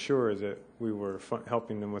would ensure that we were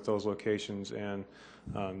helping them with those locations and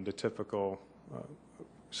the typical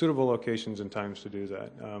suitable locations and times to do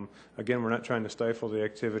that. Again, we're not trying to stifle the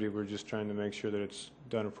activity, we're just trying to make sure that it's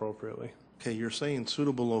done appropriately. Okay, you're saying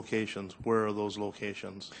suitable locations. Where are those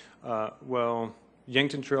locations? Well,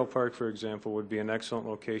 Yankton Trail Park, for example, would be an excellent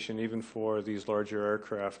location even for these larger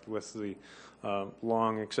aircraft with the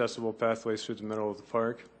long accessible pathways through the middle of the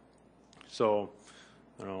park. So,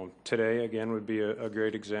 you know, today again would be a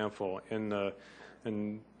great example. In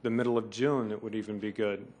the middle of June, it would even be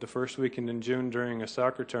good. The first weekend in June during a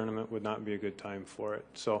soccer tournament would not be a good time for it.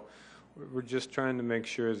 So we're just trying to make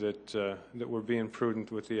sure that that we're being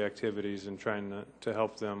prudent with the activities and trying to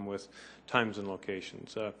help them with times and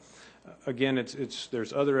locations. Again,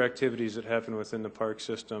 there's other activities that happen within the park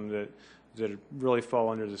system that really fall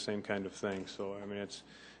under the same kind of thing. So I mean,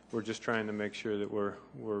 we're just trying to make sure that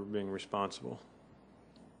we're being responsible.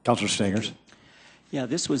 Councilor Stagers. Yeah,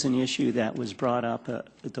 this was an issue that was brought up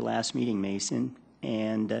at the last meeting, Mason.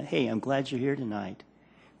 And hey, I'm glad you're here tonight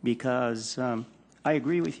because I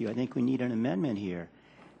agree with you. I think we need an amendment here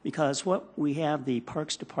because what we have the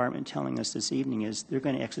Parks Department telling us this evening is they're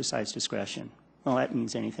going to exercise discretion. Well, that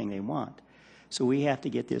means anything they want. So we have to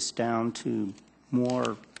get this down to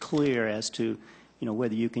more clear as to, you know,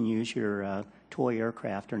 whether you can use your toy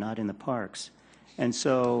aircraft or not in the parks. And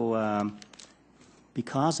so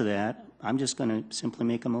because of that, I'm just going to simply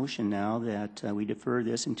make a motion now that we defer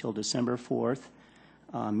this until December 4th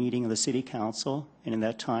meeting of the City Council, and in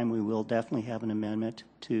that time we will definitely have an amendment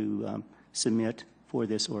to submit for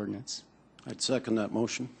this ordinance. I'd second that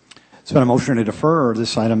motion. It's been a motion to defer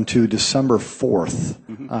this item to December 4th.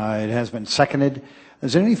 It has been seconded.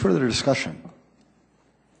 Is there any further discussion?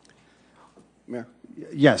 Mayor?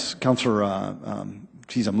 Yes, Councilor,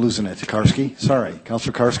 geez, I'm losing it, Karski. Sorry,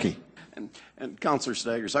 Councilor Karski. And Councilor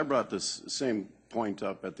Staggers, I brought this same point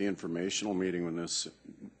up at the informational meeting when this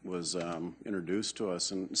was introduced to us,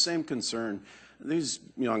 and same concern. These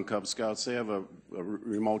young Cub Scouts, they have a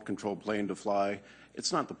remote control plane to fly.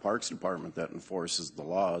 It's not the Parks Department that enforces the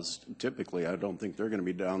laws. Typically, I don't think they're going to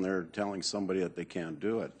be down there telling somebody that they can't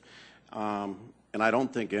do it. And I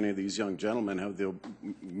don't think any of these young gentlemen have the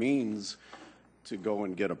means to go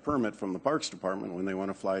and get a permit from the Parks Department when they want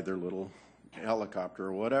to fly their little helicopter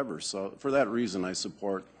or whatever. So for that reason, I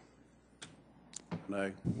support, and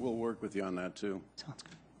I will work with you on that too. Sounds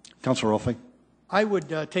good. Councilor Rolfe. I would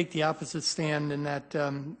take the opposite stand in that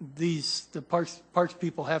the parks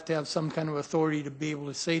people have to have some kind of authority to be able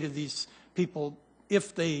to say to these people,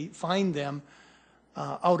 if they find them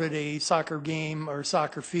out at a soccer game or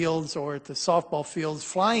soccer fields or at the softball fields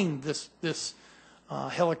flying this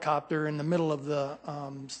helicopter in the middle of the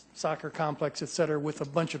soccer complex, et cetera, with a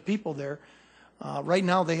bunch of people there. Right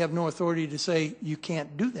now, they have no authority to say you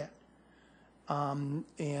can't do that.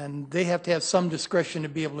 And they have to have some discretion to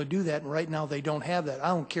be able to do that, and right now they don't have that. I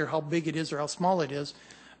don't care how big it is or how small it is,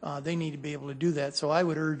 they need to be able to do that. So I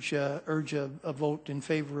would urge a vote in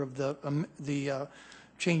favor of the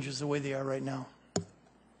changes the way they are right now.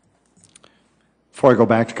 Before I go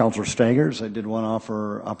back to Councilor Staggers, I did want to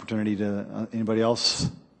offer opportunity to anybody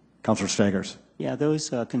else. Councilor Staggers. Yeah, those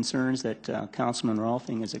concerns that Councilman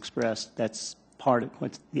Rolfing has expressed, that's part of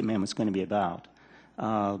what the amendment's going to be about.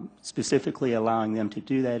 Specifically allowing them to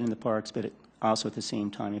do that in the parks, but also at the same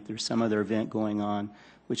time, if there's some other event going on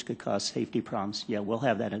which could cause safety problems, yeah, we'll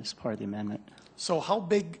have that as part of the amendment. So how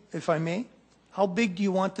big, if I may, how big do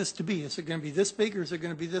you want this to be? Is it going to be this big, or is it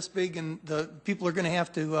going to be this big, and the people are going to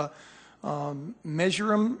have to measure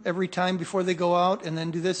them every time before they go out and then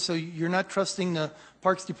do this? So you're not trusting the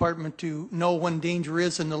Parks Department to know when danger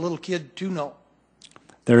is and the little kid to know?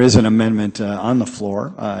 There is an amendment on the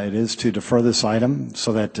floor. It is to defer this item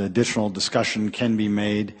so that additional discussion can be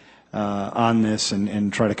made on this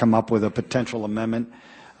and try to come up with a potential amendment.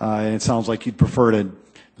 And it sounds like you'd prefer to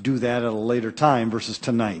do that at a later time versus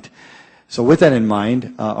tonight. So with that in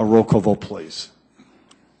mind, a roll call vote, please.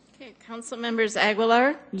 Okay, Council members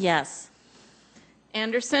Aguilar, Yes.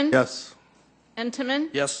 Anderson, Yes. Entenmann,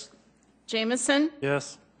 Yes. Jamison,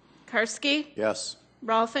 Yes. Karski, Yes.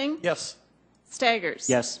 Rolfing, Yes. Staggers.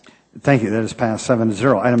 Yes. Thank you. That is passed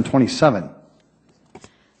 7-0. Item 27.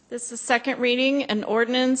 This is second reading, an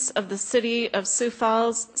ordinance of the City of Sioux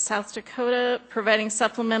Falls, South Dakota, providing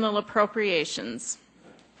supplemental appropriations.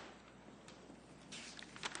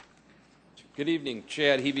 Good evening,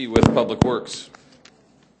 Chad Hebe with Public Works.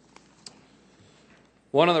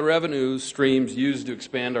 One of the revenue streams used to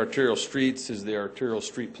expand arterial streets is the arterial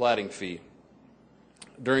street platting fee.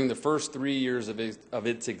 During the first 3 years of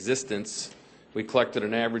its existence, we collected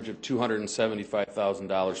an average of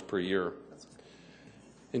 $275,000 per year.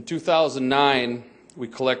 In 2009, we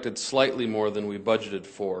collected slightly more than we budgeted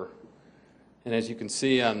for. And as you can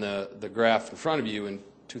see on the graph in front of you, in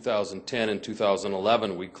 2010 and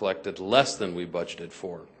 2011, we collected less than we budgeted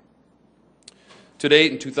for. To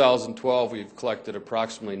date, in 2012, we've collected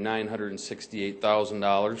approximately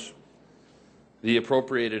 $968,000. The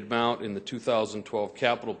appropriated amount in the 2012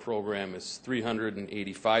 capital program is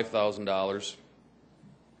 $385,000.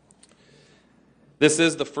 This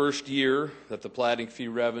is the first year that the platting fee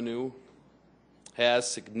revenue has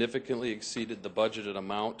significantly exceeded the budgeted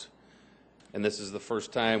amount, and this is the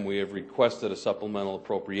first time we have requested a supplemental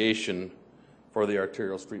appropriation for the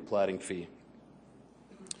arterial street platting fee.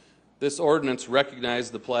 This ordinance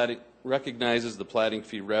recognizes the platting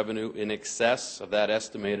fee revenue in excess of that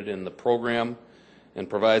estimated in the program and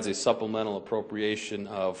provides a supplemental appropriation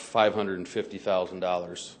of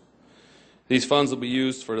 $550,000. These funds will be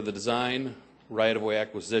used for the design, right-of-way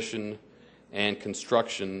acquisition, and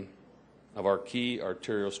construction of our key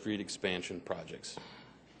arterial street expansion projects.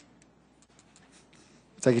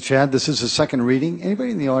 Thank you, Chad. This is a second reading.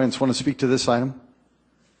 Anybody in the audience want to speak to this item?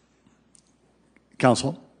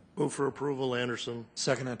 Council? Move for approval, Anderson.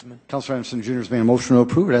 Second, Entenmann. Councilor Anderson Jr. has made a motion to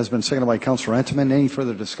approve. It has been seconded by Councilor Entenmann. Any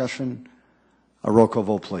further discussion? A roll call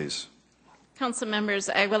vote, please. Council members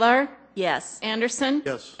Aguilar, Yes. Anderson,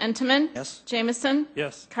 Yes. Entenmann, Yes. Jamison,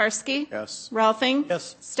 Yes. Karski, Yes. Rolfing,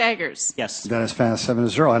 Yes. Staggers. Yes. That is passed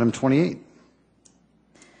 7-0. Item 28.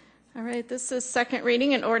 All right, this is second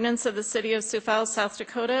reading, an ordinance of the City of Sioux Falls, South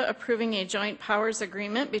Dakota, approving a joint powers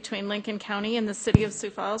agreement between Lincoln County and the City of Sioux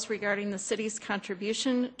Falls regarding the city's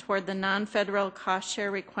contribution toward the non-federal cost share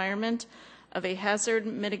requirement of a hazard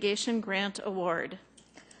mitigation grant award.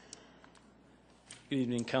 Good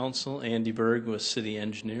evening, Council. Andy Berg with City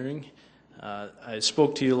Engineering. I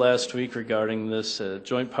spoke to you last week regarding this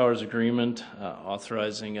joint powers agreement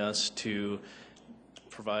authorizing us to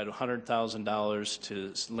provide $100,000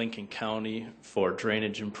 to Lincoln County for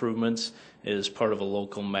drainage improvements. It is part of a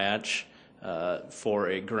local match for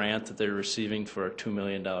a grant that they're receiving for a $2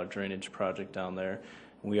 million drainage project down there.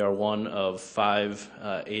 We are one of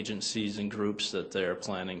 5 agencies and groups that they're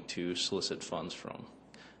planning to solicit funds from.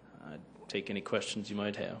 Take any questions you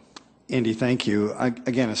might have. Andy, thank you.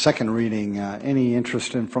 Again, a second reading. Any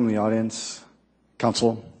interest from the audience?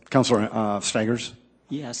 Councilor Staggers?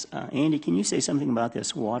 Yes. Andy, can you say something about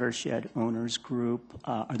this watershed owners group?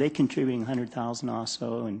 Are they contributing $100,000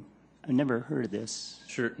 also? And I've never heard of this.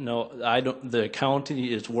 Sure. No, I don't. The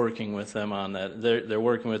county is working with them on that. They're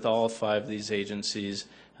working with all 5 of these agencies,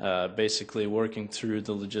 basically working through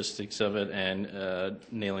the logistics of it and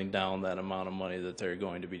nailing down that amount of money that they're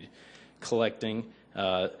going to be collecting.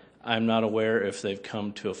 I'm not aware if they've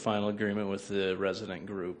come to a final agreement with the resident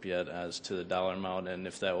group yet as to the dollar amount and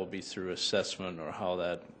if that will be through assessment or how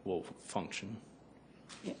that will function.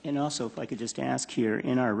 And also, if I could just ask here,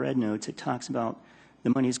 in our red notes, it talks about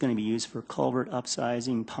the money is going to be used for culvert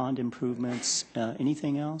upsizing, pond improvements.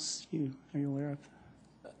 Anything else are you aware of?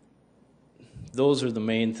 Those are the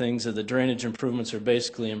main things. The drainage improvements are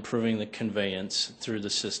basically improving the conveyance through the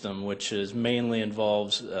system, which is mainly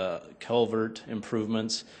involves culvert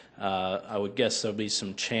improvements. I would guess there'll be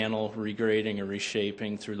some channel regrading or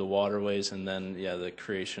reshaping through the waterways, and then, yeah, the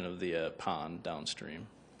creation of the pond downstream.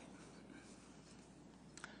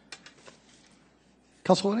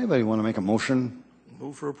 Council, would anybody want to make a motion?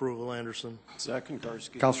 Move for approval, Anderson. Second,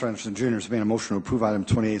 Karski. Councilor Anderson Jr. has made a motion to approve item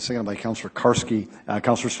 28, seconded by Councilor Karski.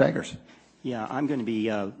 Councilor Staggers. Yeah, I'm going to be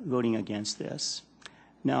voting against this.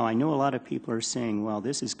 Now, I know a lot of people are saying, well,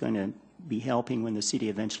 this is going to be helping when the city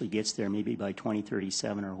eventually gets there, maybe by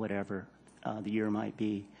 2037 or whatever the year might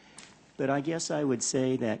be. But I guess I would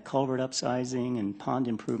say that culvert upsizing and pond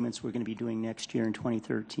improvements we're going to be doing next year in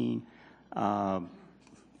 2013,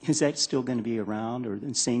 is that still going to be around or in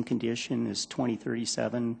the same condition as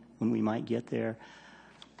 2037 when we might get there?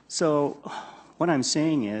 So what I'm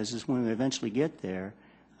saying is when we eventually get there,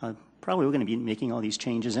 probably we're going to be making all these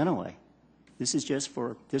changes anyway. This is just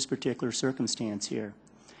for this particular circumstance here.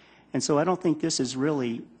 And so I don't think this is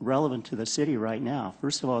really relevant to the city right now.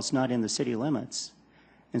 First of all, it's not in the city limits.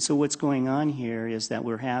 And so what's going on here is that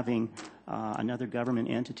we're having another government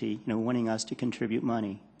entity, wanting us to contribute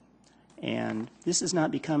money. And this is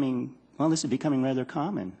not becoming, well, this is becoming rather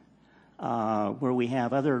common, where we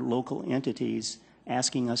have other local entities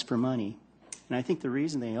asking us for money. And I think the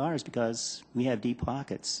reason they are is because we have deep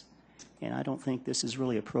pockets. And I don't think this is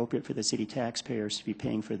really appropriate for the city taxpayers to be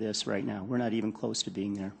paying for this right now. We're not even close to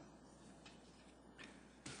being there.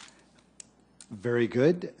 Very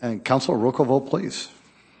good. And Councilor, roll call vote, please.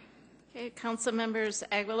 Okay, Council members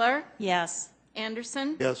Aguilar, Yes.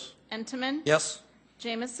 Anderson, Yes. Entenmann, Yes.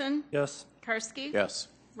 Jamison, Yes. Karski, Yes.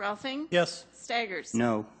 Ralphing, Yes. Staggers.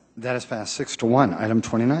 No. That is passed 6-1. Item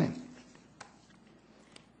 29.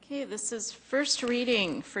 Okay, this is first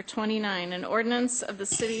reading for 29, an ordinance of the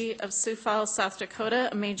City of Sioux Falls, South Dakota,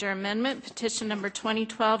 a major amendment, petition number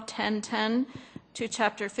 2012-1010 to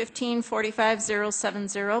Chapter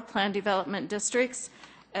 1545070, Plan Development Districts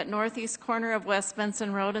at northeast corner of West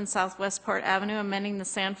Benson Road and Southwestport Avenue, amending the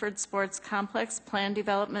Sanford Sports Complex Plan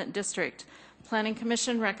Development District. Planning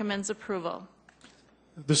Commission recommends approval.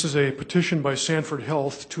 This is a petition by Sanford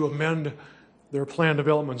Health to amend their Plan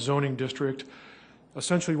Development Zoning District.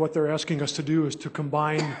 Essentially, what they're asking us to do is to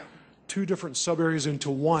combine two different sub-areas into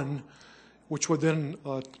one, which would then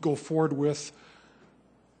go forward with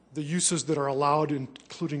the uses that are allowed,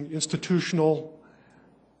 including institutional,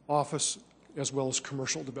 office, as well as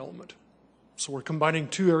commercial development. So we're combining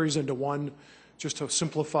two areas into one just to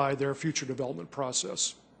simplify their future development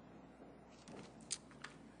process.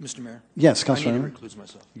 Mr. Mayor? Yes, Councilor. I need to recluse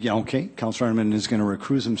myself. Yeah, okay. Councilor Arneman is going to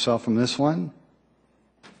recuse himself from this one.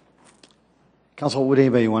 Council, would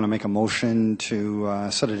anybody want to make a motion to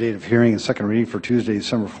set a date of hearing and second reading for Tuesday,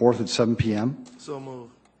 December 4th at 7 p.m.? So move.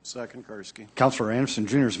 Second, Karski. Councilor Anderson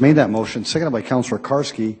Jr. has made that motion, seconded by Councilor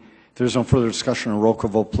Karski. If there's no further discussion, a roll call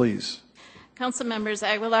vote, please. Council members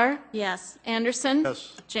Aguilar, Yes. Anderson,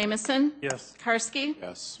 Yes. Jamison, Yes. Karski,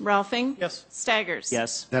 Yes. Ralphing, Yes. Staggers.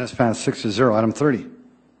 Yes. That is passed 6-0. Item 30.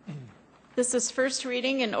 This is first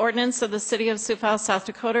reading, an ordinance of the City of Sioux Falls, South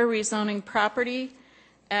Dakota, rezoning property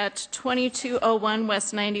at 2201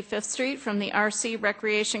 West 95th Street from the RC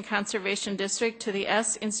Recreation Conservation District to the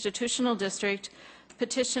S Institutional District,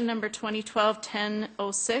 petition number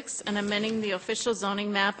 2012-1006, and amending the official zoning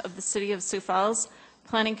map of the City of Sioux Falls.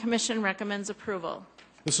 Planning Commission recommends approval.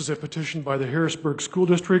 This is a petition by the Harrisburg School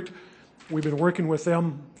District. We've been working with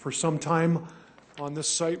them for some time on this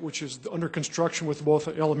site, which is under construction with both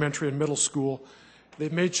elementary and middle school.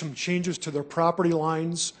 They've made some changes to their property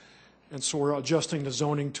lines, and so we're adjusting the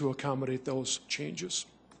zoning to accommodate those changes.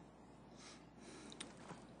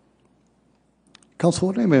 Council,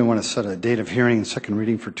 would anybody want to set a date of hearing and second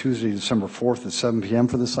reading for Tuesday, December 4th at 7 p.m.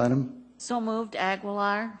 for this item? So moved,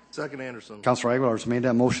 Aguilar. Second, Anderson. Councilor Aguilar has made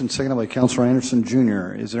that motion, seconded by Councilor Anderson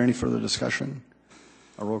Jr. Is there any further discussion?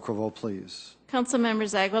 A roll call vote, please. Council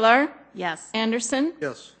members Aguilar, Yes. Anderson,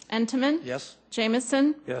 Yes. Entenmann, Yes.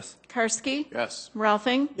 Jamison, Yes. Karski, Yes.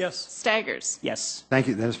 Ralphing, Yes. Staggers. Yes. Thank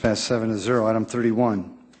you. That is passed 7-0. Item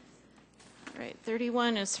 31. All right,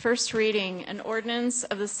 31 is first reading, an ordinance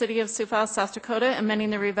of the City of Sioux Falls, South Dakota,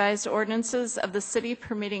 amending the revised ordinances of the city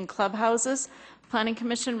permitting clubhouses. Planning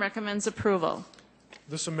Commission recommends approval.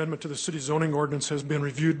 This amendment to the city zoning ordinance has been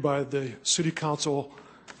reviewed by the City Council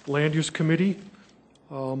Land Use Committee.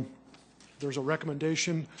 There's a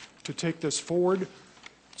recommendation to take this forward,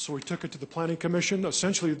 so we took it to the Planning Commission.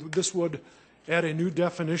 Essentially, this would add a new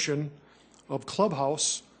definition of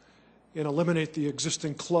clubhouse and eliminate the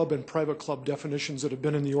existing club and private club definitions that have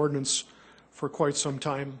been in the ordinance for quite some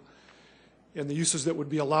time. And the uses that would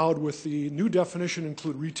be allowed with the new definition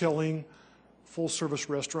include retailing, full-service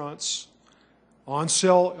restaurants,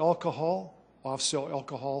 on-sale alcohol, off-sale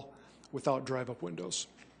alcohol, without drive-up windows.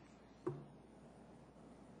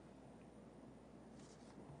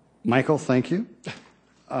 Michael, thank you.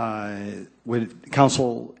 Would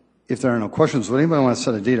council, if there are no questions, would anybody want to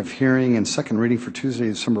set a date of hearing and second reading for Tuesday,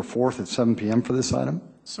 December 4th at 7 p.m. for this item?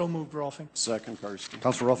 So moved, Rolfing. Second, Karski.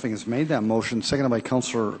 Councilor Rolfing has made that motion, seconded by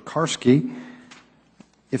Councilor Karski.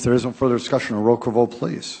 If there isn't further discussion, a roll call vote,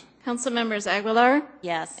 please. Council members Aguilar?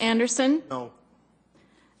 Yes. Anderson? No.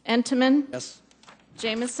 Entenmann? Yes.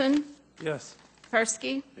 Jamison? Yes.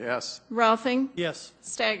 Karski? Yes. Rolfing? Yes.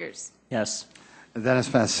 Staggers? Yes. That is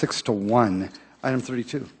passed 6-1. Item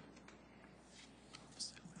 32.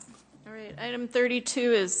 All right, item 32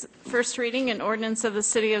 is first reading an ordinance of the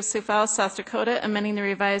City of Sioux Falls, South Dakota, amending the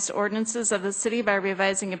revised ordinances of the city by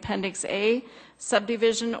revising Appendix A,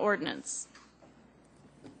 subdivision ordinance.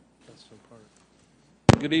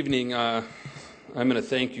 Good evening. I'm going to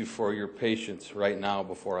thank you for your patience right now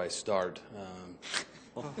before I start.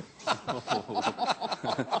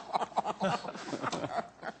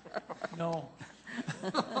 No.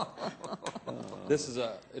 This is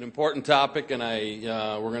an important topic, and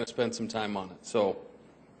we're going to spend some time on it. So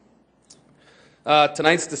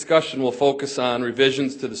tonight's discussion will focus on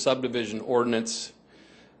revisions to the subdivision ordinance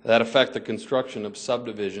that affect the construction of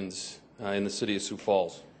subdivisions in the City of Sioux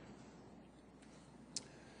Falls.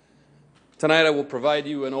 Tonight I will provide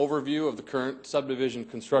you an overview of the current subdivision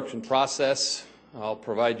construction process. I'll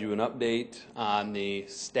provide you an update on the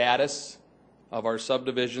status of our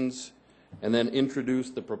subdivisions and then introduce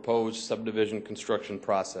the proposed subdivision construction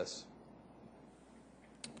process.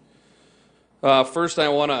 First,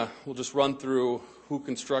 we'll just run through who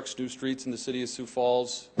constructs new streets in the City of Sioux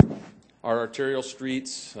Falls. Our arterial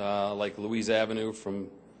streets, like Louise Avenue from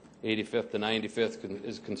 85th to 95th,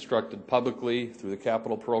 is constructed publicly through the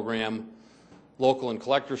capital program. Local and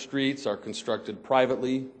collector streets are constructed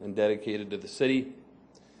privately and dedicated to the city.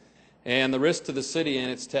 And the risk to the city and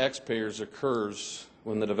its taxpayers occurs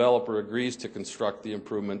when the developer agrees to construct the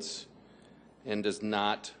improvements and does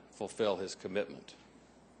not fulfill his commitment.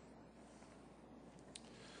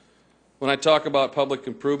 When I talk about public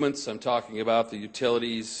improvements, I'm talking about the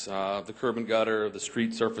utilities, the curb and gutter, the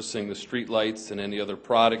street surfacing, the street lights, and any other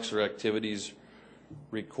products or activities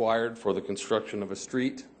required for the construction of a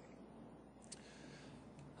street.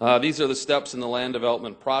 These are the steps in the land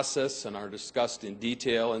development process and are discussed in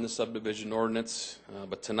detail in the subdivision ordinance,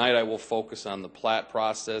 but tonight I will focus on the plat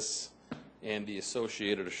process and the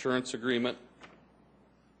associated assurance agreement.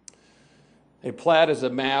 A plat is a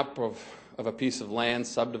map of a piece of land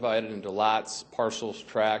subdivided into lots, parcels,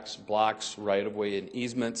 tracts, blocks, right-of-way, and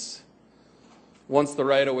easements. Once the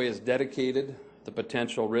right-of-way is dedicated, the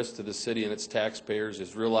potential risk to the city and its taxpayers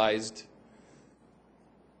is realized.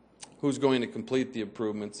 Who's going to complete the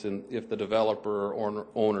improvements and if the developer or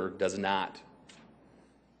owner does not.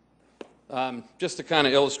 Just to kind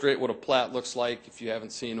of illustrate what a plat looks like, if you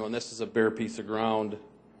haven't seen one, this is a bare piece of ground,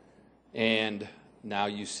 and now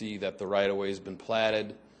you see that the right-of-way has been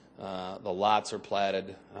platted, the lots are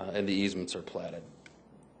platted, and the easements are platted.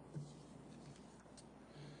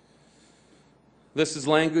 This is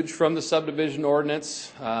language from the subdivision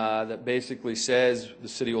ordinance that basically says the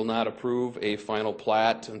city will not approve a final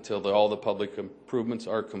plat until all the public improvements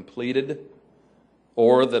are completed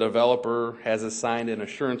or the developer has assigned an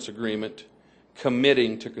assurance agreement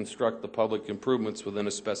committing to construct the public improvements within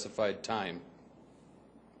a specified time.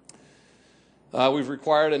 We've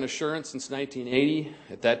required an assurance since 1980.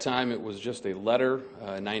 At that time it was just a letter.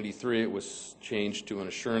 In 93 it was changed to an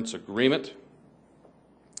assurance agreement.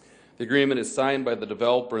 The agreement is signed by the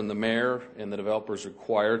developer and the mayor, and the developer is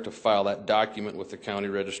required to file that document with the County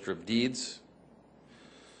Register of Deeds.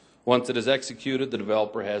 Once it is executed, the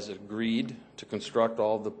developer has agreed to construct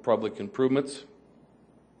all the public improvements.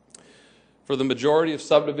 For the majority of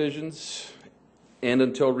subdivisions, and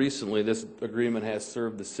until recently, this agreement has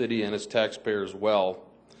served the city and its taxpayers well.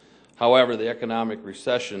 However, the economic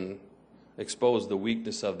recession exposed the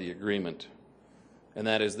weakness of the agreement, and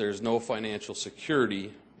that is there's no financial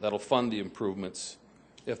security that'll fund the improvements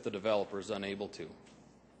if the developer is unable to.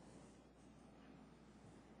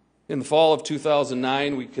 In the fall of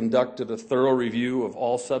 2009, we conducted a thorough review of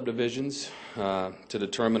all subdivisions to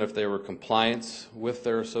determine if they were in compliance with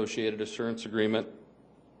their associated assurance agreement.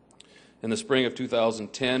 In the spring of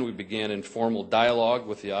 2010, we began informal dialogue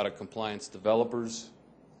with the out-of-compliance developers.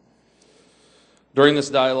 During this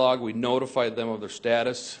dialogue, we notified them of their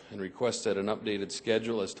status and requested an updated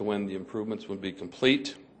schedule as to when the improvements would be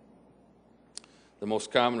complete. The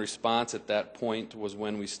most common response at that point was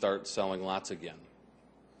when we start selling lots again.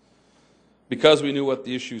 Because we knew what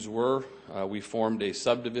the issues were, we formed a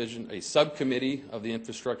subcommittee of the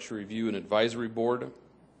Infrastructure Review and Advisory Board.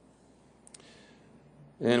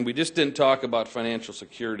 And we just didn't talk about financial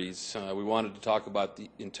securities. We wanted to talk about the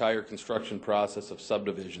entire construction process of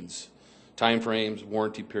subdivisions, timeframes,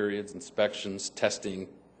 warranty periods, inspections, testing,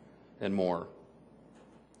 and more.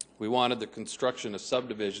 We wanted the construction of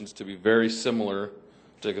subdivisions to be very similar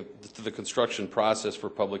to the construction process for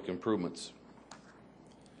public improvements.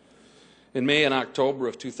 In May and October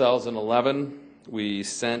of 2011, we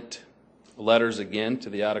sent letters again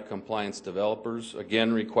to the out-of-compliance developers,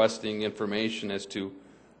 again requesting information as to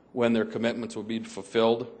when their commitments would be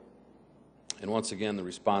fulfilled. And once again, the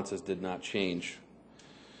responses did not change.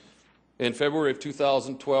 In February of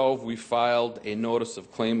 2012, we filed a notice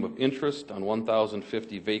of claim of interest on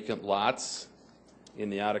 1,050 vacant lots in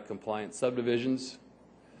the out-of-compliance subdivisions.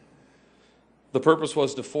 The purpose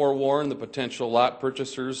was to forewarn the potential lot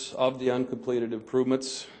purchasers of the uncompleted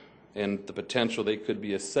improvements and the potential they could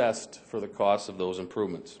be assessed for the cost of those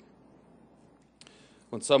improvements.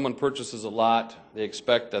 When someone purchases a lot, they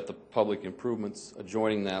expect that the public improvements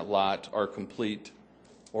adjoining that lot are complete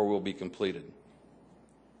or will be completed.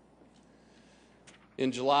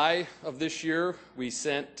 In July of this year, we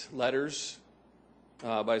sent letters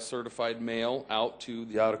by certified mail out to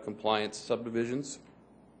the out-of-compliance subdivisions.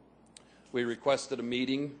 We requested a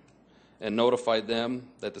meeting and notified them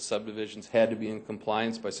that the subdivisions had to be in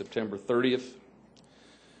compliance by September 30th.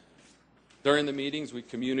 During the meetings, we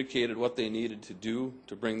communicated what they needed to do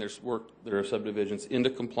to bring their subdivisions into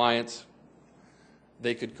compliance.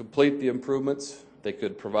 They could complete the improvements. They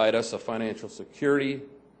could provide us a financial security.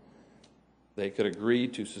 They could agree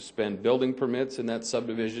to suspend building permits in that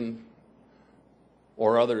subdivision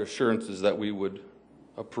or other assurances that we would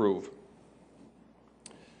approve.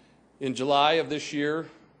 In July of this year,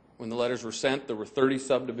 when the letters were sent, there were 30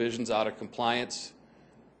 subdivisions out of compliance,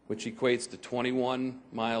 which equates to 21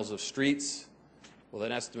 miles of streets with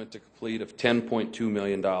an estimate to complete of $10.2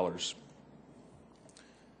 million.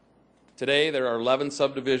 Today, there are 11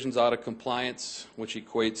 subdivisions out of compliance, which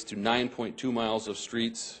equates to 9.2 miles of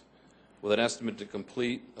streets with an estimate to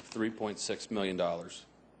complete of $3.6 million.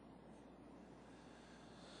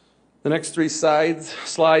 The next three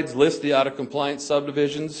slides list the out-of-compliance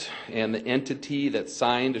subdivisions and the entity that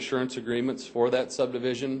signed assurance agreements for that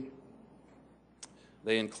subdivision.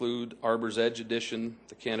 They include Arbor's Edge Edition,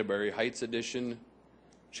 the Canterbury Heights Edition,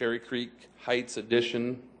 Cherry Creek Heights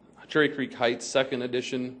Edition, Cherry Creek Heights Second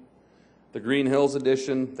Edition, the Green Hills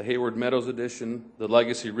Edition, the Hayward Meadows Edition, the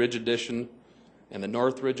Legacy Ridge Edition, and the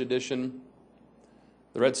North Ridge Edition,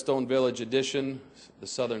 the Redstone Village Edition, the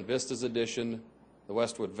Southern Vistas Edition, the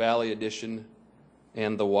Westwood Valley Edition,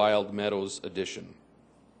 and the Wild Meadows Edition.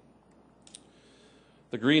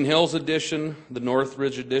 The Green Hills Edition, the North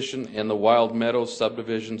Ridge Edition, and the Wild Meadows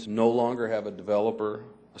subdivisions no longer have a developer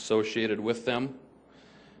associated with them.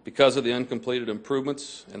 Because of the uncompleted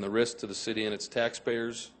improvements and the risk to the city and its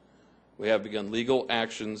taxpayers, we have begun legal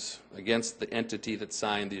actions against the entity that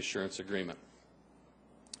signed the assurance agreement.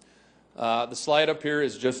 The slide up here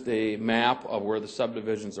is just a map of where the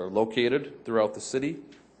subdivisions are located throughout the city.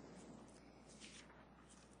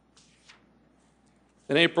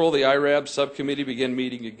 In April, the IRAB subcommittee began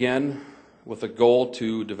meeting again with a goal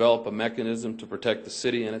to develop a mechanism to protect the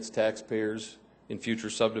city and its taxpayers in future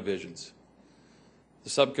subdivisions. The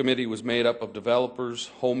subcommittee was made up of developers,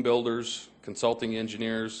 home builders, consulting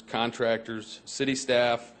engineers, contractors, city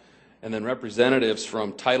staff, and then representatives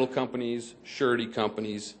from title companies, surety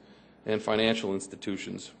companies, and financial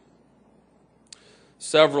institutions.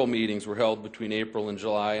 Several meetings were held between April and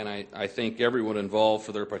July, and I thank everyone involved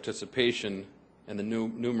for their participation and the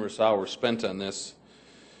numerous hours spent on this.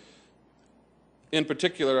 In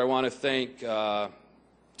particular, I want to thank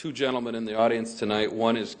two gentlemen in the audience tonight.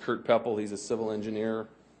 One is Kurt Peppel. He's a civil engineer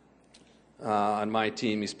on my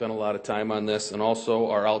team. He spent a lot of time on this. And also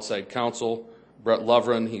our outside counsel, Brett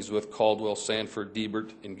Lovren. He's with Caldwell, Sanford,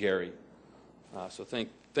 Diebert, and Gary. So thank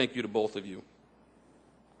you to both of you.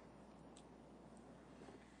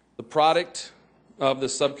 The product of the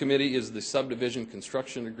subcommittee is the subdivision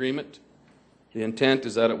construction agreement. The intent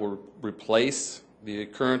is that it will replace the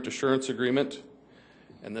current assurance agreement,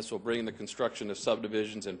 and this will bring the construction of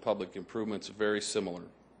subdivisions and public improvements very similar.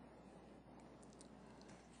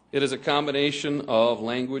 It is a combination of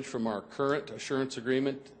language from our current assurance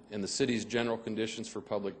agreement and the city's general conditions for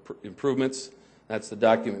public improvements. That's the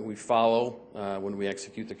document we follow when we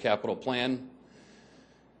execute the capital plan.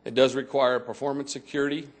 It does require performance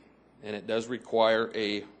security, and it does require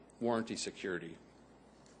a warranty security.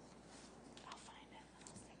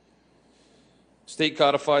 State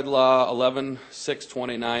Codified Law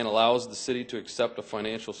 11629 allows the city to accept a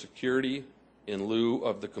financial security in lieu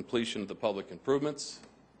of the completion of the public improvements.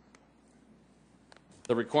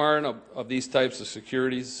 The requirement of these types of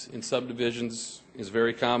securities in subdivisions is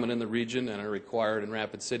very common in the region and are required in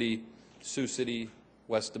Rapid City, Sioux City,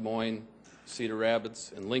 West Des Moines, Cedar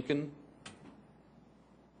Rapids, and Lincoln.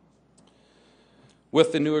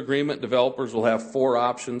 With the new agreement, developers will have 4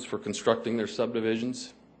 options for constructing their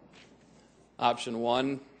subdivisions. Option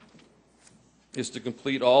 1 is to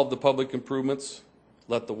complete all of the public improvements,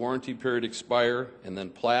 let the warranty period expire, and then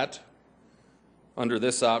plat. Under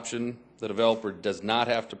this option, the developer does not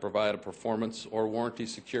have to provide a performance or warranty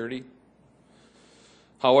security.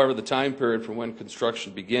 However, the time period from when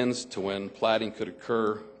construction begins to when platting could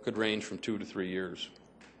occur could range from 2 to 3 years.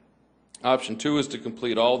 Option 2 is to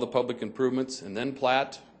complete all the public improvements and then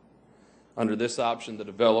plat. Under this option, the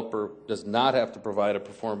developer does not have to provide a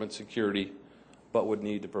performance security, but would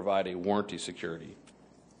need to provide a warranty security.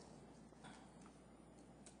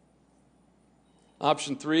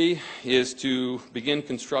 Option 3 is to begin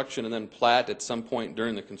construction and then plat at some point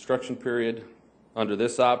during the construction period. Under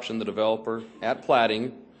this option, the developer, at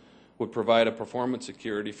platting, would provide a performance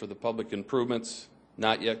security for the public improvements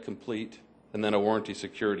not yet complete, and then a warranty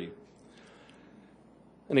security.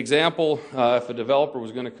 An example, if a developer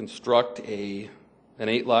was going to construct an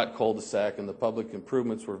 8-lot cul-de-sac and the public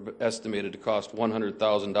improvements were estimated to cost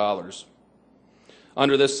 $100,000.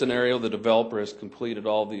 Under this scenario, the developer has completed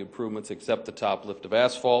all the improvements except the top lift of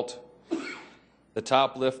asphalt. The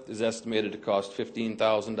top lift is estimated to cost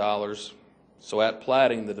 $15,000. So at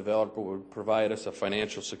platting, the developer would provide us a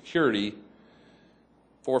financial security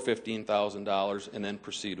for $15,000 and then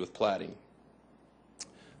proceed with platting.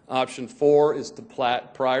 Option 4 is to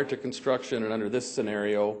plat prior to construction, and under this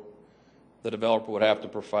scenario, the developer would have to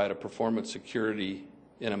provide a performance security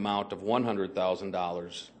in amount of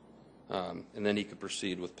 $100,000, and then he could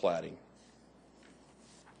proceed with platting.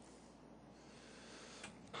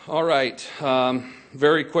 All right,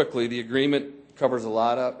 very quickly, the agreement covers a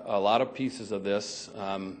lot of pieces of this.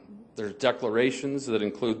 There's declarations that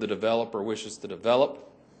include the developer wishes to develop,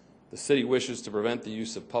 the city wishes to prevent the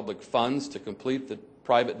use of public funds to complete the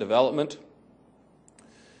private development.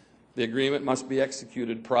 The agreement must be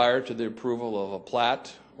executed prior to the approval of a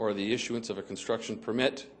plat or the issuance of a construction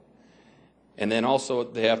permit. And then also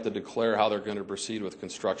they have to declare how they're going to proceed with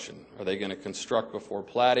construction. Are they going to construct before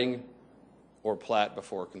platting or plat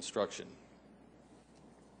before construction?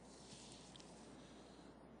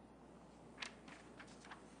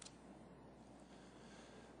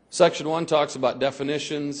 Section 1 talks about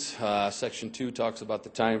definitions. Section 2 talks about the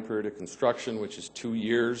time period of construction, which is 2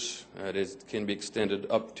 years. It can be extended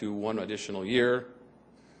up to 1 additional year.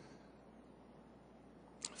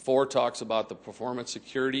 4 talks about the performance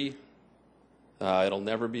security. It'll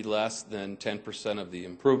never be less than 10% of the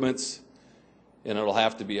improvements, and it'll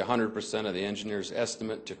have to be 100% of the engineer's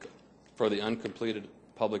estimate for the uncompleted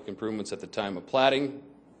public improvements at the time of platting.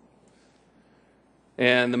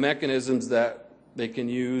 And the mechanisms that they can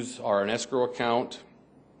use are an escrow account,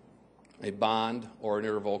 a bond, or an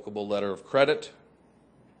irrevocable letter of credit.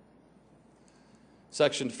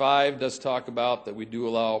 Section 5 does talk about that we do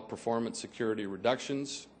allow performance security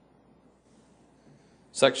reductions.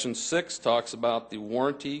 Section 6 talks about the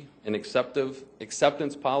warranty and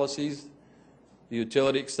acceptance policies. The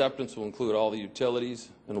utility acceptance will include all the utilities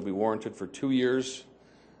and will be warranted for 2 years.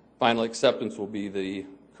 Final acceptance will be the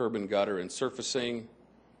curb and gutter and surfacing,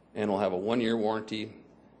 and we'll have a 1-year warranty,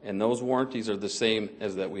 and those warranties are the same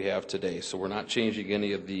as that we have today, so we're not changing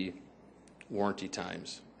any of the warranty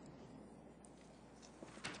times.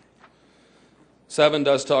 7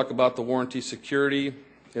 does talk about the warranty security.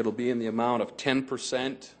 It'll be in the amount of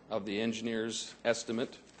 10% of the engineer's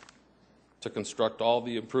estimate to construct all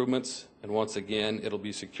the improvements, and once again, it'll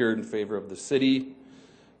be secured in favor of the city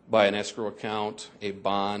by an escrow account, a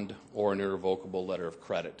bond, or an irrevocable letter of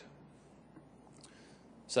credit.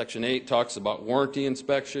 Section 8 talks about warranty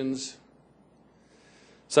inspections.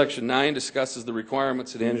 Section 9 discusses the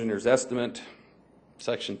requirements of the engineer's estimate.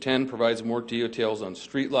 Section 10 provides more details on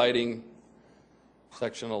street lighting.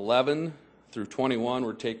 Section 11 through 21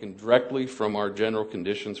 were taken directly from our general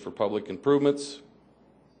conditions for public improvements.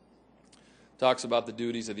 Talks about the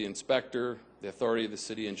duties of the inspector, the authority of the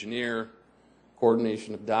city engineer,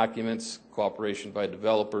 coordination of documents, cooperation by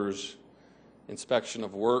developers, inspection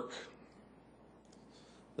of work,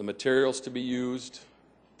 the materials to be used,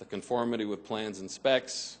 the conformity with plans and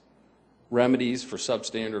specs, remedies for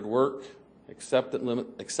substandard work,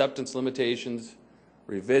 acceptance limitations,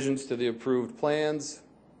 revisions to the approved plans,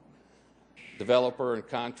 developer and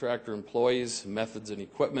contractor employees, methods and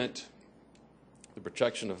equipment, the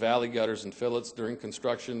protection of valley gutters and fillets during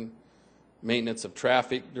construction, maintenance of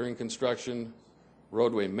traffic during construction,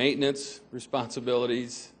 roadway maintenance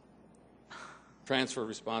responsibilities, transfer of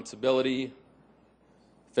responsibility,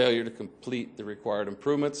 failure to complete the required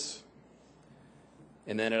improvements,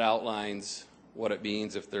 and then it outlines what it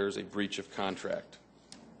means if there's a breach of contract.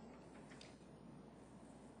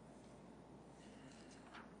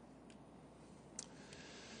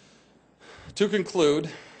 To conclude,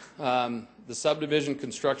 the subdivision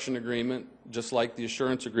construction agreement, just like the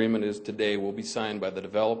assurance agreement is today, will be signed by the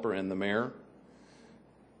developer and the mayor.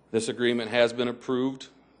 This agreement has been approved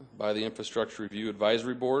by the Infrastructure Review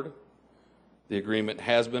Advisory Board. The agreement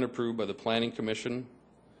has been approved by the Planning Commission.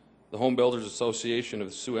 The Home Builders Association of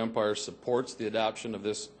the Sioux Empire supports the adoption of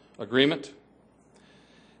this agreement.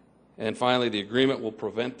 And finally, the agreement will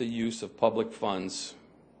prevent the use of public funds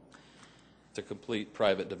to complete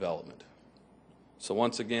private development. So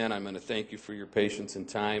once again, I'm going to thank you for your patience and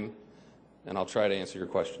time, and I'll try to answer your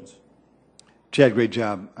questions. Chad, great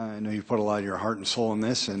job. I know you put a lot of your heart and soul in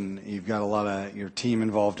this, and you've got a lot of your team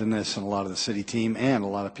involved in this, and a lot of the city team, and a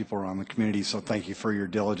lot of people around the community. So thank you for your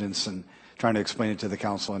diligence and trying to explain it to the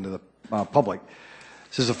council and to the public.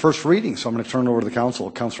 This is the first reading, so I'm going to turn it over to the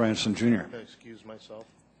council. Councilor Anderson Jr. Can I excuse myself?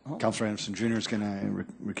 Councilor Anderson Jr. is going to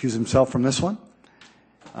recuse himself from this one.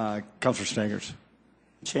 Councilor Staggers.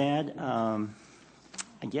 Chad, I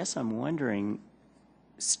guess I'm wondering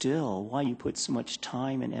still why you put so much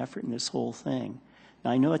time and effort in this whole thing.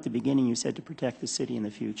 Now, I know at the beginning you said to protect the city in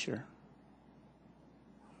the future.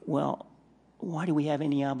 Well, why do we have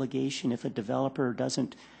any obligation if a developer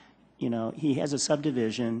doesn't, he has a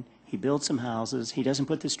subdivision, he builds some houses, he doesn't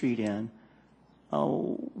put the street in.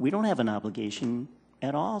 Oh, we don't have an obligation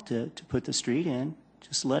at all to put the street in.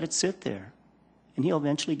 Just let it sit there. And he'll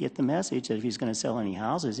eventually get the message that if he's going to sell any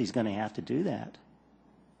houses, he's going to have to do that.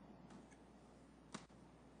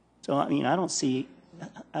 So, I mean,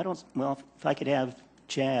 well, if I could have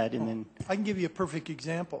Chad and then. I can give you a perfect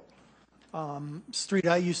example. Street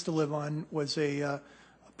I used to live on was a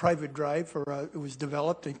private drive, or it was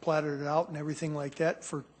developed, they platted it out and everything like that.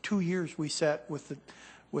 For 2 years, we sat with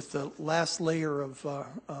the last layer of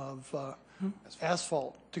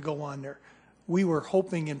asphalt to go on there. We were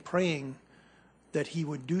hoping and praying that he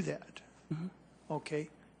would do that. Okay?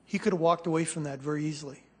 He could have walked away from that very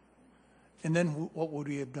easily. And then what would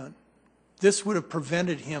we have done? This would have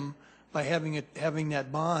prevented him by having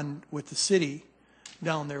that bond with the city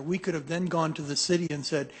down there. We could have then gone to the city and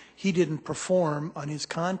said he didn't perform on his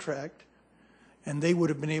contract, and they would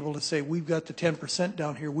have been able to say, we've got the 10%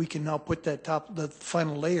 down here. We can now put the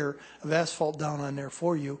final layer of asphalt down on there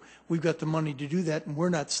for you. We've got the money to do that, and we're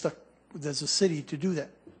not stuck as a city to do that.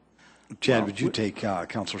 Chad, would you take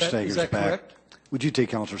Councilor Staggers back? Correct? Would you take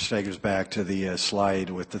Councilor Staggers back to the slide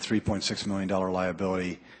with the $3.6 million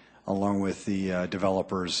liability, along with the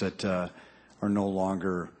developers that are no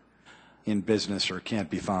longer in business or can't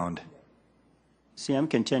be found? See, I'm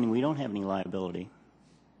contending we don't have any liability.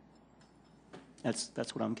 That's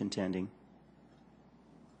what I'm contending.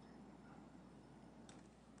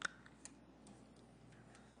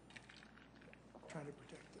 Trying to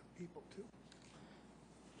protect the people too.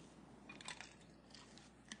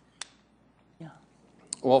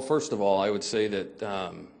 Well, first of all, I would say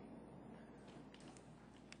that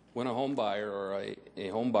when a home buyer or a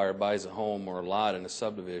home buyer buys a home or a lot in a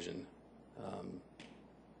subdivision,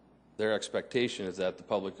 their expectation is that the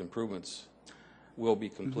public improvements will be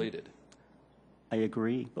completed. I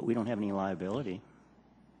agree, but we don't have any liability.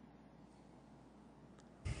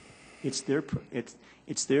 It's their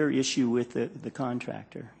issue with the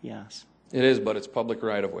contractor, yes. It is, but it's public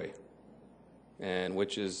right-of-way, and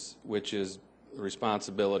which is the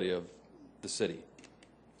responsibility of the city.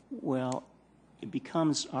 Well, it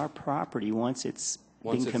becomes our property once it's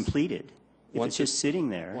been completed. If it's just sitting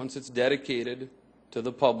there. Once it's dedicated to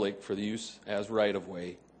the public for the use as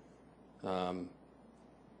right-of-way, then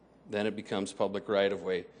it becomes public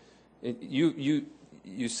right-of-way. You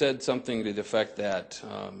said something to the effect that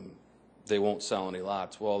they won't sell any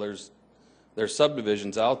lots. Well, there's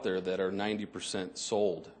subdivisions out there that are 90%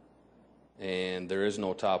 sold, and there is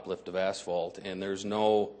no top lift of asphalt, and there's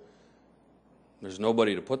nobody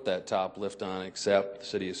to put that top lift on except the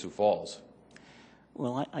City of Sioux Falls.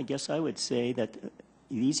 Well, I guess I would say that the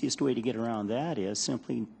easiest way to get around that is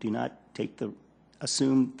simply do not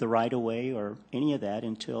assume the right-of-way or any of that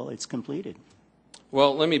until it's completed.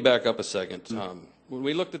 Well, let me back up a second. When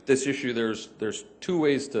we looked at this issue, there's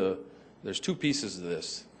two pieces of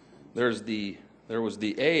this. There was the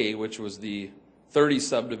A, which was the 30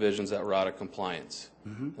 subdivisions that were out of compliance.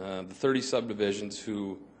 The 30 subdivisions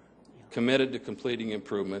who committed to completing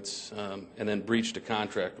improvements and then breached a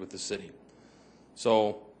contract with the city.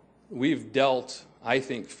 So we've dealt, I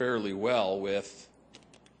think, fairly well with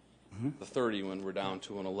the 30 when we're down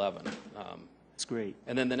to an 11. It's great.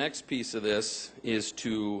 And then the next piece of this is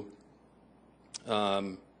to,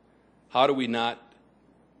 how do we not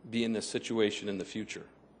be in this situation in the future?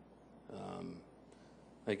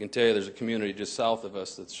 I can tell you there's a community just south of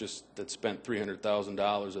us that spent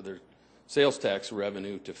 $300,000 of their sales tax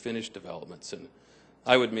revenue to finish developments. And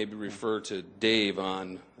I would maybe refer to Dave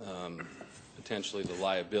on potentially the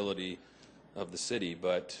liability of the city,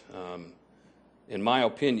 but in my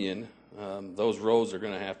opinion, those roads are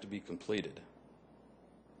going to have to be completed.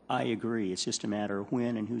 I agree. It's just a matter of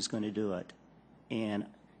when and who's going to do it. And,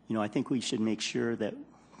 you know, I think we should make sure that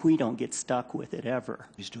we don't get stuck with it ever.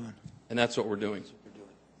 He's doing. And that's what we're doing.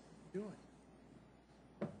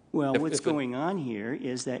 Well, what's going on here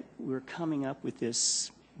is that we're coming up with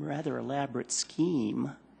this rather elaborate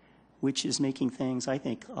scheme, which is making things, I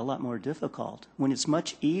think, a lot more difficult, when it's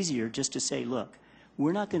much easier just to say, look,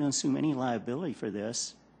 we're not going to assume any liability for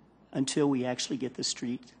this until we actually get the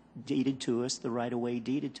street deeded to us, the right-of-way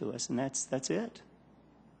deeded to us, and that's it.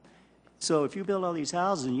 So if you build all these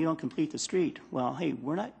houses and you don't complete the street, well, hey,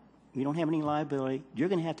 we don't have any liability. You're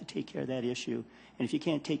going to have to take care of that issue. And if you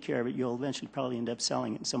can't take care of it, you'll eventually probably end up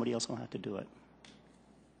selling it, and somebody else will have to do it.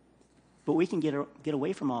 But we can get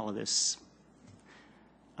away from all of this,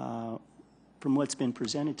 from what's been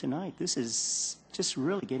presented tonight. This is just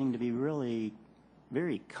really getting to be really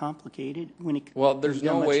very complicated. Well, there's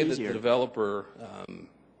no way that the developer,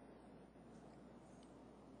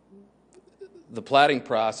 the platting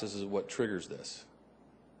process is what triggers this.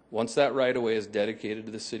 Once that right-of-way is dedicated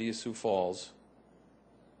to the City of Sioux Falls,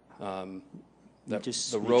 the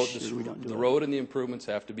road and the improvements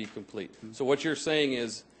have to be complete. So what you're saying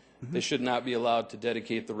is they should not be allowed to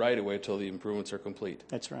dedicate the right-of-way until the improvements are complete.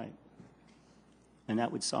 That's right. And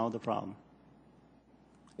that would solve the problem.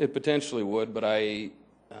 It potentially would, but I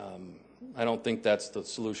don't think that's the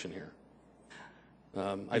solution here.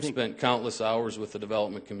 I've spent countless hours with the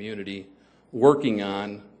development community working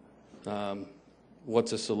on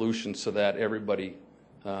what's a solution so that everybody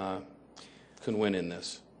can win in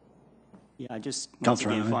this. Yeah, I just, once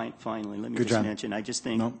again, finally, let me just mention, I just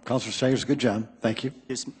think... No, Councilor Staggers, good job. Thank you.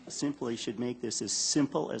 Just simply should make this as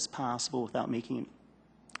simple as possible without making it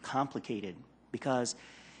complicated. Because,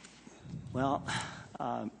 well,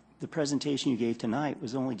 the presentation you gave tonight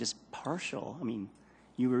was only just partial. I mean,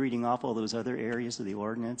 you were reading off all those other areas of the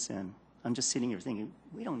ordinance, and I'm just sitting here thinking,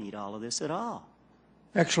 we don't need all of this at all.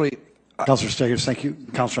 Actually, Councilor Staggers, thank you.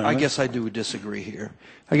 Councilor I guess I do disagree here.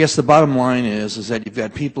 I guess the bottom line is that you've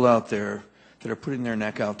got people out there that are putting their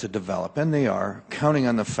neck out to develop, and they are, counting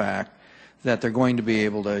on the fact that they're going to be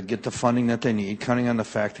able to get the funding that they need, counting on the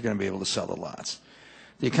fact they're going to be able to sell the lots.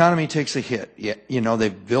 The economy takes a hit. You know,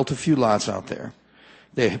 they've built a few lots out there.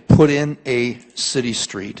 They put in a city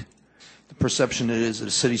street. The perception it is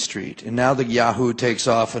a city street. And now the Yahoo takes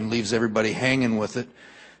off and leaves everybody hanging with it.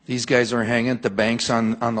 These guys are hanging, the banks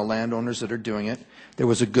on the landowners that are doing it. There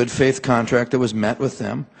was a good faith contract that was met with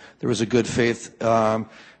them. There was a good faith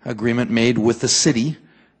agreement made with the city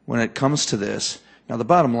when it comes to this. Now the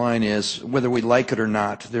bottom line is, whether we like it or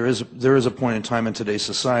not, there is a point in time in today's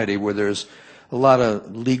society where there's a lot of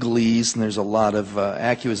legalese and there's a lot of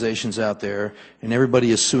accusations out there, and everybody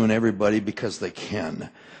is suing everybody because they can.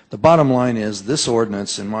 The bottom line is this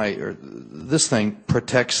ordinance, this thing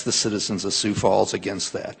protects the citizens of Sioux Falls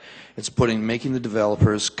against that. It's making the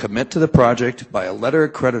developers commit to the project by a letter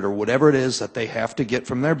of credit or whatever it is that they have to get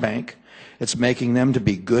from their bank. It's making them to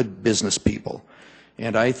be good business people.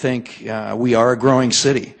 And I think we are a growing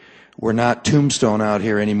city. We're not Tombstone out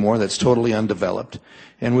here anymore that's totally undeveloped.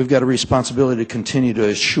 And we've got a responsibility to continue to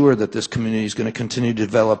assure that this community is going to continue to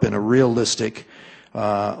develop in a realistic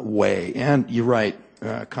way. And you're right.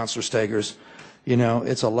 Councilor Staggers, you know,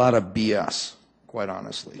 it's a lot of BS, quite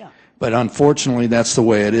honestly. Yeah. But unfortunately, that's the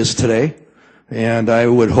way it is today, and I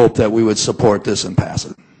would hope that we would support this and pass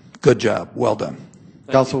it. Good job. Well done.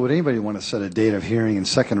 Council, would anybody want to set a date of hearing and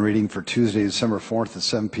second reading for Tuesday, December 4th at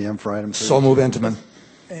 7 p.m. for item 32? So move, Entenmann.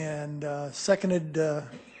 And seconded,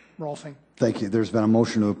 Rolfing. Thank you. There's been a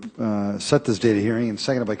motion to set this date of hearing and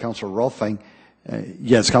seconded by Councilor Rolfing.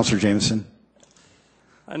 Yes, Councilor Jameson.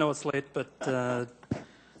 I know it's late, but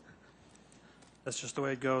that's just the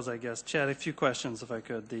way it goes, I guess. Chad, a few questions, if I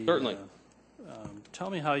could. Certainly. Tell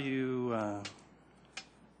me how you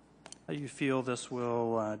feel this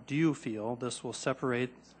will, do you feel this will separate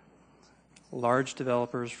large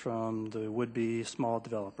developers from the would-be small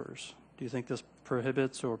developers? Do you think this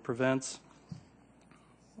prohibits or prevents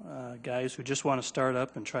guys who just want to start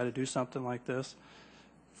up and try to do something like this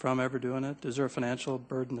from ever doing it? Is there a financial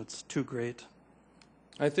burden that's too great?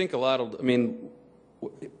 I think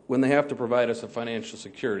when they have to provide us a financial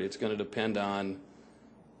security, it's going to depend on,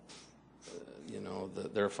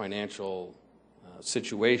 their financial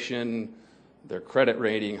situation, their credit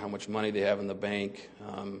rating, how much money they have in the bank.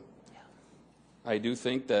 I do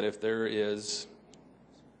think that if there is,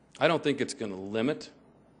 I don't think it's going to limit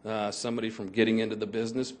somebody from getting into the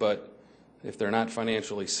business, but if they're not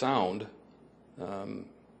financially sound, the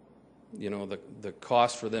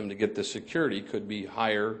cost for them to get the security could be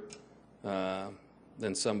higher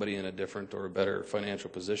than somebody in a different or a better financial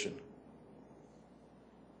position.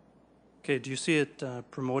 Okay, do you see it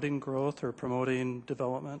promoting growth or promoting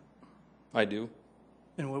development? I do.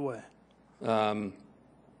 In what way?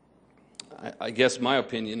 I guess my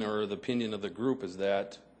opinion, or the opinion of the group, is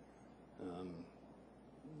that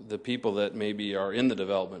the people that maybe are in the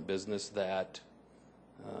development business that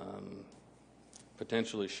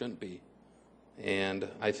potentially shouldn't be. And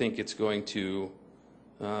I think it's going to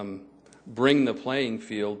bring the playing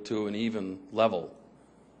field to an even level.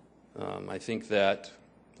 I think that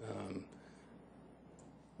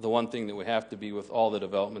the one thing that we have to be with all the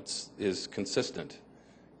developments is consistent.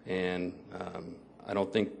 And I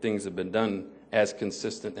don't think things have been done as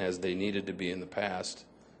consistent as they needed to be in the past.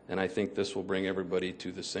 And I think this will bring everybody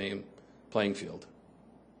to the same playing field.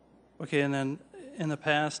 Okay, and then in the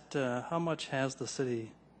past, how much has the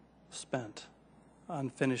city spent on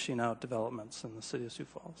finishing out developments in the city of Sioux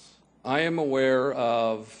Falls? I am aware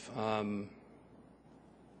of,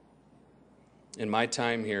 in my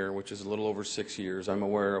time here, which is a little over 6 years, I'm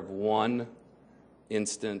aware of one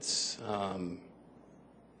instance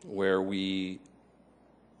where we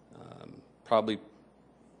probably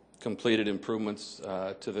completed improvements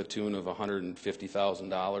to the tune of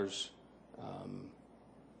 $150,000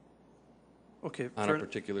 okay, on a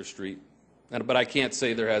particular street. But I can't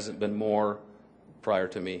say there hasn't been more prior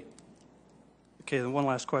to me. Okay, then one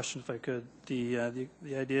last question, if I could. The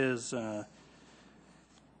idea is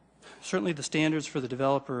certainly the standards for the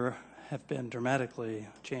developer have been dramatically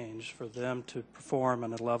changed for them to perform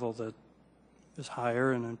on a level that is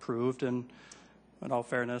higher and improved, and in all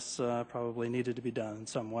fairness, probably needed to be done in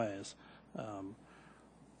some ways.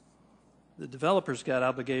 The developer's got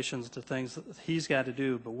obligations to things that he's got to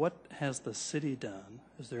do, but what has the city done?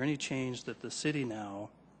 Is there any change that the city now?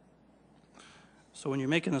 So when you're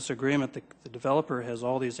making this agreement, the developer has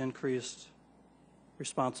all these increased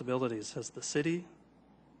responsibilities. Has the city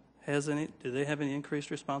do they have any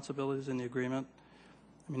increased responsibilities in the agreement?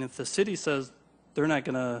 I mean, if the city says they're not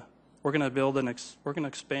going to, we're going to build we're going to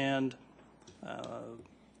expand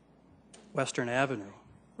Western Avenue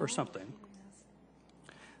or something,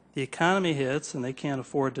 the economy hits and they can't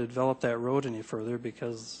afford to develop that road any further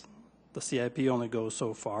because the CIP only goes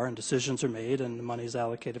so far and decisions are made and the money's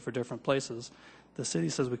allocated for different places. The city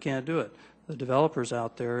says we can't do it. The developers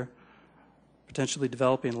out there potentially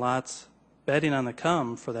developing lots, betting on the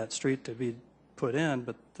come for that street to be put in,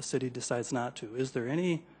 but the city decides not to. Is there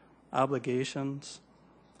any obligations?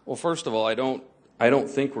 Well, first of all, I don't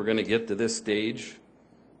think we're going to get to this stage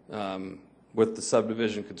with the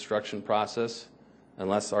subdivision construction process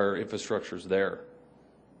unless our infrastructure is there.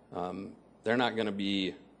 They're not going to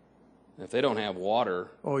be, if they don't have water.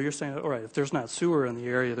 Oh, you're saying, all right, if there's not sewer in the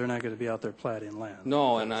area, they're not going to be out there platting land.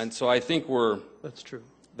 No, and so I think that's true.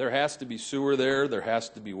 There has to be sewer there. There has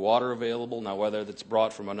to be water available. Now, whether that's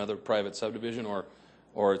brought from another private subdivision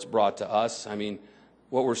or it's brought to us, I mean,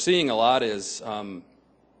 what we're seeing a lot is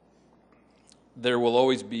there will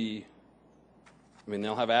always be, I mean,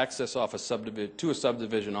 they'll have access off a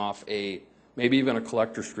subdivision off maybe even a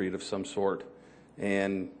collector street of some sort,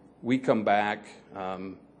 and we come back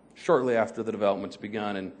shortly after the development's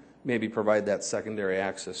begun and maybe provide that secondary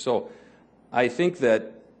access. So I think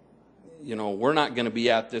that, we're not going to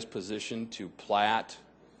be at this position to plat,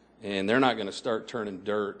 and they're not going to start turning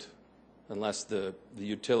dirt unless the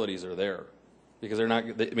utilities are there, because they're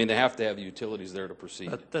not. They have to have the utilities there to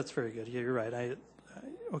proceed. That's very good. Yeah, you're right.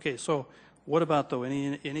 Okay, so what about though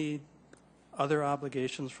any other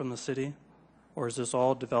obligations from the city, or is this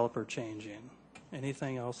all developer changing?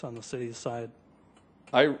 Anything else on the city's side?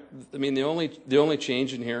 I mean, the only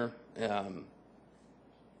change in here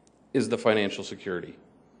is the financial security.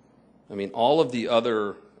 I mean, all of the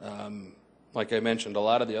other, like I mentioned, a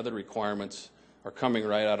lot of the other requirements are coming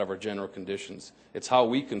right out of our general conditions. It's how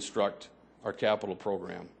we construct our capital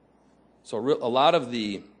program. So a lot of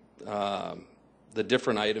the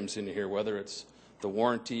different items in here, whether it's the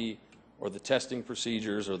warranty or the testing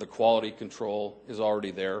procedures or the quality control, is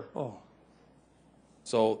already there. Oh.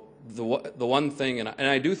 So the one thing, and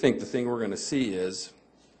I do think the thing we're going to see is,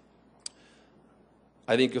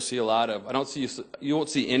 I think you'll see a lot of, you won't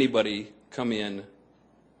see anybody come in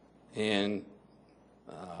and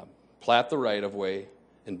plat the right-of-way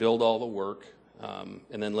and build all the work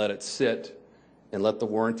and then let it sit and let the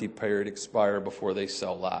warranty period expire before they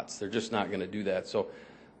sell lots. They're just not going to do that. So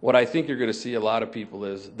what I think you're going to see a lot of people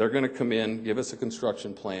is they're going to come in, give us a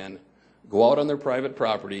construction plan, go out on their private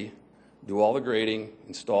property, do all the grading,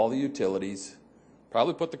 install the utilities,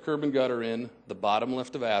 probably put the curb and gutter in, the bottom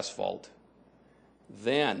lift of asphalt.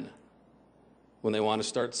 Then, when they want to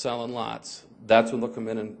start selling lots, that's when they'll come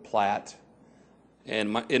in and plat.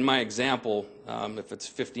 And in my example, if it's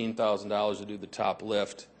 $15,000 to do the top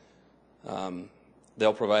lift,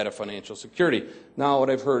 they'll provide a financial security. Now, what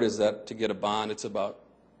I've heard is that to get a bond, it's about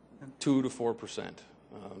 2 to 4%.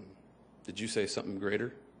 Did you say something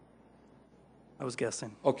greater? I was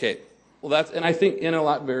guessing. Okay. Well, and I think a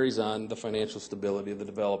lot varies on the financial stability of the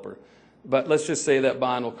developer. But let's just say that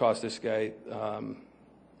bond will cost this guy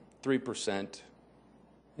 3%.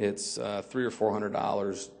 It's $300 or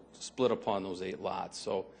 $400 split upon those 8 lots.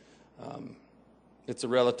 So it's a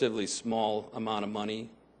relatively small amount of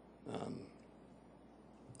money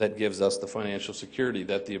that gives us the financial security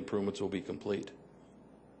that the improvements will be complete.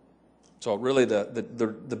 So really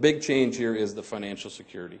the big change here is the financial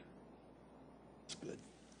security. That's good.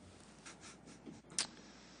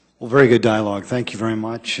 Well, very good dialogue. Thank you very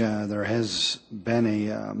much. There has been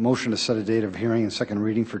a motion to set a date of hearing and second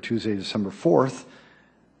reading for Tuesday, December 4th.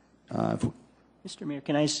 Mr. Mayor,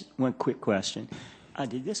 can I ask one quick question?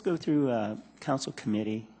 Did this go through council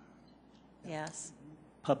committee? Yes.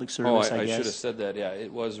 Public service, I guess? should have said that, yeah.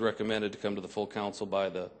 It was recommended to come to the full council by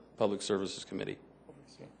the Public Services Committee.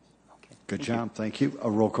 Okay. Good job. Thank you.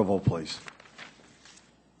 A roll call vote, please.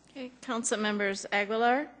 Okay, council members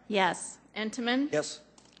Aguilar, Yes. Entenmann, Yes.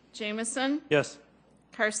 Jamison, Yes.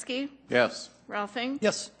 Karski, Yes. Ralphing,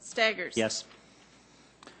 Yes. Staggers. Yes.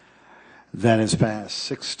 That is passed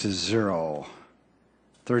 6-0.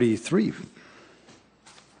 33.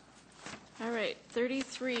 All right,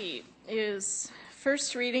 33 is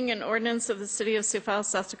first reading an ordinance of the City of Sioux Falls,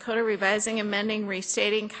 South Dakota, revising, amending,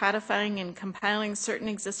 restating, codifying, and compiling certain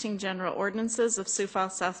existing general ordinances of Sioux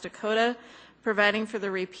Falls, South Dakota, providing for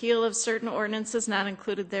the repeal of certain ordinances not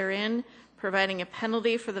included therein, providing a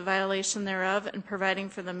penalty for the violation thereof, and providing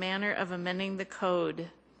for the manner of amending the code.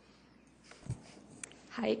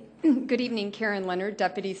 Hi, good evening, Karen Leonard,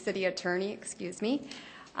 Deputy City Attorney, excuse me.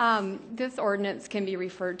 This ordinance can be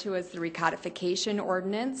referred to as the recodification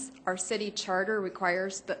ordinance. Our city charter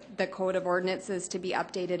requires the code of ordinances to be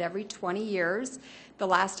updated every 20 years. The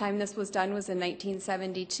last time this was done was in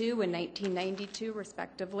 1972 and 1992,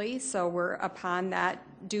 respectively, so we're upon that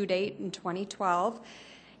due date in 2012.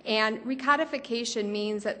 And recodification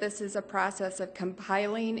means that this is a process of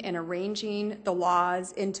compiling and arranging the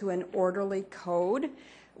laws into an orderly code.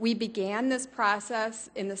 We began this process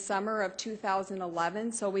in the summer of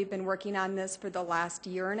 2011, so we've been working on this for the last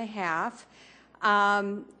year and a half.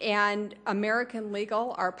 And American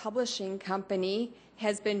Legal, our publishing company,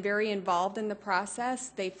 has been very involved in the process.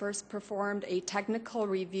 They first performed a technical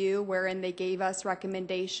review wherein they gave us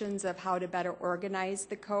recommendations of how to better organize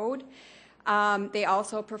the code. They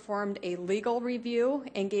also performed a legal review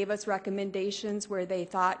and gave us recommendations where they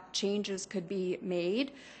thought changes could be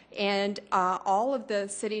made. And all of the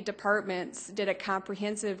city departments did a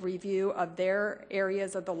comprehensive review of their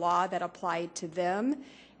areas of the law that applied to them.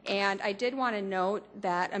 And I did want to note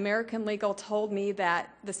that American Legal told me that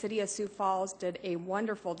the City of Sioux Falls did a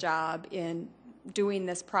wonderful job in doing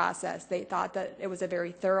this process. They thought that it was a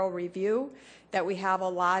very thorough review, that we have a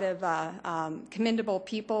lot of commendable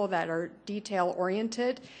people that are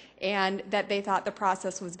detail-oriented, and that they thought the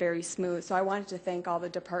process was very smooth. So I wanted to thank all the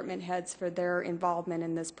department heads for their involvement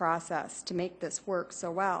in this process to make this work so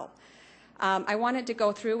well. I wanted to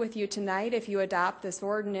go through with you tonight, if you adopt this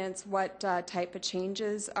ordinance, what type of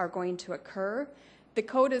changes are going to occur. The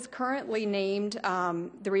code is currently named,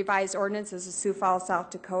 the revised ordinances of Sioux Falls, South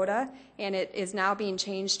Dakota, and it is now being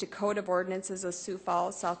changed to Code of Ordinances of Sioux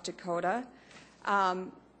Falls, South Dakota.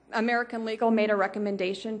 American Legal made a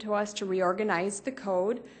recommendation to us to reorganize the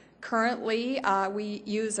code. Currently, we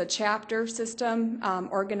use a chapter system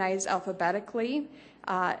organized alphabetically.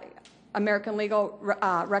 American Legal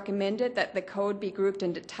recommended that the code be grouped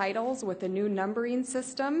into titles with a new numbering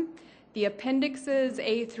system. The appendixes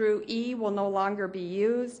A through E will no longer be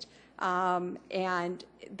used, and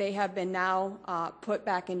they have been now put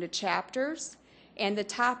back into chapters. And the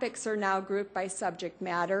topics are now grouped by subject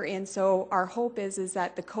matter, and so our hope is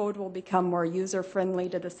that the code will become more user-friendly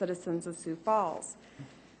to the citizens of Sioux Falls.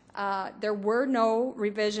 There were no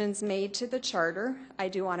revisions made to the charter. I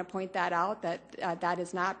do want to point that out, that that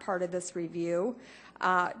is not part of this review.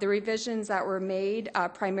 The revisions that were made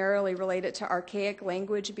primarily related to archaic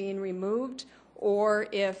language being removed or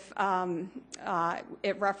if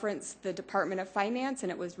it referenced the Department of Finance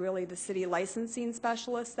and it was really the city licensing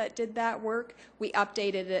specialist that did that work, we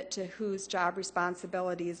updated it to whose job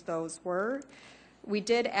responsibilities those were. We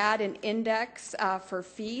did add an index for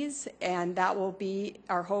fees, and that will be,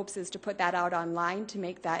 our hopes is to put that out online to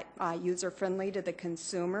make that user-friendly to the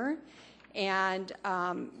consumer. And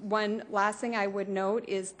one last thing I would note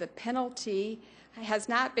is the penalty has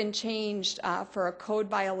not been changed for a code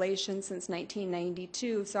violation since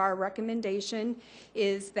 1992. So our recommendation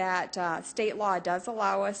is that state law does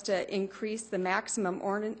allow us to increase the maximum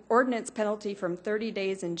ordinance penalty from 30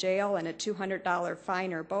 days in jail and a $200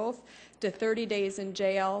 fine or both to 30 days in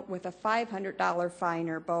jail with a $500 fine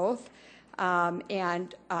or both.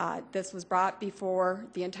 This was brought before,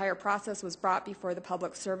 the entire process was brought before the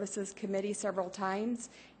Public Services Committee several times,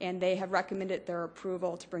 and they have recommended their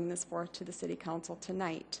approval to bring this forth to the City Council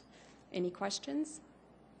tonight. Any questions?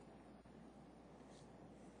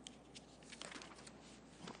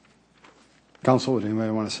 Council, would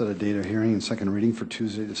anybody want to set a date of hearing and second reading for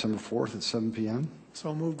Tuesday, December 4th at 7 p.m.?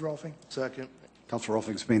 So moved, Rolfing. Second. Councilor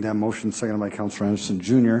Rolfing's made that motion, seconded by Councilor Anderson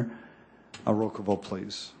Jr. A roll call vote,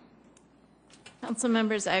 please. Council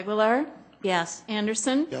members Aguilar, Yes.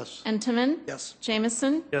 Anderson. Yes. Entenmann. Yes.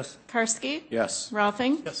 Jamison. Yes. Karski. Yes.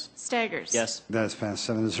 Rolfing. Yes. Staggers. Yes. That is passed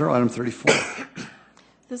 7-0. Item 34.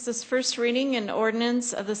 This is first reading an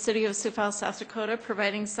ordinance of the City of Sioux Falls, South Dakota,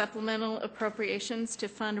 providing supplemental appropriations to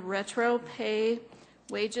fund retro pay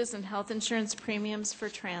wages and health insurance premiums for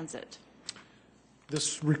transit.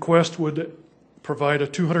 This request would provide a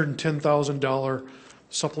 $210,000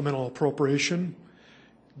 supplemental appropriation.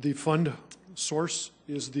 The fund source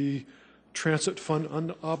is the Transit Fund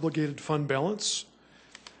unobligated fund balance.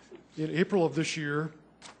 In April of this year,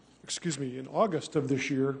 in August of this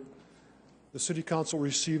year, the City Council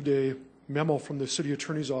received a memo from the City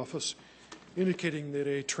Attorney's Office indicating that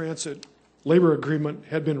a transit labor agreement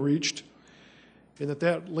had been reached and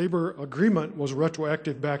that labor agreement was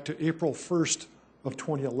retroactive back to April 1st of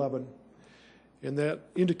 2011. And that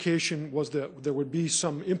indication was that there would be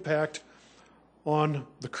some impact on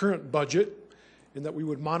the current budget and that we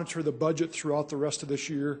would monitor the budget throughout the rest of this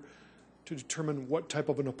year to determine what type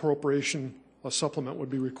of an appropriation, a supplement would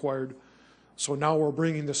be required. So now we're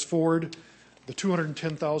bringing this forward. The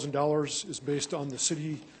 $210,000 is based on the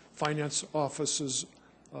City Finance Office's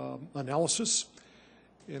analysis,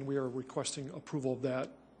 and we are requesting approval of that,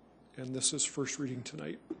 and this is first reading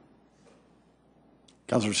tonight.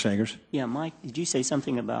 Councilor Staggers. Yeah, Mike, did you say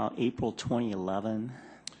something about April 2011?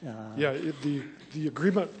 Yeah, the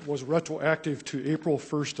agreement was retroactive to April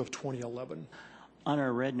 1st of 2011. On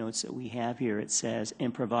our red notes that we have here, it says,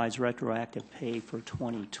 and provides retroactive pay for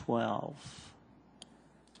 2012.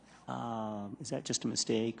 Is that just a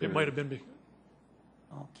mistake? It might have been.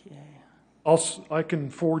 Okay. I can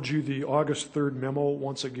forward you the August 3rd memo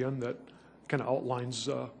once again that kind of outlines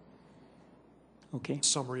okay.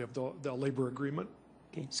 Summary of the labor agreement.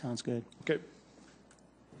 Okay, sounds good. Okay.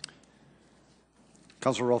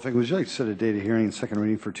 Councilor Rolfing, would you like to set a date of hearing and second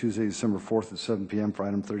reading for Tuesday, December 4th at 7 p.m. for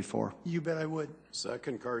item 34? You bet I would.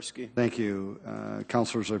 Second, Karski. Thank you.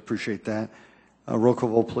 Councilors, I appreciate that. Roll call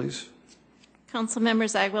vote, please. Council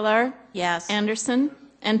members Aguilar. Yes. Anderson.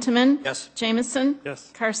 Entenmann. Yes. Jamison.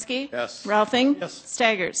 Yes. Karski. Yes. Rolfing. Yes.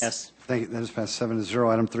 Staggers. Yes. Thank you. That is passed 7-0.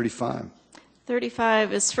 Item 35.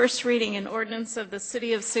 35 is first reading an ordinance of the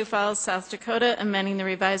City of Sioux Falls, South Dakota, amending the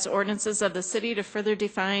revised ordinances of the city to further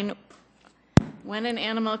define when an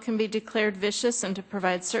animal can be declared vicious and to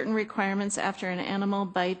provide certain requirements after an animal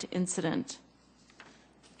bite incident.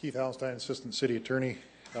 Keith Hallenstein, Assistant City Attorney.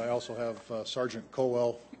 I also have Sergeant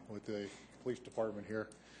Colwell with the Police Department here.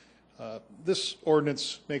 This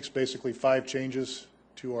ordinance makes basically 5 changes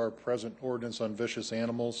to our present ordinance on vicious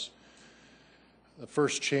animals. The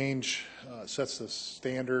first change sets the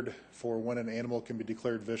standard for when an animal can be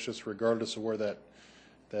declared vicious regardless of where that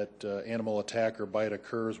animal attack or bite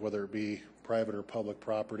occurs, whether it be private or public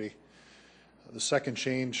property. The second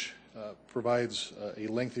change provides a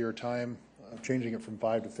lengthier time, changing it from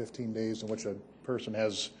 5 to 15 days in which a person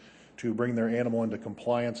has to bring their animal into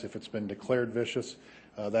compliance if it's been declared vicious.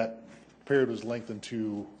 That period was lengthened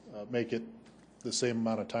to make it the same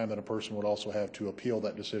amount of time that a person would also have to appeal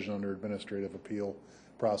that decision under administrative appeal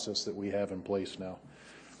process that we have in place now.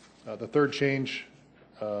 The third change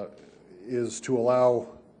is to allow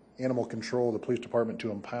animal control, the police department,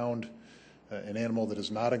 to impound an animal that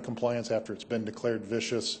is not in compliance after it's been declared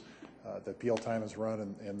vicious. The appeal time is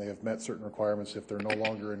run and they have met certain requirements. If they're no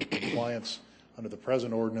longer in compliance under the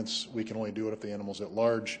present ordinance, we can only do it if the animal's at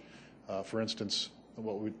large. For instance,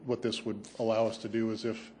 what this would allow us to do is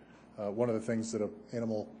if one of the things that an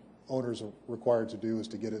animal owners are required to do is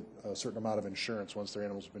to get a certain amount of insurance once their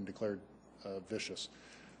animals have been declared vicious.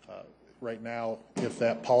 Right now, if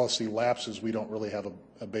that policy lapses, we don't really have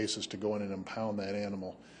a basis to go in and impound that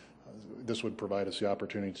animal. This would provide us the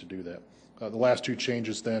opportunity to do that. The last two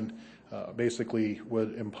changes then basically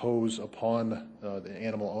would impose upon the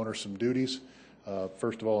animal owner some duties.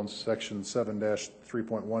 First of all, in section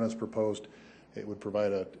 7-3.1 as proposed, it would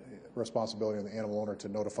provide a responsibility on the animal owner to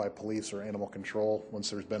notify police or animal control once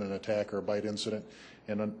there's been an attack or a bite incident.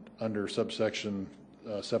 And under subsection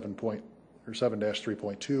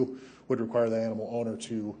 7-3.2 would require the animal owner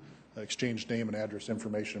to exchange name and address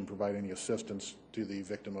information and provide any assistance to the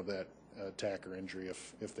victim of that attack or injury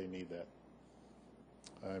if they need that.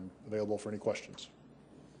 I'm available for any questions.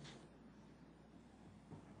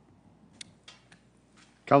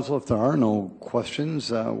 Council, if there are no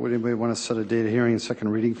questions, would anybody want to set a date of hearing and second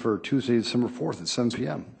reading for Tuesday, December 4th at 7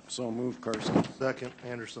 p.m.? So moved, Karski. Second,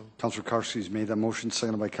 Anderson. Councilor Karski's made that motion,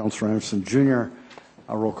 seconded by Councilor Anderson Jr.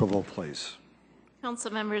 A roll call vote, please. Council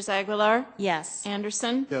members Aguilar? Yes.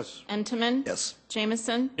 Anderson? Yes. Entenmann? Yes.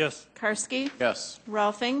 Jamison? Yes. Karski? Yes.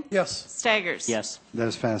 Rolfing? Yes. Staggers? Yes. That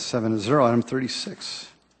is passed 7-0. Item 36.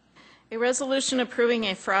 A resolution approving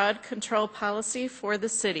a fraud control policy for the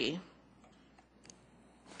city.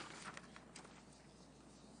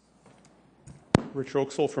 Rich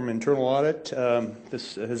Oaksel from Internal Audit.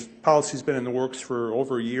 This policy's been in the works for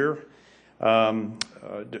over a year.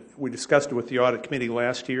 We discussed it with the Audit Committee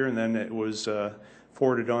last year, and then it was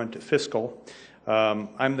forwarded on to Fiscal.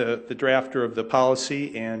 I'm the drafter of the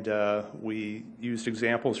policy, and we used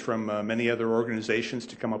examples from many other organizations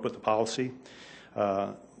to come up with the policy.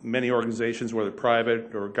 Many organizations, whether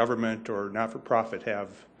private or government or not-for-profit, have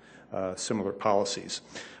similar policies.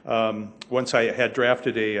 Once I had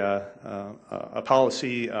drafted a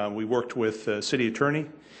policy, we worked with the City Attorney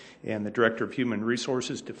and the Director of Human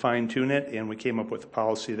Resources to fine-tune it, and we came up with a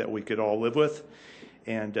policy that we could all live with.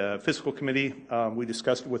 And Fiscal Committee, we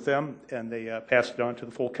discussed it with them, and they passed it on to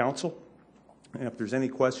the full council. And if there's any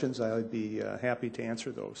questions, I'd be happy to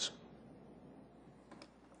answer those.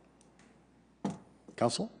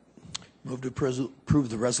 Council? Move to approve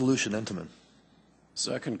the resolution, Entenmann.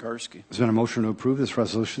 Second, Karski. There's been a motion to approve this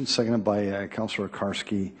resolution, seconded by Councilor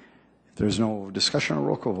Karski. If there's no discussion, a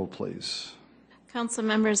roll call vote, please. Council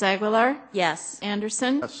members Aguilar? Yes.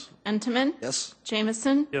 Anderson? Yes. Entenmann? Yes.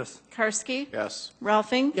 Jamison? Yes. Karski? Yes.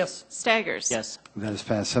 Rolfing? Yes. Staggers? Yes. That is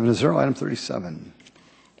passed 7-0. Item 37.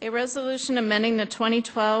 A resolution amending the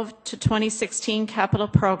 2012 to 2016 capital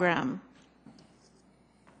program.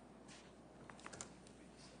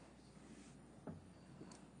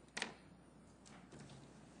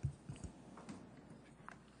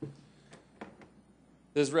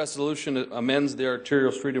 This resolution amends the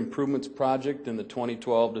Arterial Street Improvements Project in the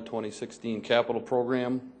 2012 to 2016 capital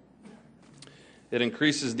program. It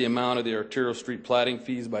increases the amount of the arterial street platting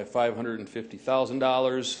fees by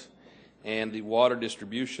 $550,000 and the water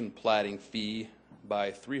distribution platting fee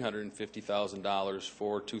by $350,000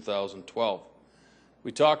 for 2012.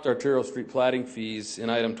 We talked arterial street platting fees in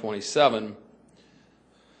item 27.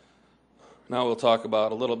 Now we'll talk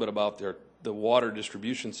about a little bit about the water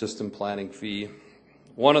distribution system platting fee.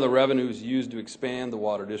 One of the revenues used to expand the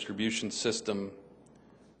water distribution system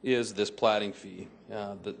is this platting fee.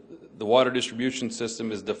 The water distribution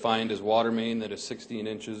system is defined as water main that is 16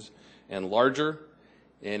 inches and larger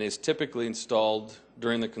and is typically installed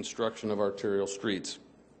during the construction of arterial streets.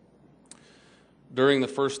 During the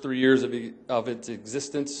first 3 years of its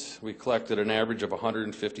existence, we collected an average of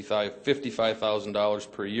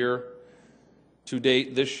 $155,000 per year. To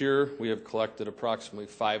date, this year, we have collected approximately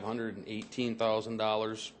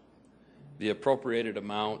 $518,000. The appropriated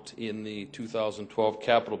amount in the 2012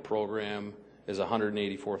 capital program is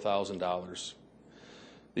 $184,000.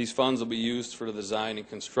 These funds will be used for the design and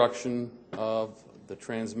construction of the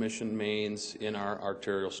transmission mains in our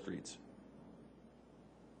arterial streets.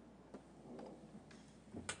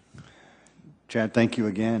 Chad, thank you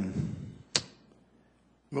again.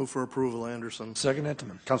 Move for approval, Anderson. Second,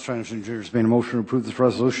 Entenmann. Councilor Anderson Jr. has made a motion to approve this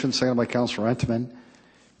resolution, seconded by Councilor Entenmann.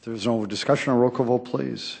 If there's no discussion, a roll call vote,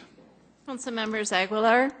 please. Council members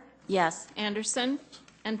Aguilar? Yes. Anderson?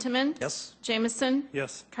 Entenmann? Yes. Jamison?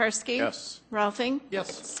 Yes. Karski? Yes. Rolfing?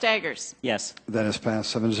 Yes. Staggers? Yes. That is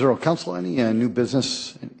passed 7-0. Council, any new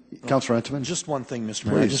business? Councilor Entenmann? Just one thing, Mr.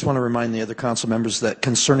 Mayor. I Please. just want to remind the other council members that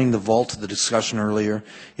concerning the vault, the discussion earlier,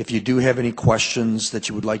 if you do have any questions that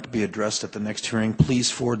you would like to be addressed at the next hearing,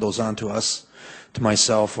 please forward those on to us, to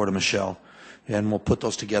myself or to Michelle, and we'll put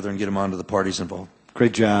those together and get them on to the parties involved.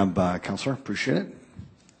 Great job, Councilor. Appreciate it.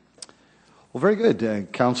 Well, very good.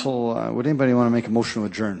 Council, would anybody want to make a motion to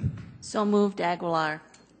adjourn? So moved, Aguilar.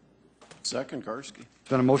 Second, Karski. It's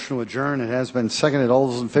been a motion to adjourn. It has been seconded. All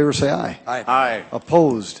those in favor say aye. Aye. Aye.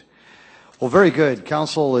 Opposed? Well, very good.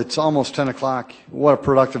 Council, it's almost 10 o'clock. What a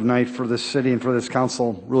productive night for this city and for this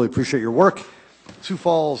council. Really appreciate your work. Sioux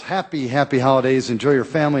Falls, happy holidays. Enjoy your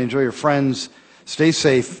family. Enjoy your friends. Stay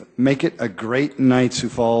safe. Make it a great night, Sioux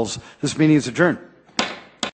Falls. This meeting is adjourned.